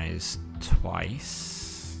counterclockwise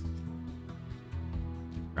twice,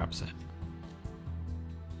 grabs it.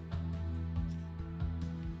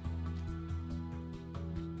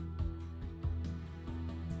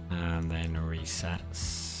 And then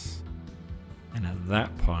resets. And at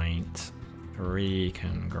that point, 3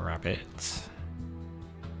 can grab it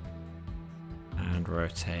and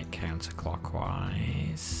rotate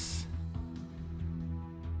counterclockwise.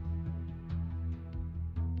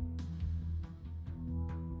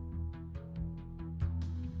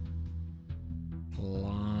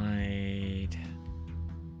 Slide.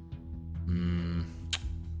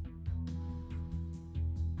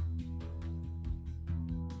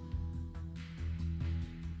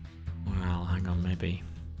 Well, hang on, maybe.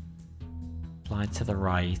 Slide to the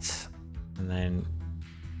right and then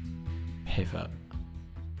pivot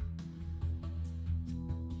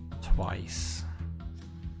twice.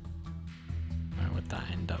 Where would that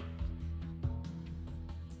end up?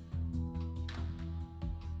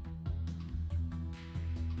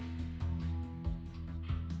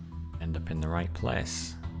 End up in the right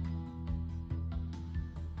place.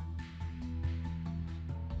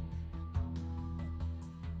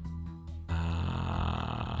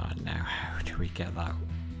 Now how do we get that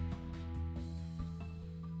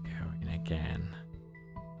going again?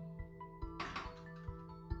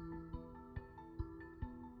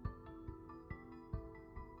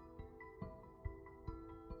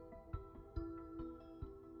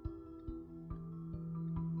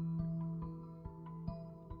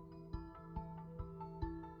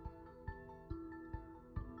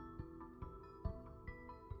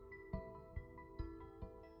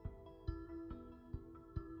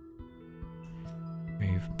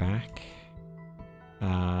 Move back,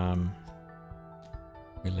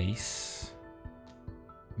 release,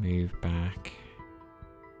 move back,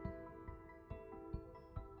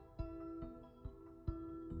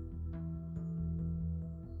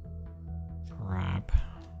 grab,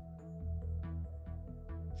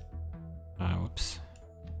 whoops,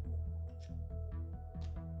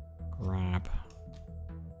 grab,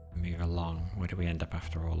 move along. Where do we end up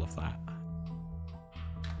after all of that?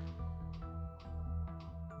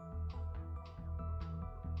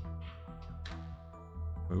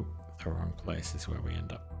 Oh, the wrong place is where we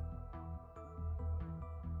end up.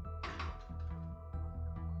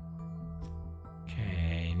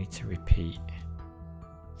 Okay, need to repeat.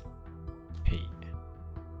 Repeat.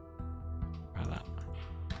 Try that.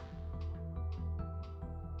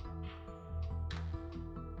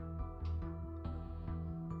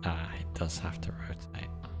 It does have to rotate.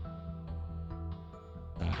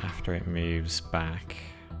 So after it moves back,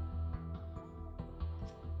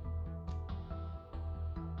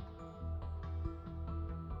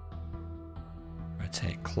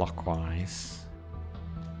 rotate clockwise.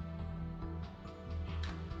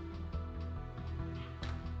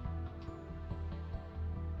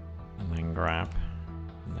 And then grab,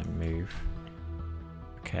 and then move.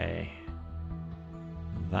 Okay.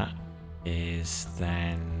 That is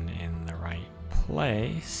then in the right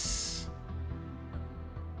place.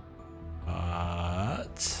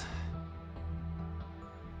 But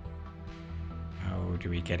how do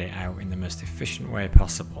we get it out in the most efficient way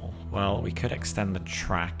possible? Well, we could extend the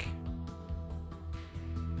track.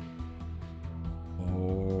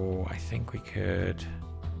 Oh, I think we could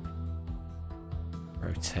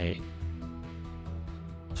rotate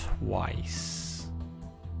twice.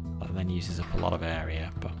 That then uses up a lot of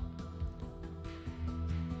area, but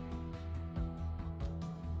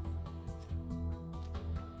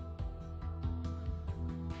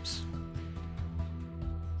oops.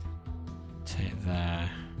 Take there,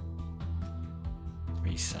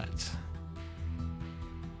 reset.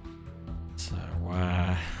 So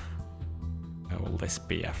where will this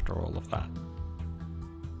be after all of that?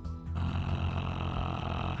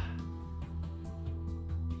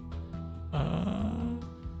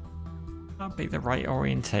 That'd be the right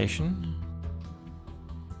orientation.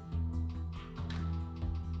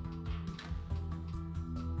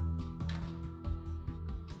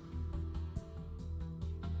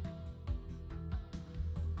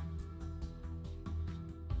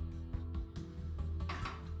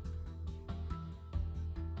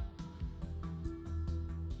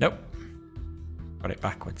 Nope. Got it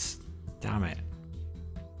backwards. Damn it.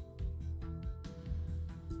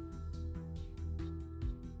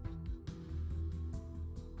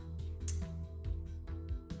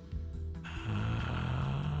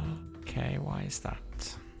 Okay, why is that?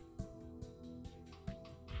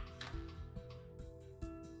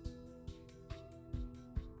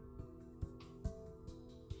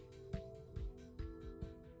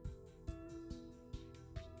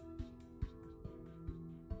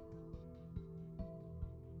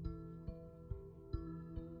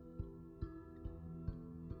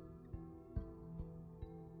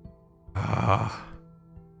 Ah,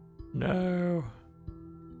 no.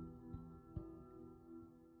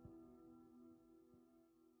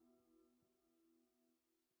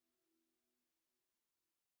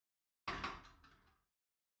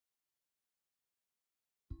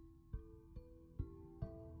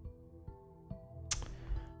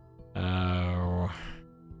 Oh.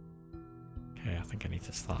 Okay, I think I need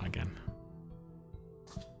to start again.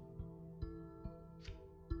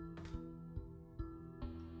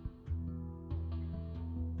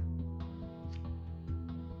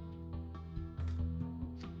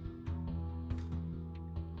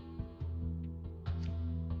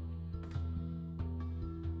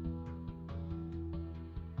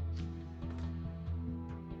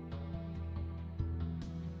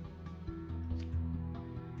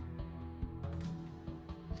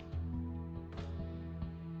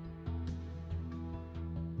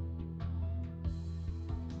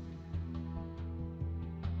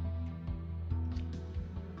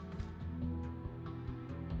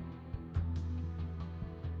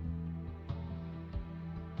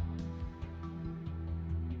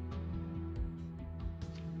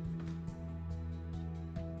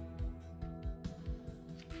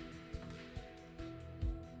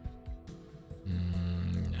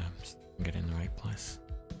 Get in the right place.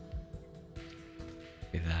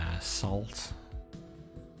 With salt.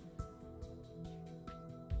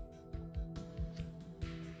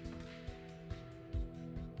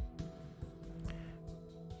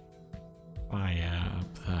 Fire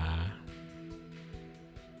up there.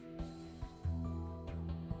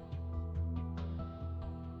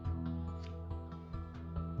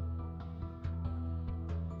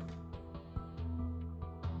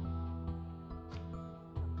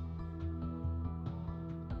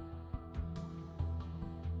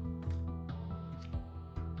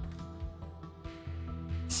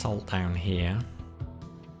 Salt down here.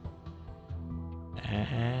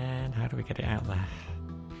 And how do we get it out there?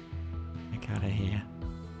 Get out of here.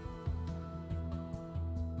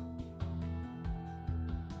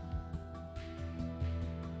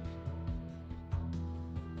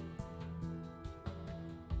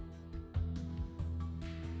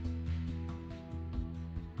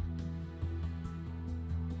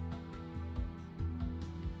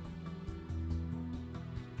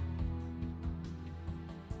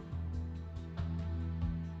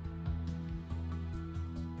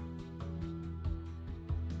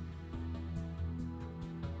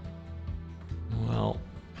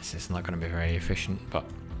 This is not going to be very efficient, but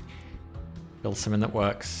build something that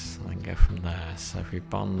works and then go from there. So if we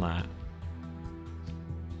bond that,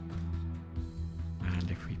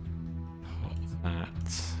 and if we put that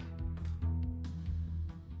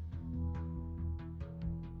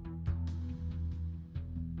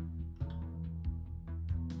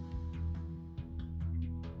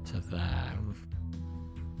to there,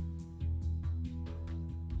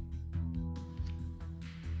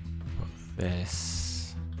 put this.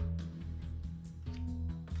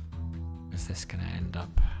 Is this going to end up?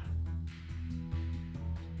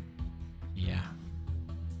 Yeah,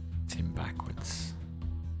 it's in backwards.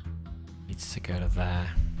 Needs to go to there.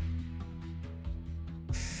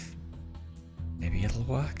 Maybe it'll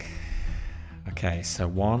work. Okay, so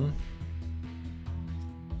one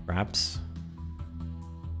grabs,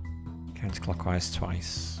 counterclockwise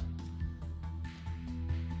twice.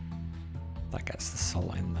 That gets the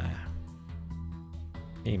salt in there.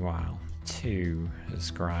 Meanwhile, two has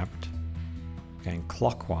grabbed. Going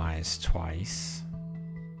clockwise twice.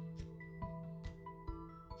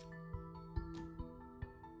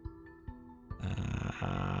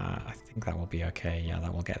 I think that will be okay. Yeah,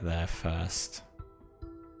 that will get there first.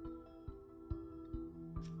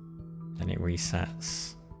 Then it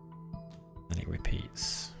resets. Then it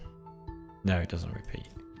repeats. No, it doesn't repeat.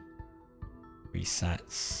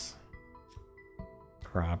 Resets.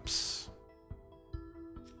 Grabs.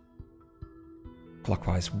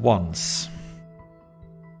 Clockwise once.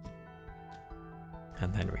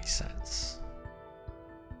 And then resets.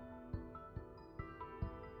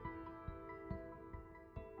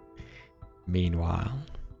 Meanwhile,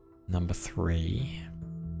 number 3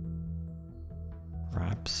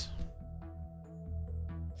 grabs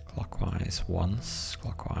clockwise once,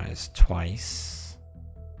 clockwise twice.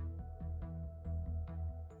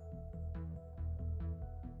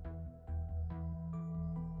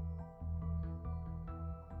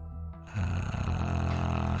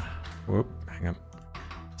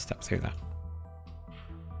 step through that.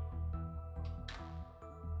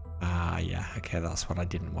 Ah, yeah, okay, that's what I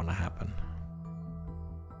didn't want to happen.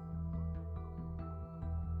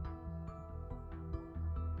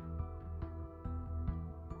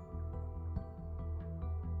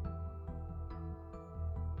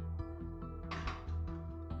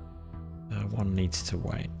 One needs to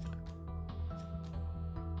wait.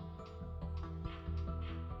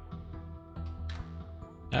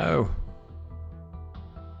 No!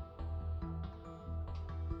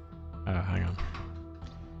 Oh, hang on.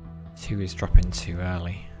 2 is dropping too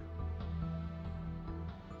early.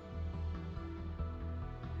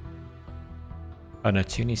 Oh no,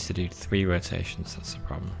 2 needs to do 3 rotations, that's the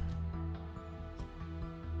problem.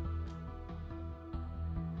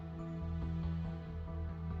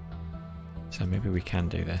 So maybe we can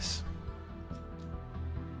do this.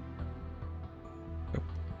 Oh.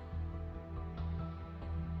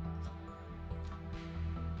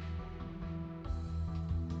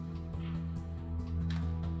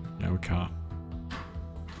 No, we can't.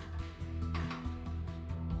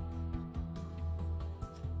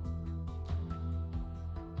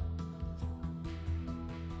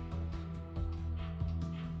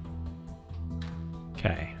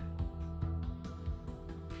 Okay.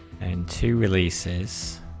 And 2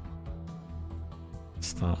 releases.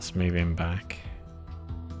 Starts moving back.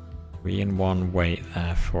 3 and 1 wait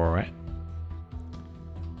there for it.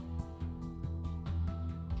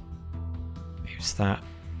 Moves that.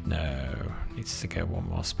 No. Needs to go 1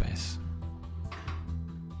 more space.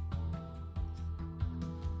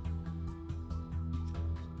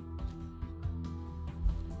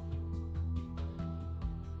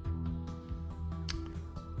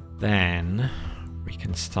 Then we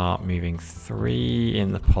can start moving 3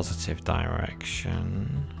 in the positive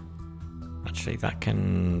direction. Actually,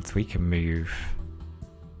 3 can move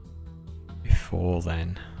before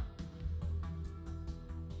then.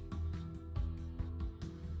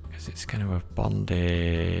 Because it's going to have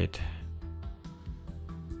bonded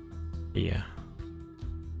here.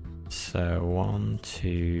 So 1,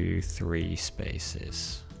 2, 3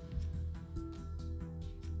 spaces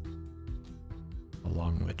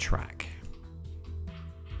along the track.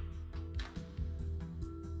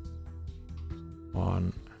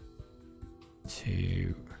 1,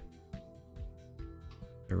 2,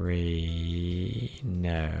 3.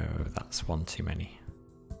 No, that's 1 too many.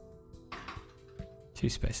 2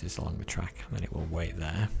 spaces along the track, and then it will wait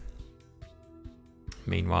there.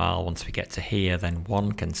 Meanwhile, once we get to here, then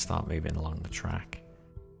 1 can start moving along the track.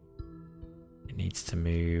 It needs to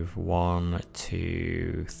move 1,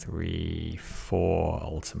 2, 3, 4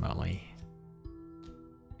 ultimately.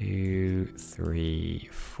 2, 3,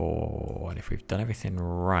 4. And if we've done everything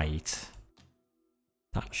right,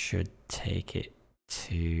 that should take it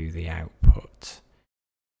to the output.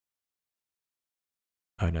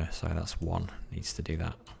 Oh no, sorry, that's 1. Needs to do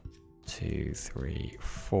that. 2, 3,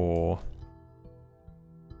 4.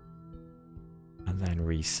 And then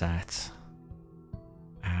reset.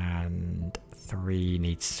 And 3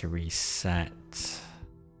 needs to reset.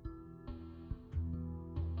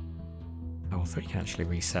 Oh, 3 can actually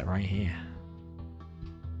reset right here.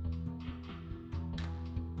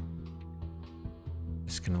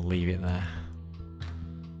 Just gonna leave it there.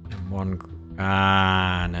 And 1.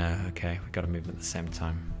 Ah, no. Okay, we've got to move at the same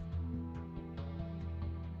time.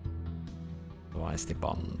 Otherwise, they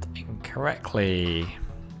bond incorrectly.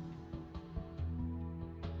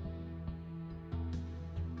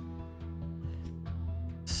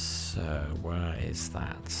 So, where is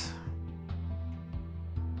that?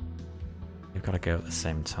 We've got to go at the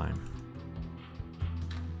same time.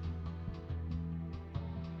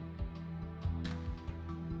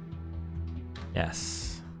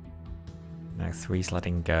 Yes. Now 3's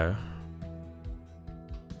letting go.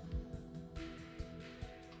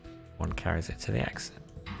 1 carries it to the exit.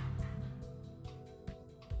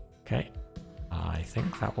 Okay. I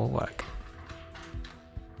think that will work.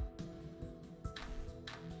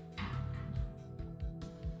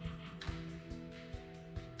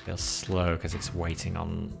 Feels slow because it's waiting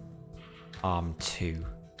on arm 2.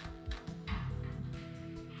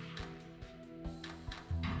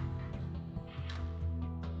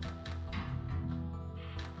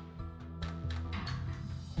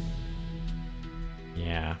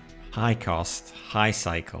 Yeah, high cost, high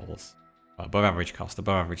cycles, above average cost,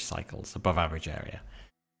 above average cycles, above average area.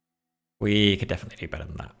 We could definitely do better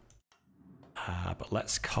than that. But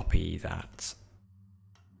let's copy that so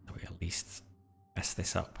we at least mess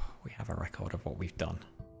this up. We have a record of what we've done.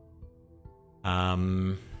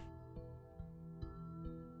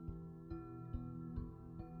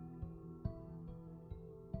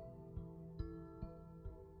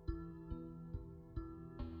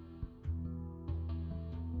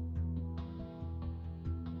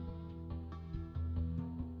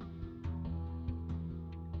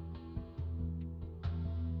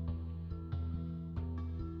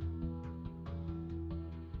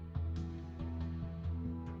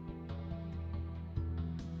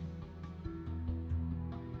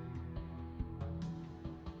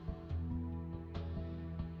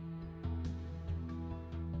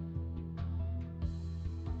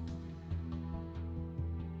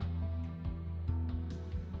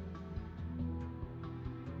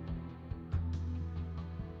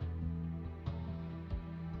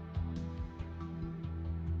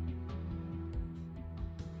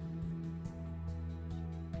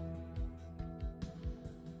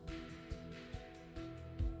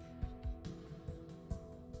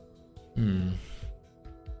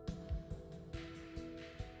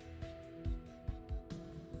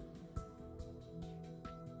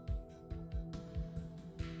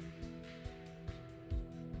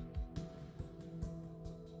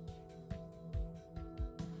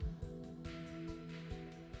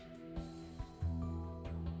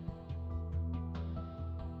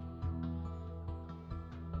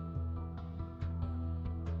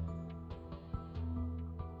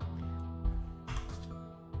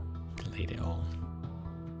 Delete it all.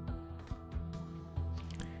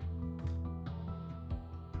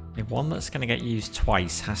 The one that's going to get used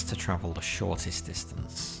twice has to travel the shortest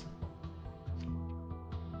distance,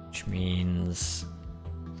 which means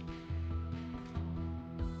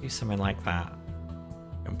do something like that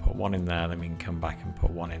and put one in there, then we can come back and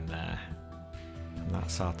put one in there, and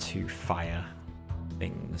that's our 2 fire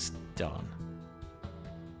things done.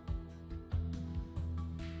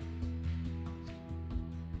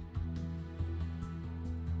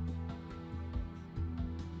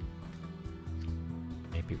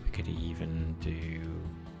 Maybe we could even do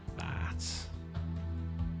that.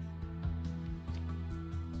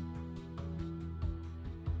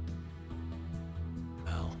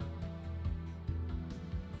 Well,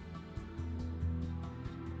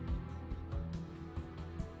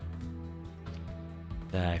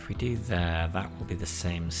 there, if we do there, that will be the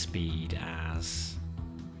same speed as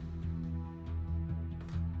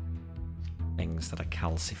things that are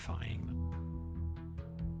calcifying.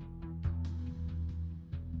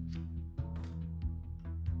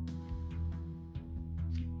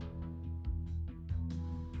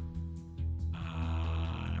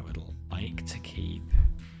 To keep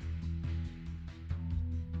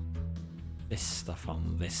this stuff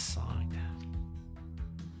on this side.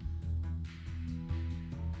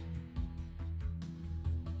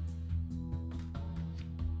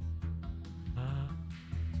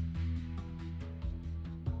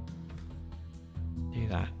 Do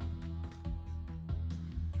that.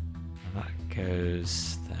 And that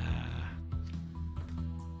goes there.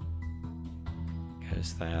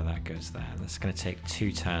 Goes there, that goes there. That's going to take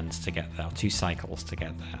 2 turns to get there, 2 cycles to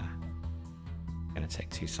get there. Going to take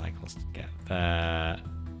 2 cycles to get there.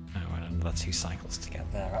 Oh, and another 2 cycles to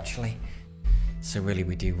get there, actually. So really,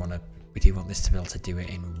 we do want this to be able to do it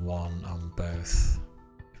in one on both.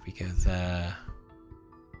 If we go there,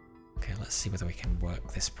 okay, let's see whether we can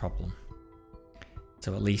work this problem.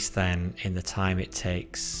 So at least then, in the time it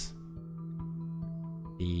takes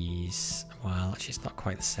these, well, actually, it's not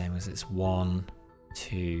quite the same as it's 1,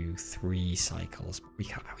 2, 3 cycles. We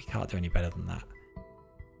can't do any better than that.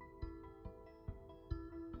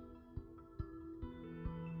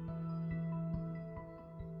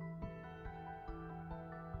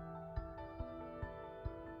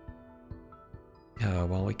 Oh,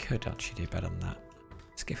 well, we could actually do better than that.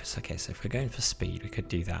 Let's give us, okay, so if we're going for speed, we could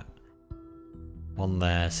do that. 1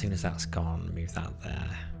 there, as soon as that's gone, move that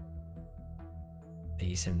there.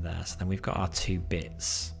 These in there, so then we've got our 2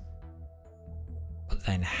 bits. But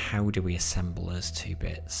then how do we assemble those 2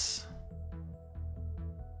 bits?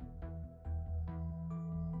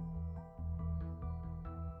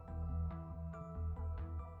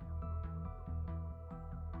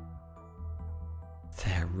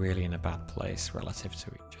 They're really in a bad place relative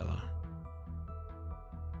to each other.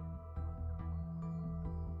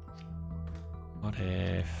 What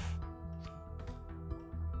if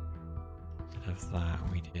instead of that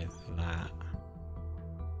we did that?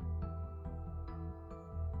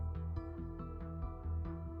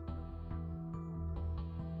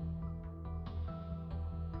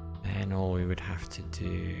 Then all we would have to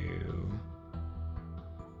do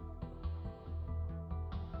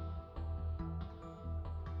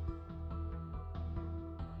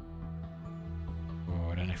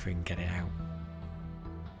I don't know if we can get it out.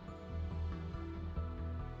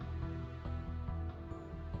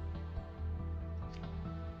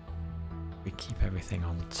 We keep everything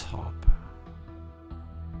on top.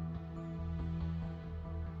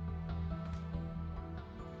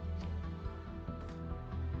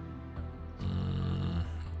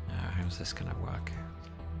 How's this gonna work?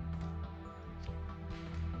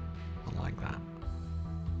 Not like that.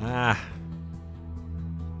 Ah!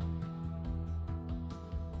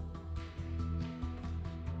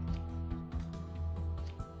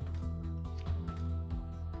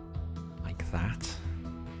 Like that.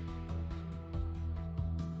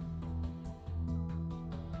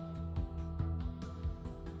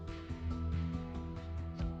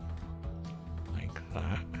 Like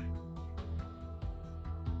that.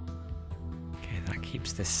 Okay, that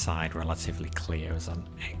keeps this side relatively clear as an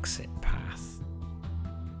exit path.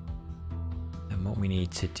 And what we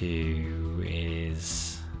need to do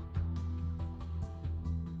is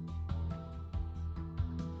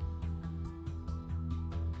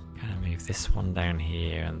move this one down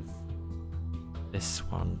here and this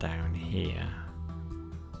one down here.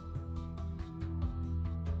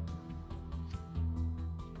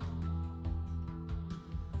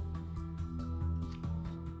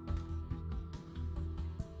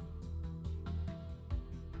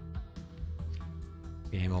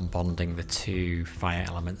 Aim on bonding the two fire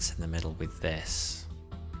elements in the middle with this.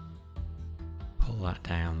 Pull that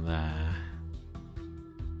down there.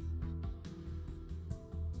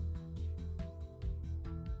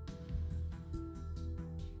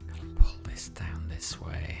 Gotta pull this down this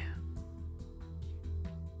way.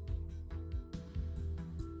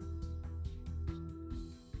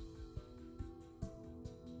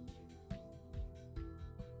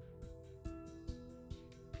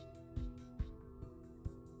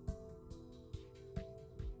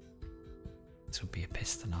 This would be a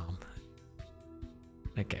piston arm.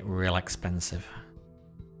 They get real expensive.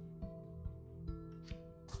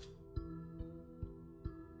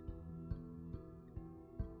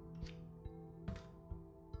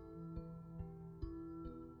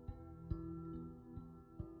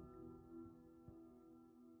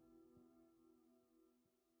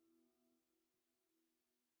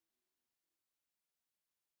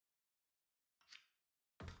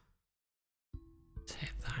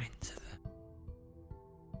 Take that into the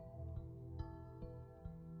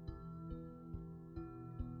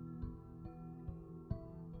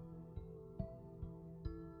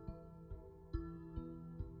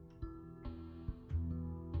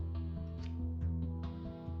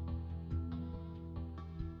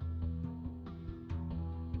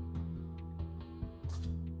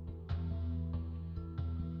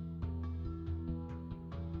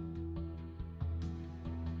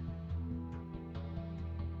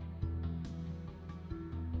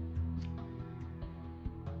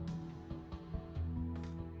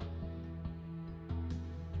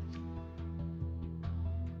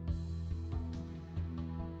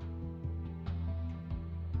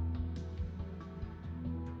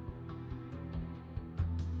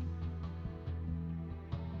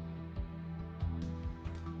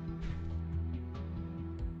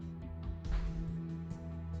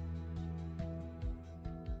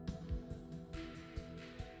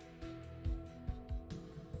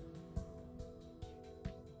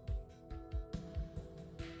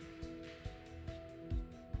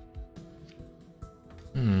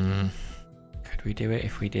Could we do it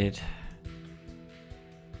if we did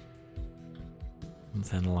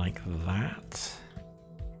something like that?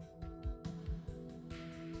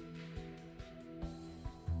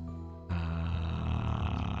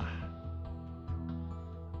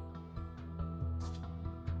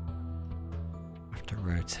 Have to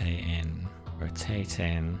rotate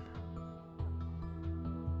in,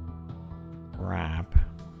 grab.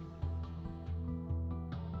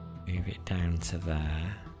 Move it down to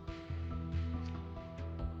there.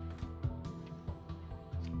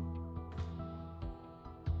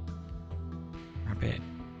 Grab it,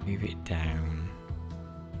 move it down.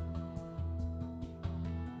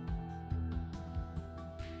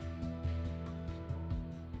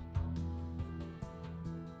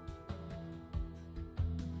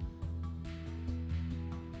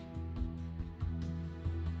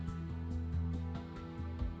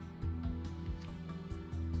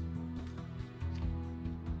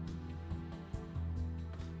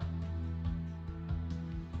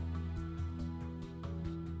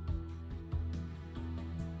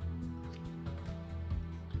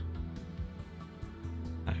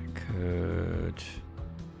 Could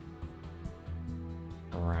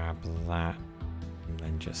grab that and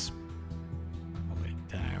then just pull it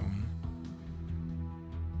down.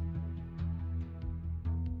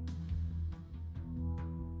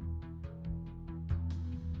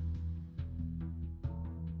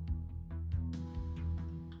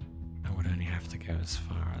 I would only have to go as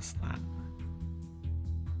far as that.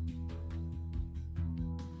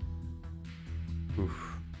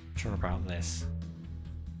 Oof, sure about this.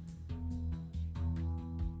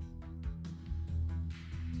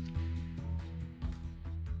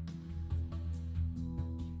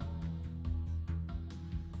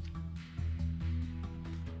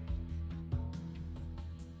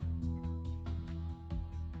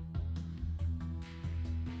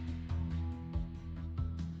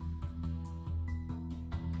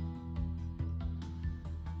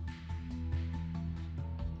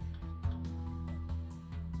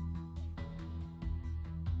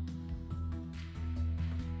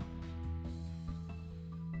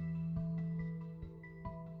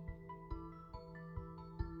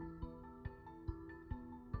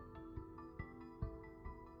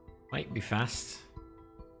 Might be fast.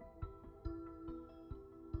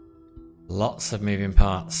 Lots of moving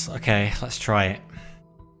parts. Okay, let's try it.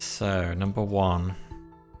 So, number 1.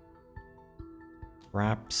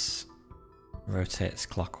 Grabs, rotates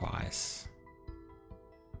clockwise.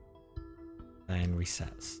 Then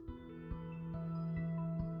resets.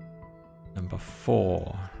 Number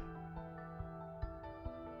 4.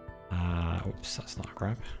 Oops, that's not a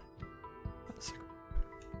grab. That's a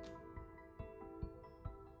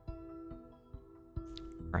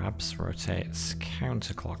grabs, rotates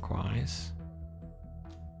counterclockwise.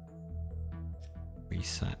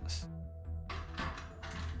 Resets.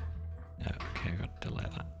 No, okay, I've got to delay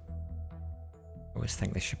that. I always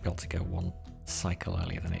think they should be able to go one cycle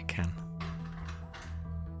earlier than it can.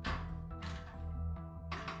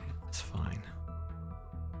 It's fine.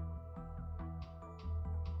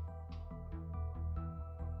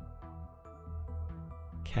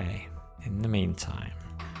 Okay, in the meantime,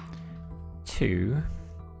 2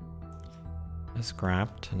 has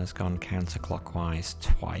grabbed and has gone counterclockwise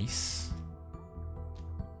twice.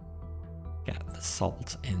 Get the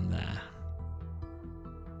salt in there.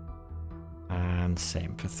 And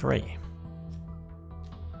same for 3.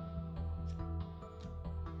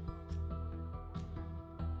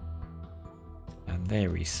 And they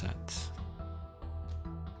reset.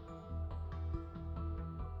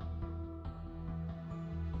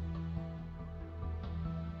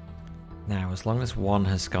 Now, as long as 1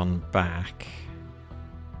 has gone back,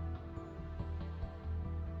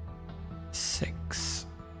 6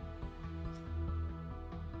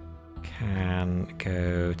 can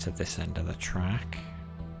go to this end of the track.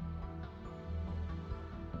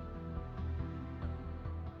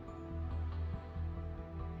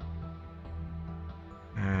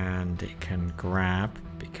 And it can grab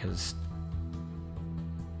because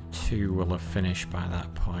 2 will have finished by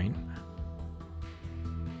that point.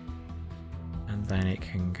 And then it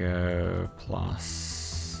can go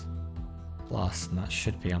plus, and that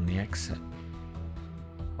should be on the exit.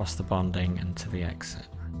 Cross the bonding and to the exit.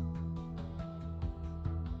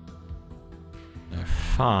 So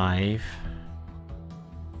 5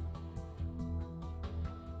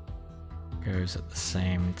 goes at the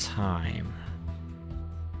same time.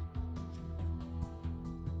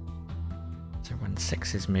 So when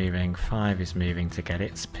 6 is moving, 5 is moving to get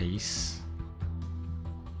its piece.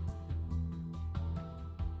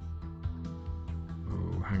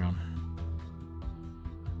 Ooh, hang on.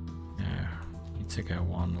 No, need to go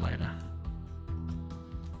 1 later.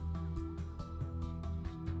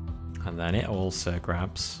 And then it also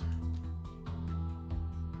grabs.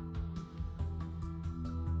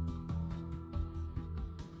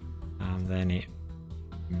 And then it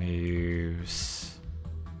moves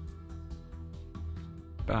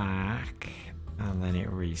back, and then it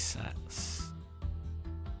resets.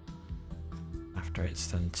 After it's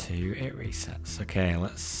done 2, it resets. Okay,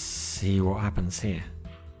 let's see what happens here.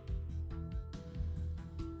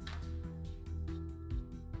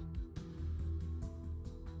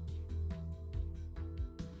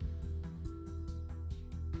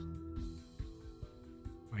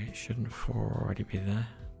 Wait, shouldn't 4 already be there?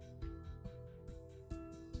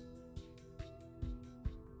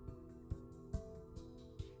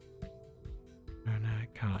 Oh no,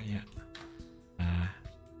 it can't yet.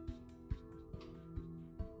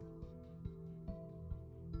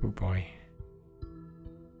 Oh boy.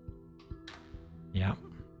 Yep.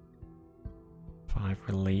 5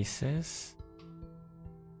 releases.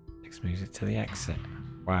 6 moves it to the exit.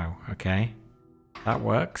 Wow, okay. That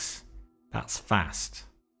works. That's fast.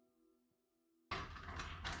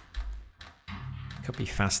 Could be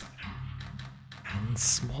fast and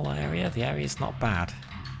small area. The area's not bad.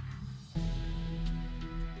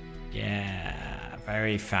 Yeah,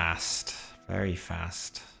 very fast. Very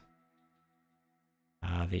fast.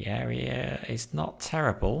 The area is not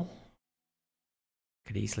terrible.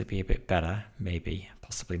 Could easily be a bit better, maybe.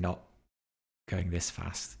 Possibly not going this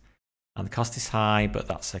fast. And the cost is high, but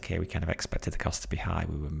that's okay. We kind of expected the cost to be high.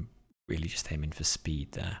 We were really just aiming for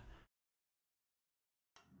speed there.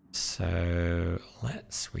 So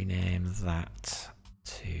let's rename that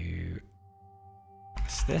to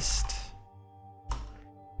Fastest.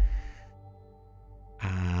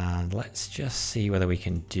 And let's just see whether we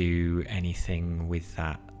can do anything with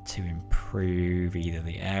that to improve either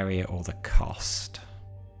the area or the cost.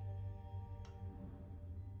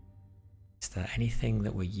 Is there anything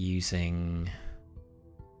that we're using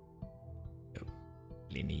that we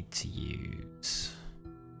really need to use?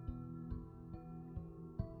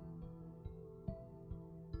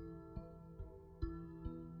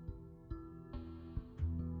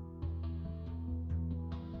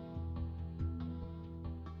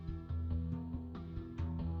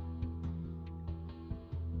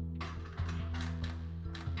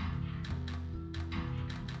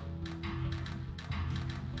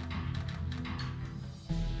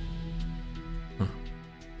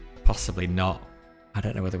 Possibly not. I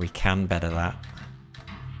don't know whether we can better that.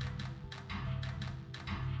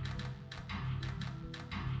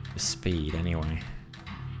 The speed, anyway.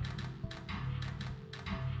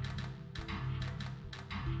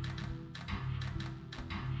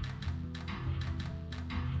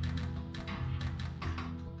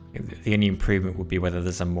 The only improvement would be whether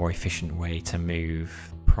there's a more efficient way to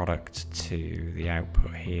move product to the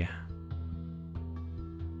output here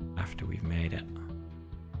after we've made it.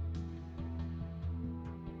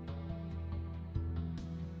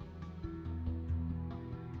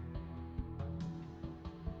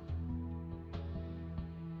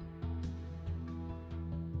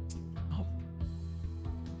 Not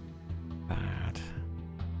bad.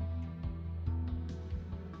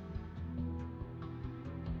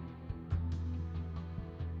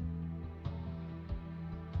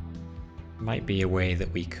 Might be a way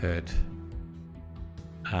that we could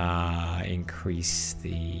increase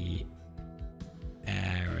the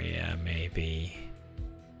area, maybe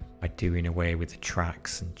by doing away with the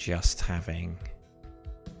tracks and just having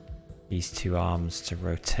these two arms to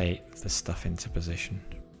rotate the stuff into position.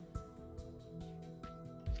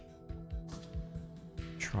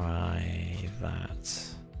 Try that.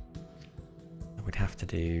 I would have to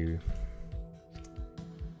do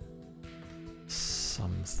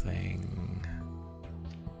something.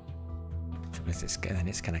 Then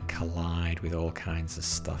it's going to collide with all kinds of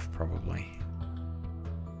stuff, probably.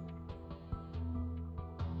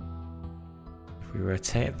 If we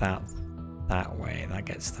rotate that way, that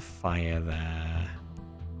gets the fire there,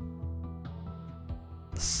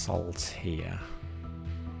 the salt here.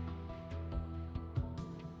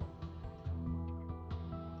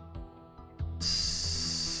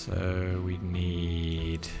 So we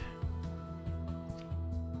need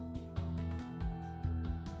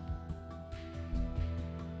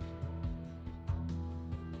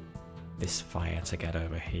this fire to get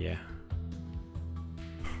over here.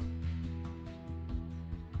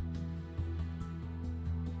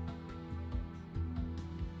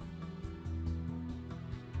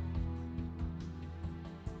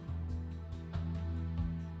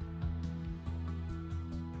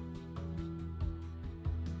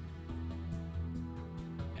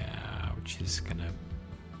 Yeah, which is gonna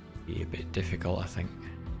be a bit difficult, I think.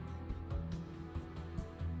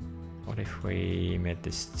 What if we made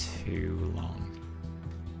this too long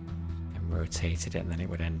and rotated it, and then it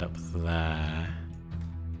would end up there?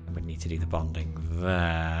 And we'd need to do the bonding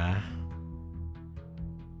there.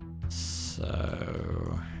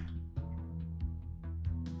 So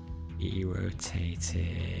he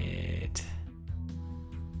rotated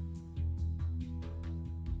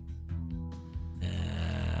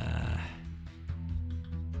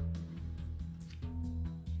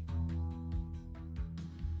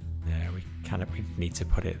we need to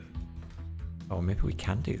put it. Oh, maybe we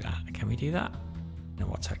can do that. Can we do that? And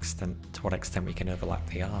to what extent we can overlap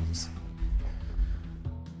the arms?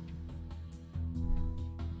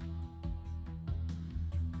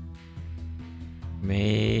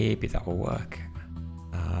 Maybe that will work.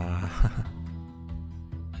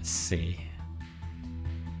 Let's see.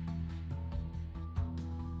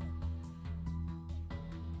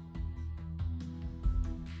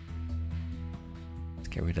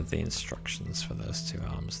 Get rid of the instructions for those two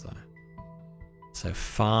arms there. So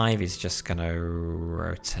 5 is just going to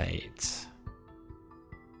rotate.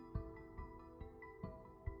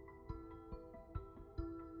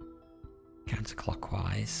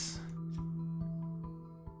 Counterclockwise.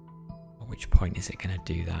 At which point is it going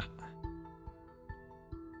to do that?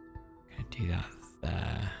 Going to do that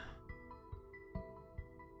there.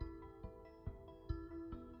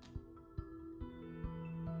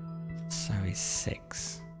 So he's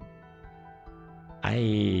 6.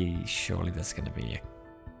 Surely there's going to be a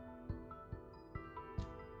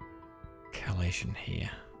collision here.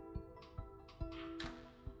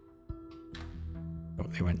 Oh,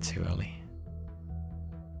 they went too early.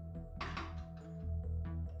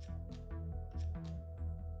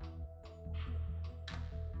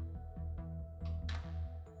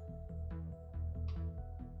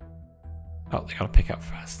 Oh, they got to pick up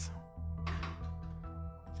first.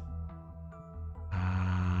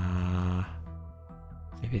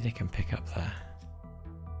 Maybe they can pick up there.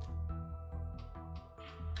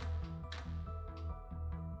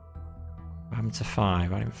 What happened to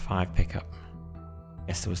 5? Why didn't 5 pick up?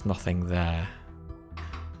 Guess there was nothing there.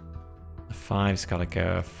 The 5's got to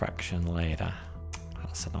go a fraction later.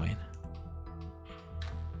 That's annoying.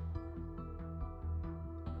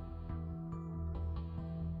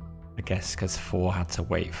 I guess because 4 had to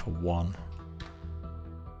wait for 1.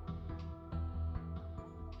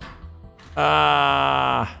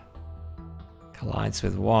 collides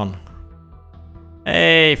with 1.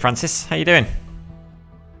 Hey, Francis, how you doing?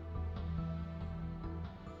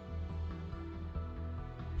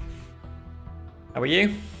 How are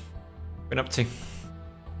you? Been up to?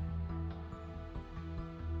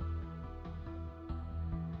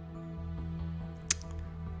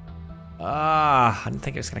 I didn't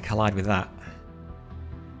think it was going to collide with that.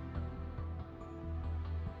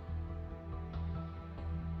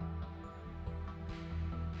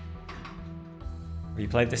 Have you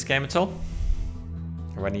played this game at all?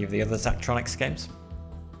 Or any of the other Zachtronics games?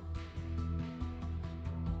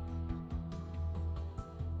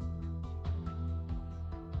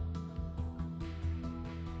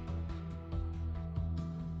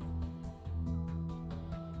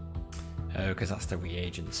 Oh, because that's the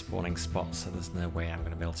reagent spawning spot, so there's no way I'm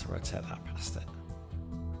going to be able to rotate that past it.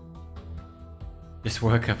 Just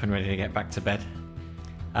woke up and ready to get back to bed.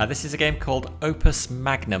 This is a game called Opus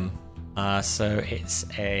Magnum. So it's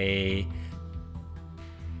a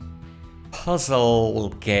puzzle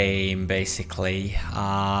game, basically.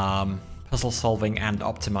 Puzzle solving and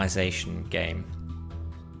optimization game.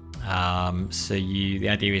 So the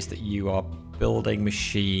idea is that you are building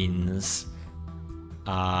machines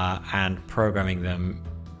and programming them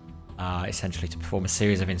essentially to perform a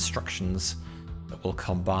series of instructions that will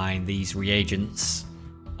combine these reagents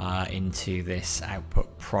into this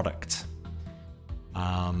output product.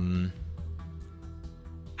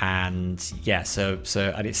 And yeah, so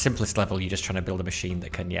at its simplest level, you're just trying to build a machine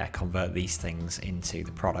that can convert these things into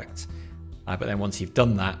the product. But then once you've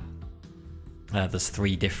done that, there's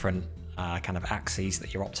 3 different kind of axes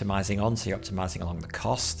that you're optimizing on. So you're optimizing along the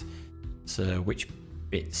cost. So which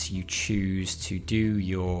bits you choose to do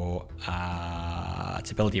your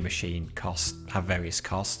to build your machine have various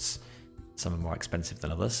costs. Some are more expensive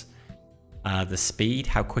than others. The speed,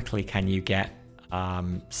 how quickly can you get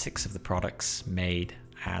 6 of the products made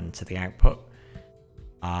and to the output,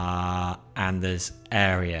 and there's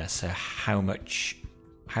area, so how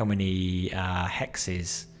many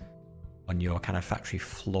hexes on your kind of factory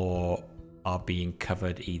floor are being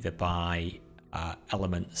covered either by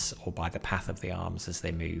elements or by the path of the arms as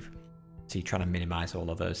they move. So you're trying to minimize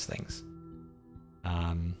all of those things.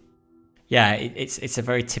 It's a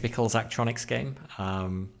very typical Zachtronics game.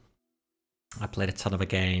 I played a ton of a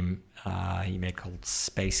game he made called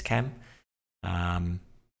Space Chem.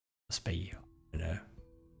 Must be, I don't know,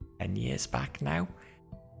 10 years back now.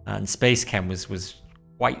 And Space Chem was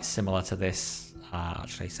quite similar to this,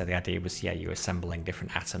 actually. So the idea was, you're assembling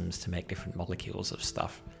different atoms to make different molecules of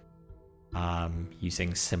stuff,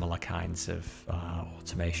 using similar kinds of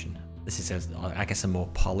automation. This is, I guess, a more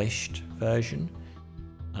polished version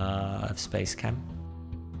of Space Chem.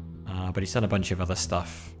 But he's done a bunch of other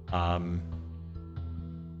stuff.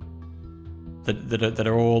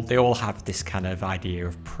 They all have this kind of idea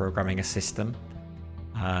of programming a system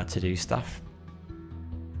to do stuff.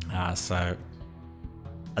 So,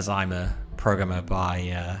 as I'm a programmer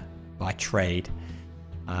by trade,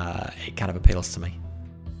 it kind of appeals to me.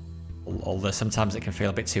 Although sometimes it can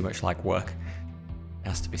feel a bit too much like work, it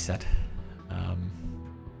has to be said. But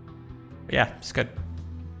yeah, it's good.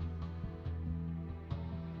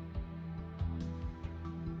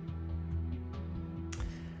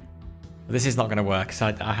 This is not going to work.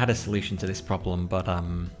 So I had a solution to this problem, but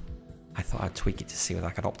I thought I'd tweak it to see whether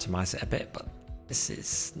I could optimize it a bit. But this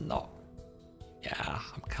is not. Yeah,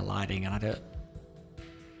 I'm colliding, and I don't.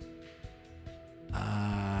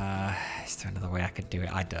 Is there another way I could do it?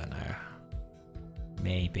 I don't know.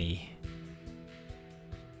 Maybe.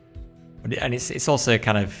 And it's also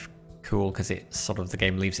kind of cool because it sort of the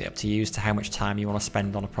game leaves it up to you as to how much time you want to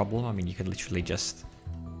spend on a problem. I mean, you could literally just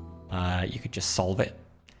solve it.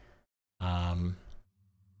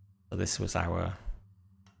 So this was our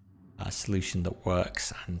solution that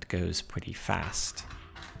works and goes pretty fast.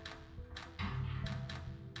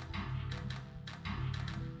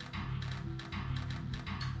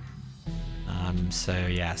 So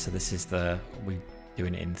this is we're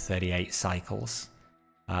doing it in 38 cycles.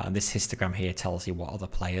 And this histogram here tells you what other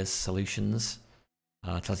players' solutions,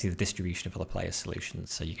 tells you the distribution of other players'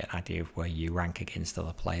 solutions, so you get an idea of where you rank against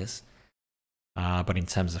other players. But in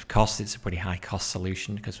terms of cost, it's a pretty high cost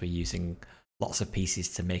solution because we're using lots of pieces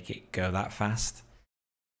to make it go that fast.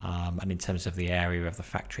 And in terms of the area of the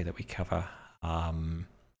factory that we cover,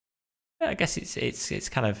 I guess it's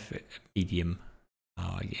kind of medium.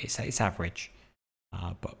 It's average,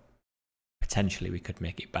 but potentially we could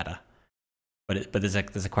make it better. But there's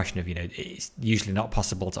a question of, it's usually not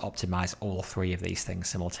possible to optimize all 3 of these things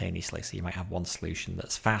simultaneously. So you might have one solution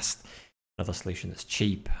that's fast, another solution that's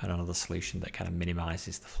cheap, and another solution that kind of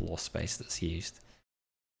minimizes the floor space that's used.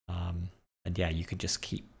 And yeah, you can just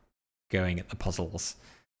keep going at the puzzles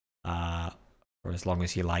for as long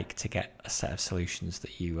as you like to get a set of solutions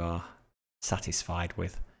that you are satisfied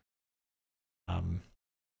with.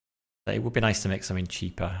 It would be nice to make something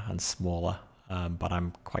cheaper and smaller, but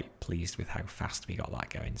I'm quite pleased with how fast we got that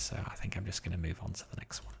going, so I think I'm just going to move on to the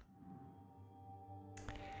next one.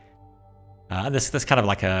 There's kind of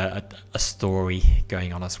like a story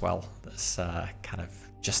going on as well that's kind of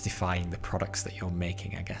justifying the products that you're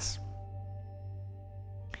making, I guess.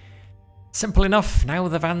 Simple enough, now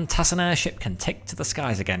the Van Tassen airship can take to the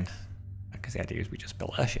skies again. Because the idea is we just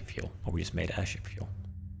built Airship Fuel, or we just made Airship Fuel.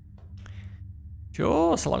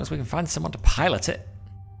 Sure, so long as we can find someone to pilot it.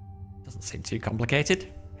 Doesn't seem too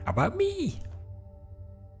complicated. How about me?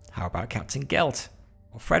 How about Captain Gelt?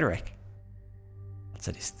 Or Frederick? That's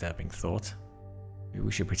a disturbing thought. Maybe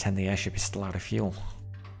we should pretend the airship is still out of fuel.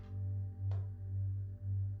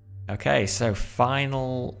 Okay, so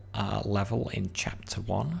final level in Chapter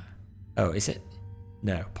 1. Oh, is it?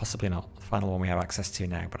 No, possibly not. The final one we have access to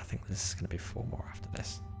now, but I think there's going to be 4 more after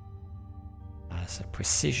this. So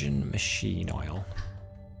Precision Machine Oil.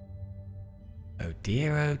 Oh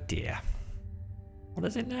dear, oh dear. What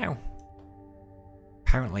is it now?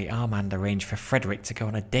 Apparently Armand arranged for Frederick to go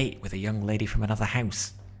on a date with a young lady from another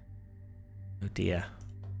house. Oh dear.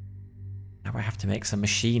 Now I have to make some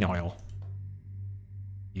machine oil.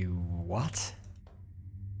 You what?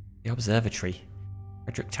 The observatory.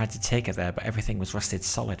 Frederick tried to take her there, but everything was rusted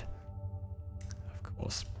solid. Of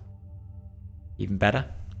course. Even better,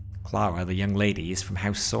 Clara, the young lady, is from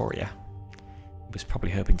House Soria. He was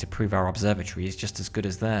probably hoping to prove our observatory is just as good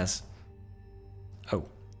as theirs. Oh,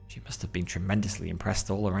 she must have been tremendously impressed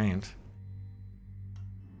all around.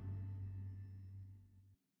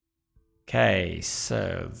 Okay,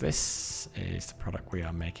 so this is the product we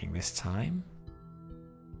are making this time.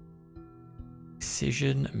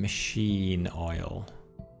 Precision Machine Oil.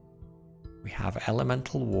 We have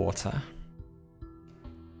elemental water,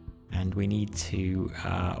 and we need to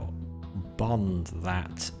bond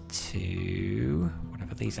that to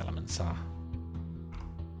whatever these elements are.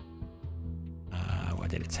 Why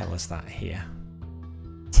did it tell us that here?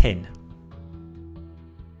 Tin.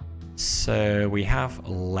 So we have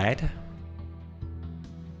lead,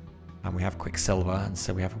 and we have quicksilver, and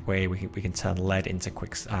so we have a way we can turn lead into we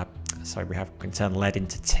can turn lead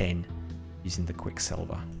into tin using the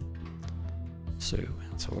quicksilver. So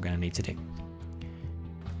that's what we're going to need to do.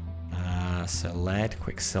 So lead,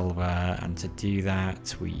 quicksilver, and to do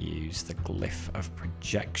that we use the glyph of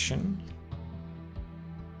projection.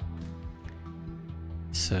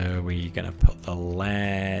 So we're going to put the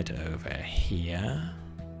lead over here.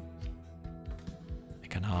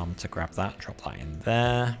 Make an arm to grab that, drop that in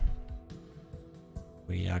there.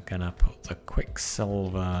 We are going to put the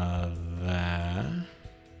quicksilver there.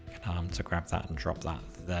 Make an arm to grab that and drop that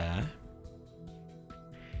there.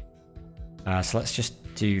 So let's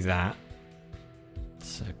just do that.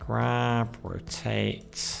 So grab,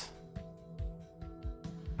 rotate,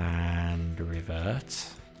 and revert.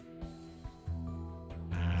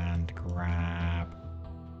 And grab,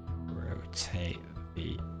 rotate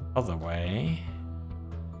the other way.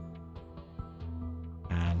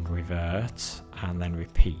 And revert, and then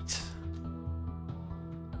repeat.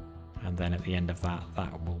 And then at the end of that,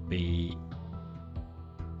 that will be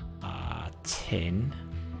tin.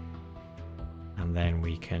 And then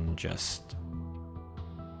we can just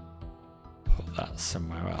put that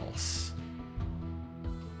somewhere else.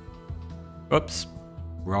 Oops,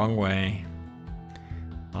 wrong way.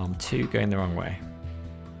 Arm 2 going the wrong way.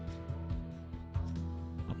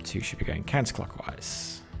 Arm 2 should be going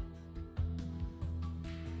counterclockwise.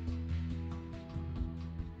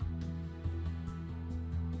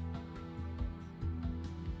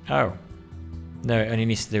 Oh. No, it only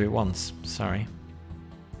needs to do it once. Sorry.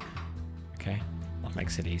 Okay, that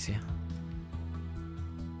makes it easier.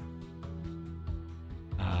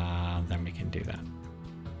 Then we can do that.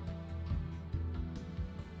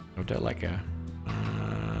 Oh, don't let go.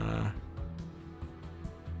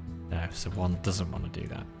 No, so one doesn't want to do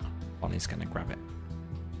that. One is going to grab it.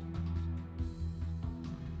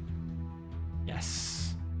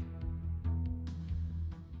 Yes.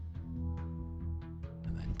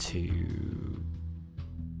 And then 2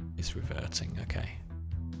 is reverting. Okay.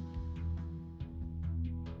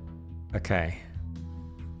 Okay.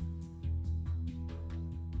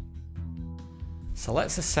 So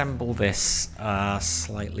let's assemble this a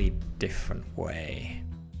slightly different way.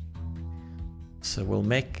 So we'll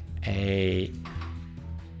make we're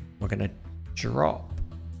going to drop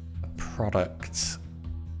a product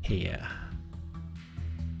here.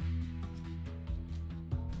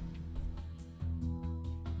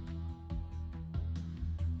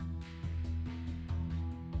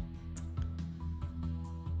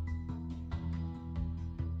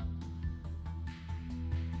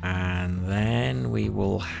 And then we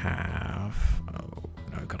will have, oh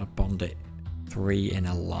no, I've got to bond it 3 in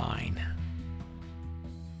a line.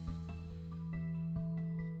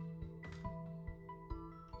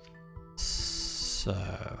 So,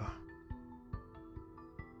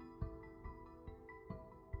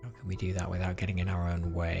 how can we do that without getting in our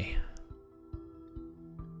own way?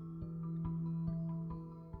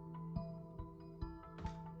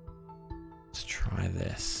 Let's try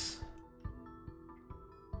this.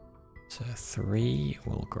 So 3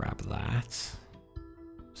 will grab that.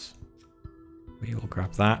 Oops. 3 will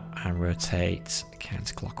grab that and rotate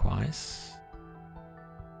counterclockwise.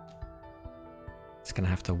 It's going to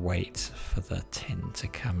have to wait for the tin to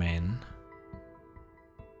come in.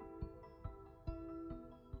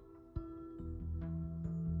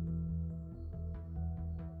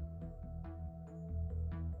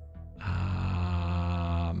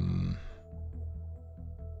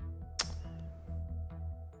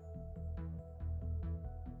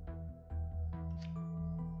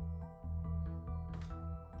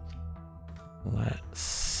 Let's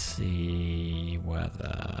see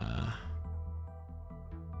whether...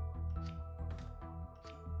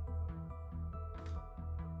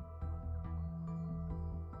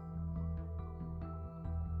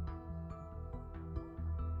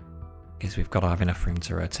 because we've got to have enough room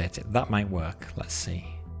to rotate it. That might work. Let's see.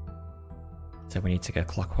 So we need to go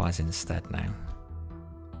clockwise instead now.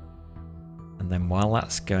 And then while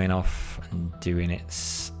that's going off and doing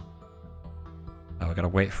its... oh, we've got to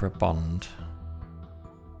wait for a bond.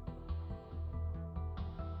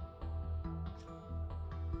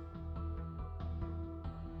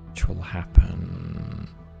 Which will happen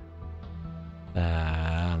there.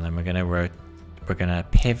 And then we're going to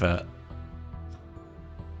pivot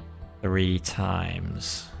 3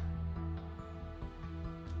 times.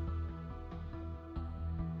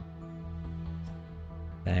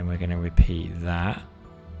 Then we're going to repeat that.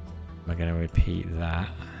 We're going to repeat that.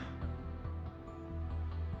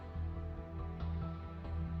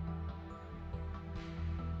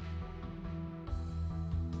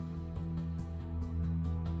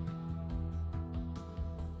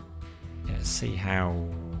 Yeah, let's see how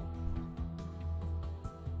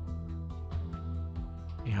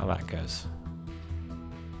that goes.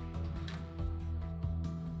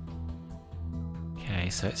 Okay,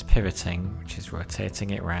 so it's pivoting, which is rotating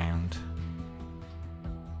it round.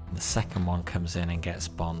 The second one comes in and gets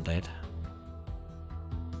bonded.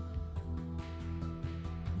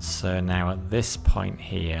 So now at this point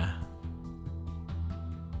here,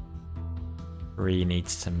 3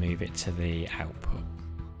 needs to move it to the output.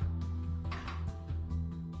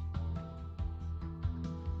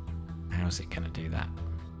 How's it going to do that?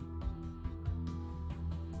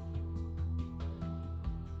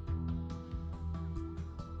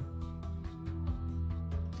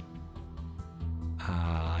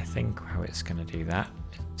 I think how it's going to do that,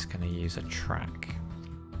 it's going to use a track.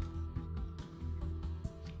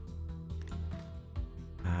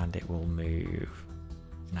 And it will move.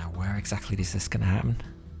 Now, where exactly is this going to happen?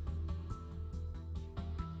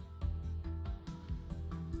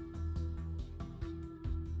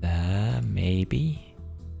 There, maybe.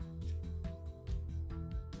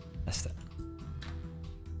 That's it.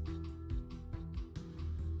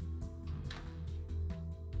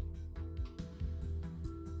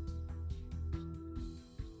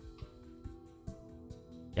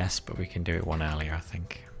 Yes, but we can do it one earlier, I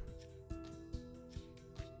think.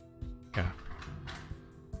 Go.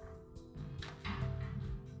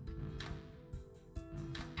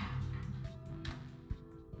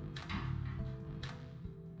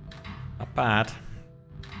 Not bad.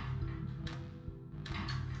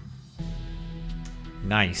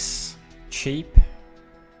 Nice. Cheap.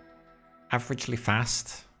 Averagely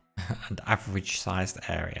fast. And average sized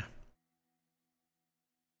area.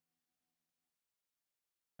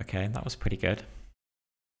 Okay, that was pretty good.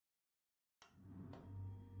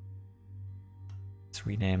 Let's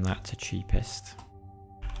rename that to cheapest.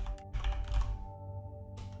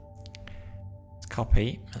 Let's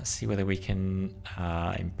copy. Let's see whether we can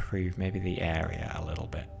improve maybe the area a little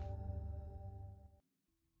bit.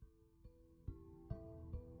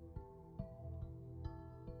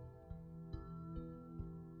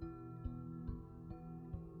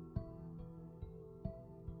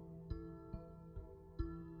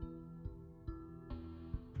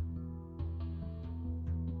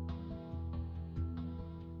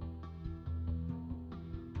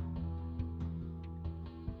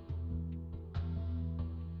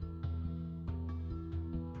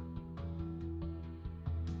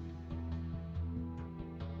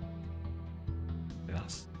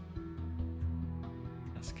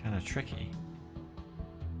 That's kind of tricky.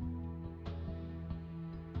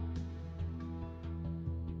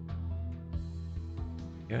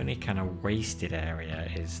 The only kind of wasted area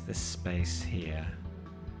is this space here.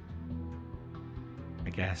 I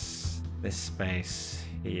guess this space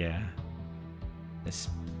here. This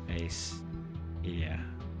space here.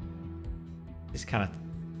 It's kind of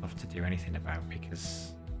tough to do anything about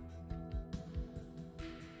because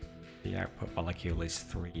the output molecule is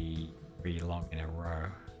three long in a row.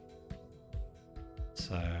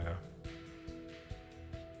 So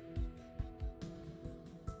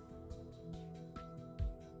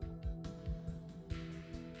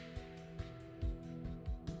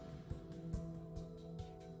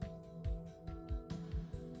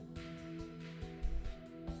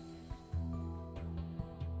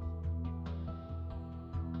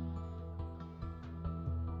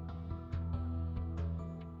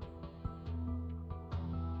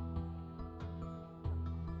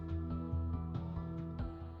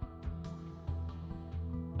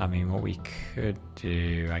I mean, what we could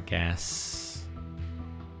do, I guess,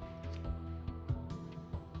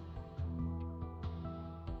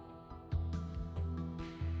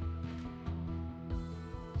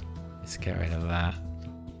 let's get rid of that.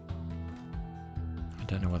 I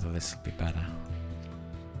don't know whether this will be better.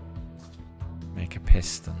 Make a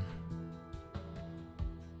piston.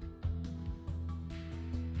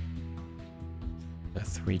 So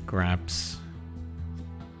 3 grabs.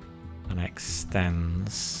 And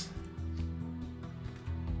extends.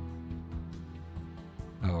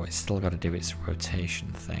 Oh, it's still got to do its rotation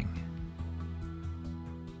thing.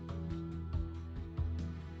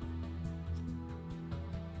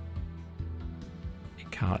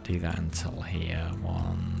 It can't do that until here.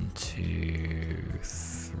 1, 2,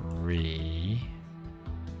 3.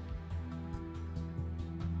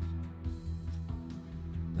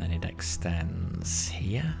 Then it extends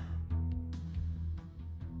here.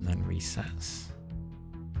 And then resets.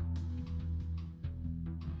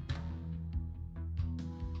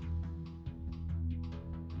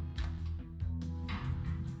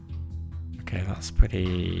 Okay, that's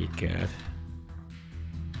pretty good.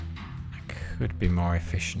 That could be more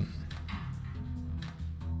efficient.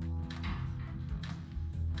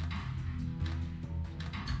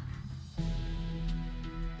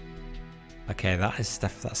 Okay, that is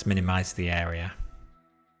stuff that's minimized the area.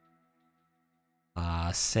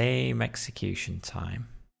 Same execution time.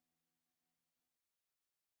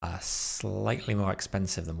 Slightly more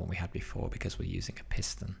expensive than what we had before because we're using a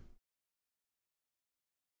piston.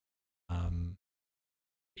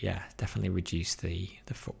 Yeah, definitely reduce the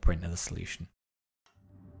footprint of the solution.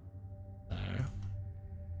 So,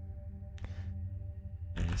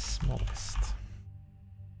 is smallest.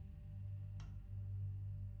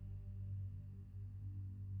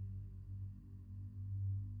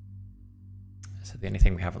 So the only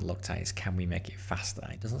thing we haven't looked at is can we make it faster?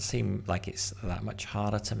 It doesn't seem like it's that much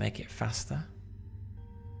harder to make it faster.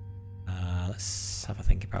 Let's have a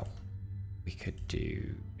think about what we could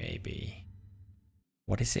do maybe.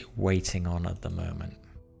 What is it waiting on at the moment?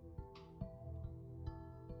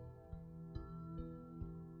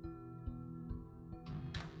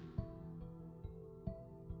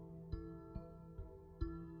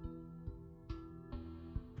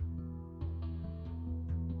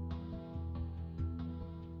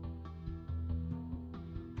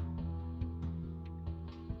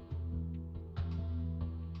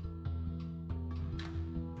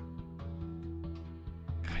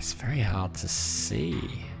 It's very hard to see.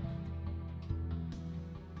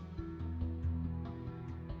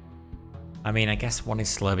 I mean, I guess one is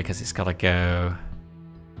slow because it's got to go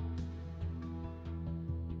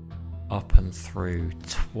up and through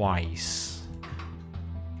twice.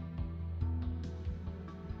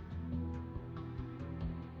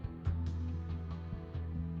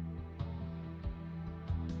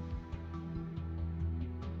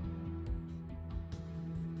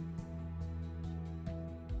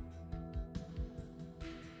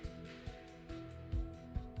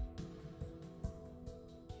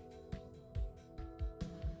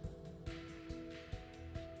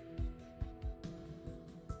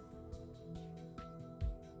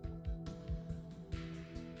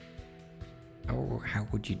 Oh, how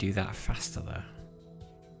would you do that faster though?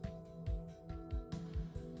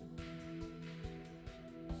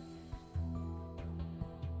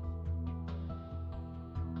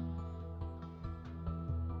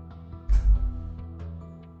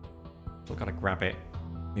 Still gotta grab it,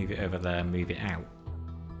 move it over there, move it out.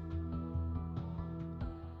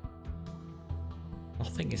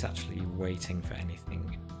 Nothing is actually waiting for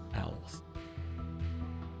anything else.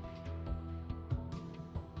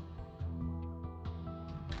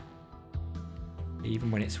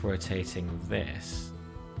 Even when it's rotating this,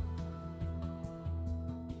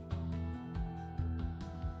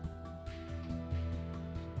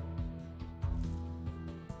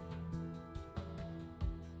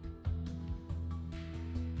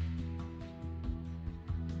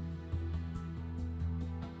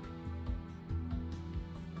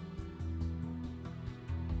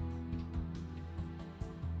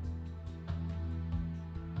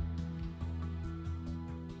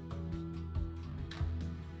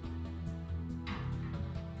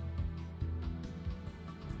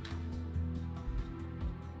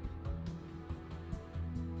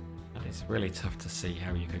 It's really tough to see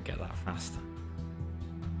how you could get that faster.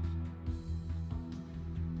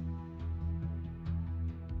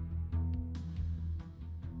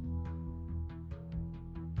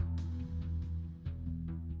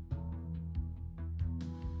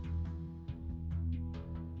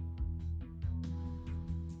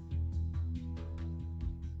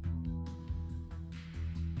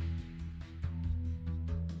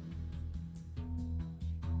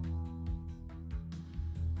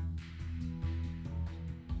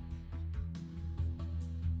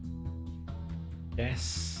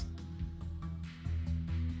 Yes.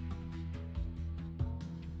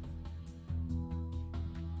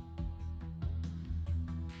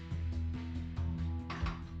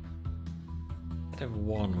 Instead of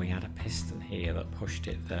one, we had a piston here that pushed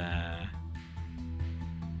it there,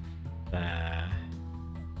 there,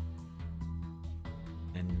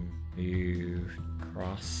 and moved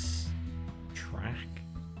across track.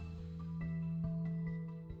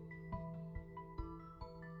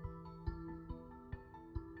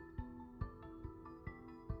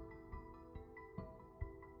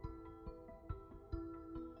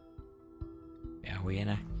 Are we in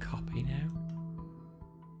a copy now?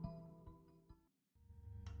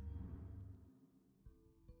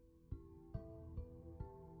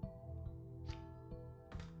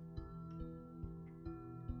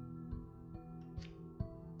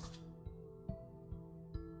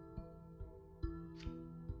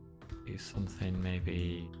 Do something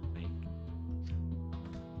maybe like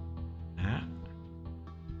that.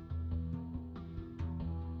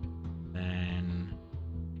 Then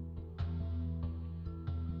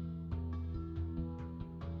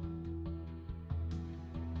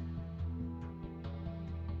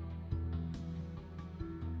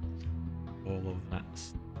all of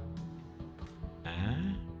that's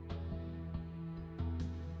there.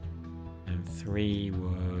 And 3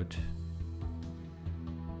 would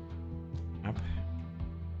up,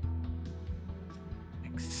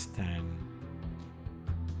 extend,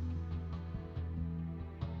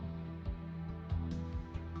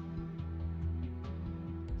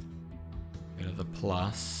 go to the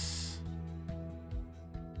plus,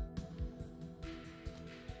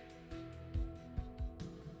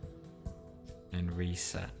 and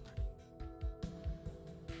reset.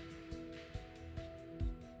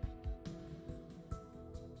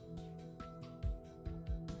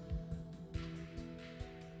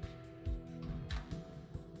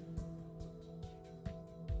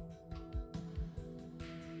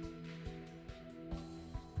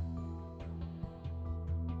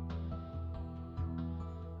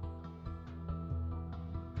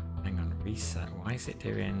 Reset. Why is it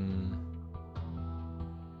doing?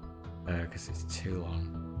 Because it's too long.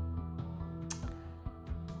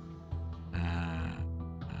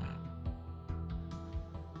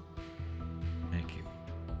 Thank you.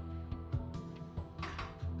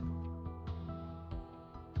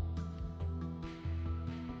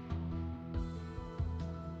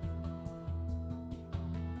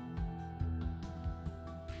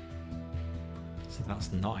 So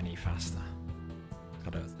that's not any faster, I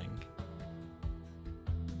don't think.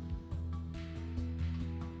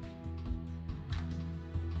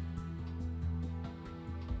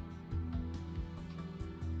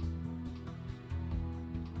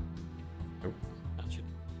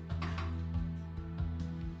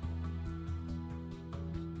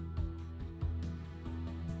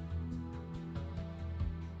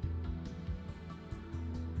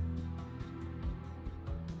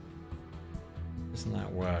 Doesn't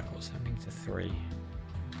that work? What's happening to 3?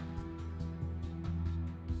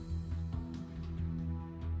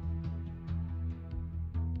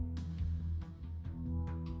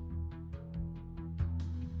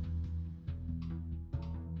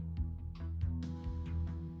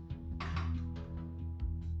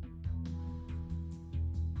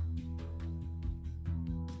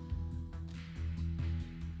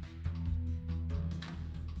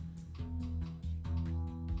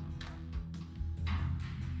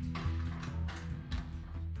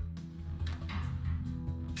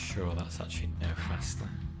 Sure, that's actually no faster.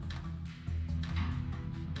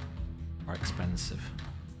 More expensive.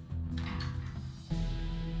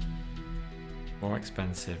 More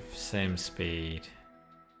expensive, same speed,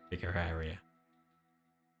 bigger area.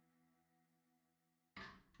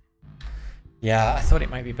 Yeah, I thought it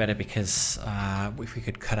might be better because if we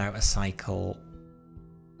could cut out a cycle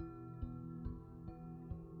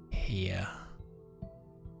here,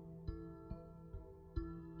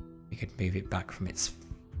 we could move it back from its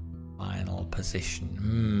final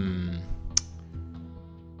position.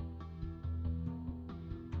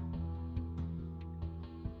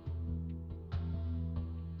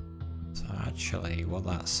 essentially what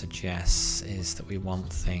that suggests is that we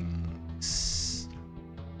want things...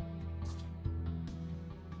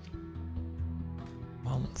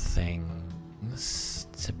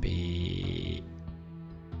 to be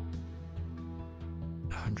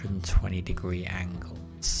 120-degree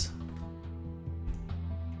angles.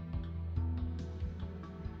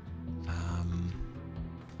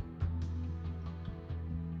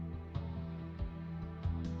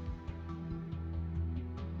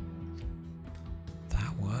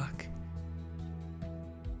 That work?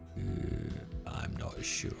 I'm not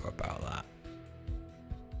sure about that.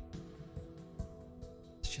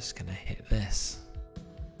 It's just gonna hit this.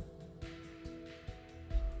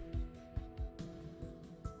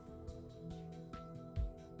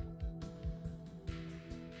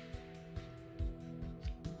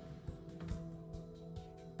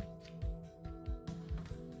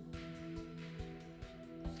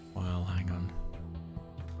 Well, hang on.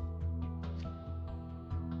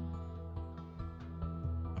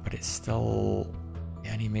 But it's still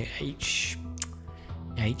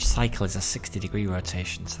each cycle is a 60-degree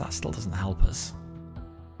rotation, so that still doesn't help us.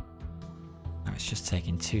 Now it's just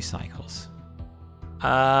taking 2 cycles.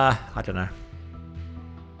 I don't know.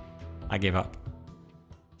 I give up.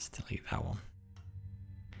 Let's delete that one.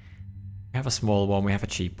 We have a small one, we have a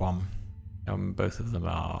cheap one. Both of them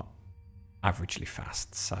are averagely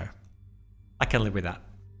fast, so I can live with that.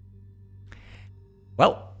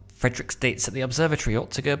 Well, Frederick's dates at the observatory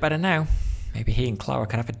ought to go better now. Maybe he and Clara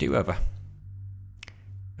can have a do-over.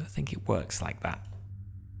 I don't think it works like that.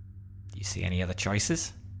 Do you see any other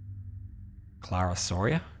choices? Clara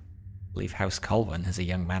Sawyer? Leave House Colburn as a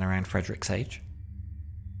young man around Frederick's age?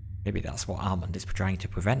 Maybe that's what Armand is trying to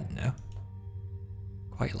prevent, no?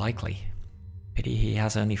 Quite likely. Pity he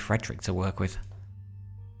has only Frederick to work with.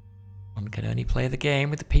 One can only play the game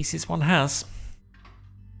with the pieces one has.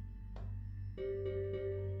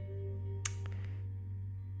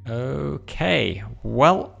 Okay,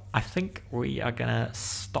 well, I think we are gonna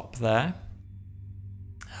stop there.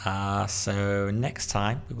 So next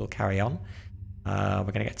time we will carry on.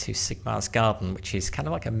 We're gonna get to Sigmar's Garden, which is kind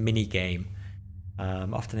of like a mini game.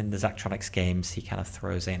 Often in the Zachtronics games, he kind of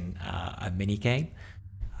throws in a mini game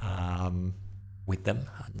with them,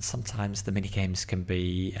 and sometimes the mini games can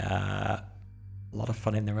be a lot of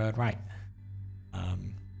fun in their own right. I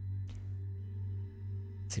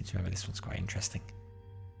seem to remember this one's quite interesting.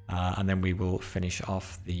 And then we will finish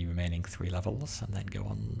off the remaining 3 levels and then go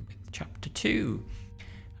on with chapter 2.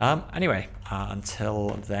 Anyway, until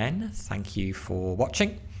then, thank you for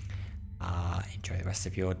watching. Enjoy the rest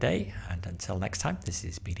of your day, and until next time, this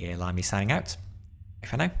is BDA Limey signing out. Bye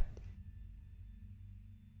for now.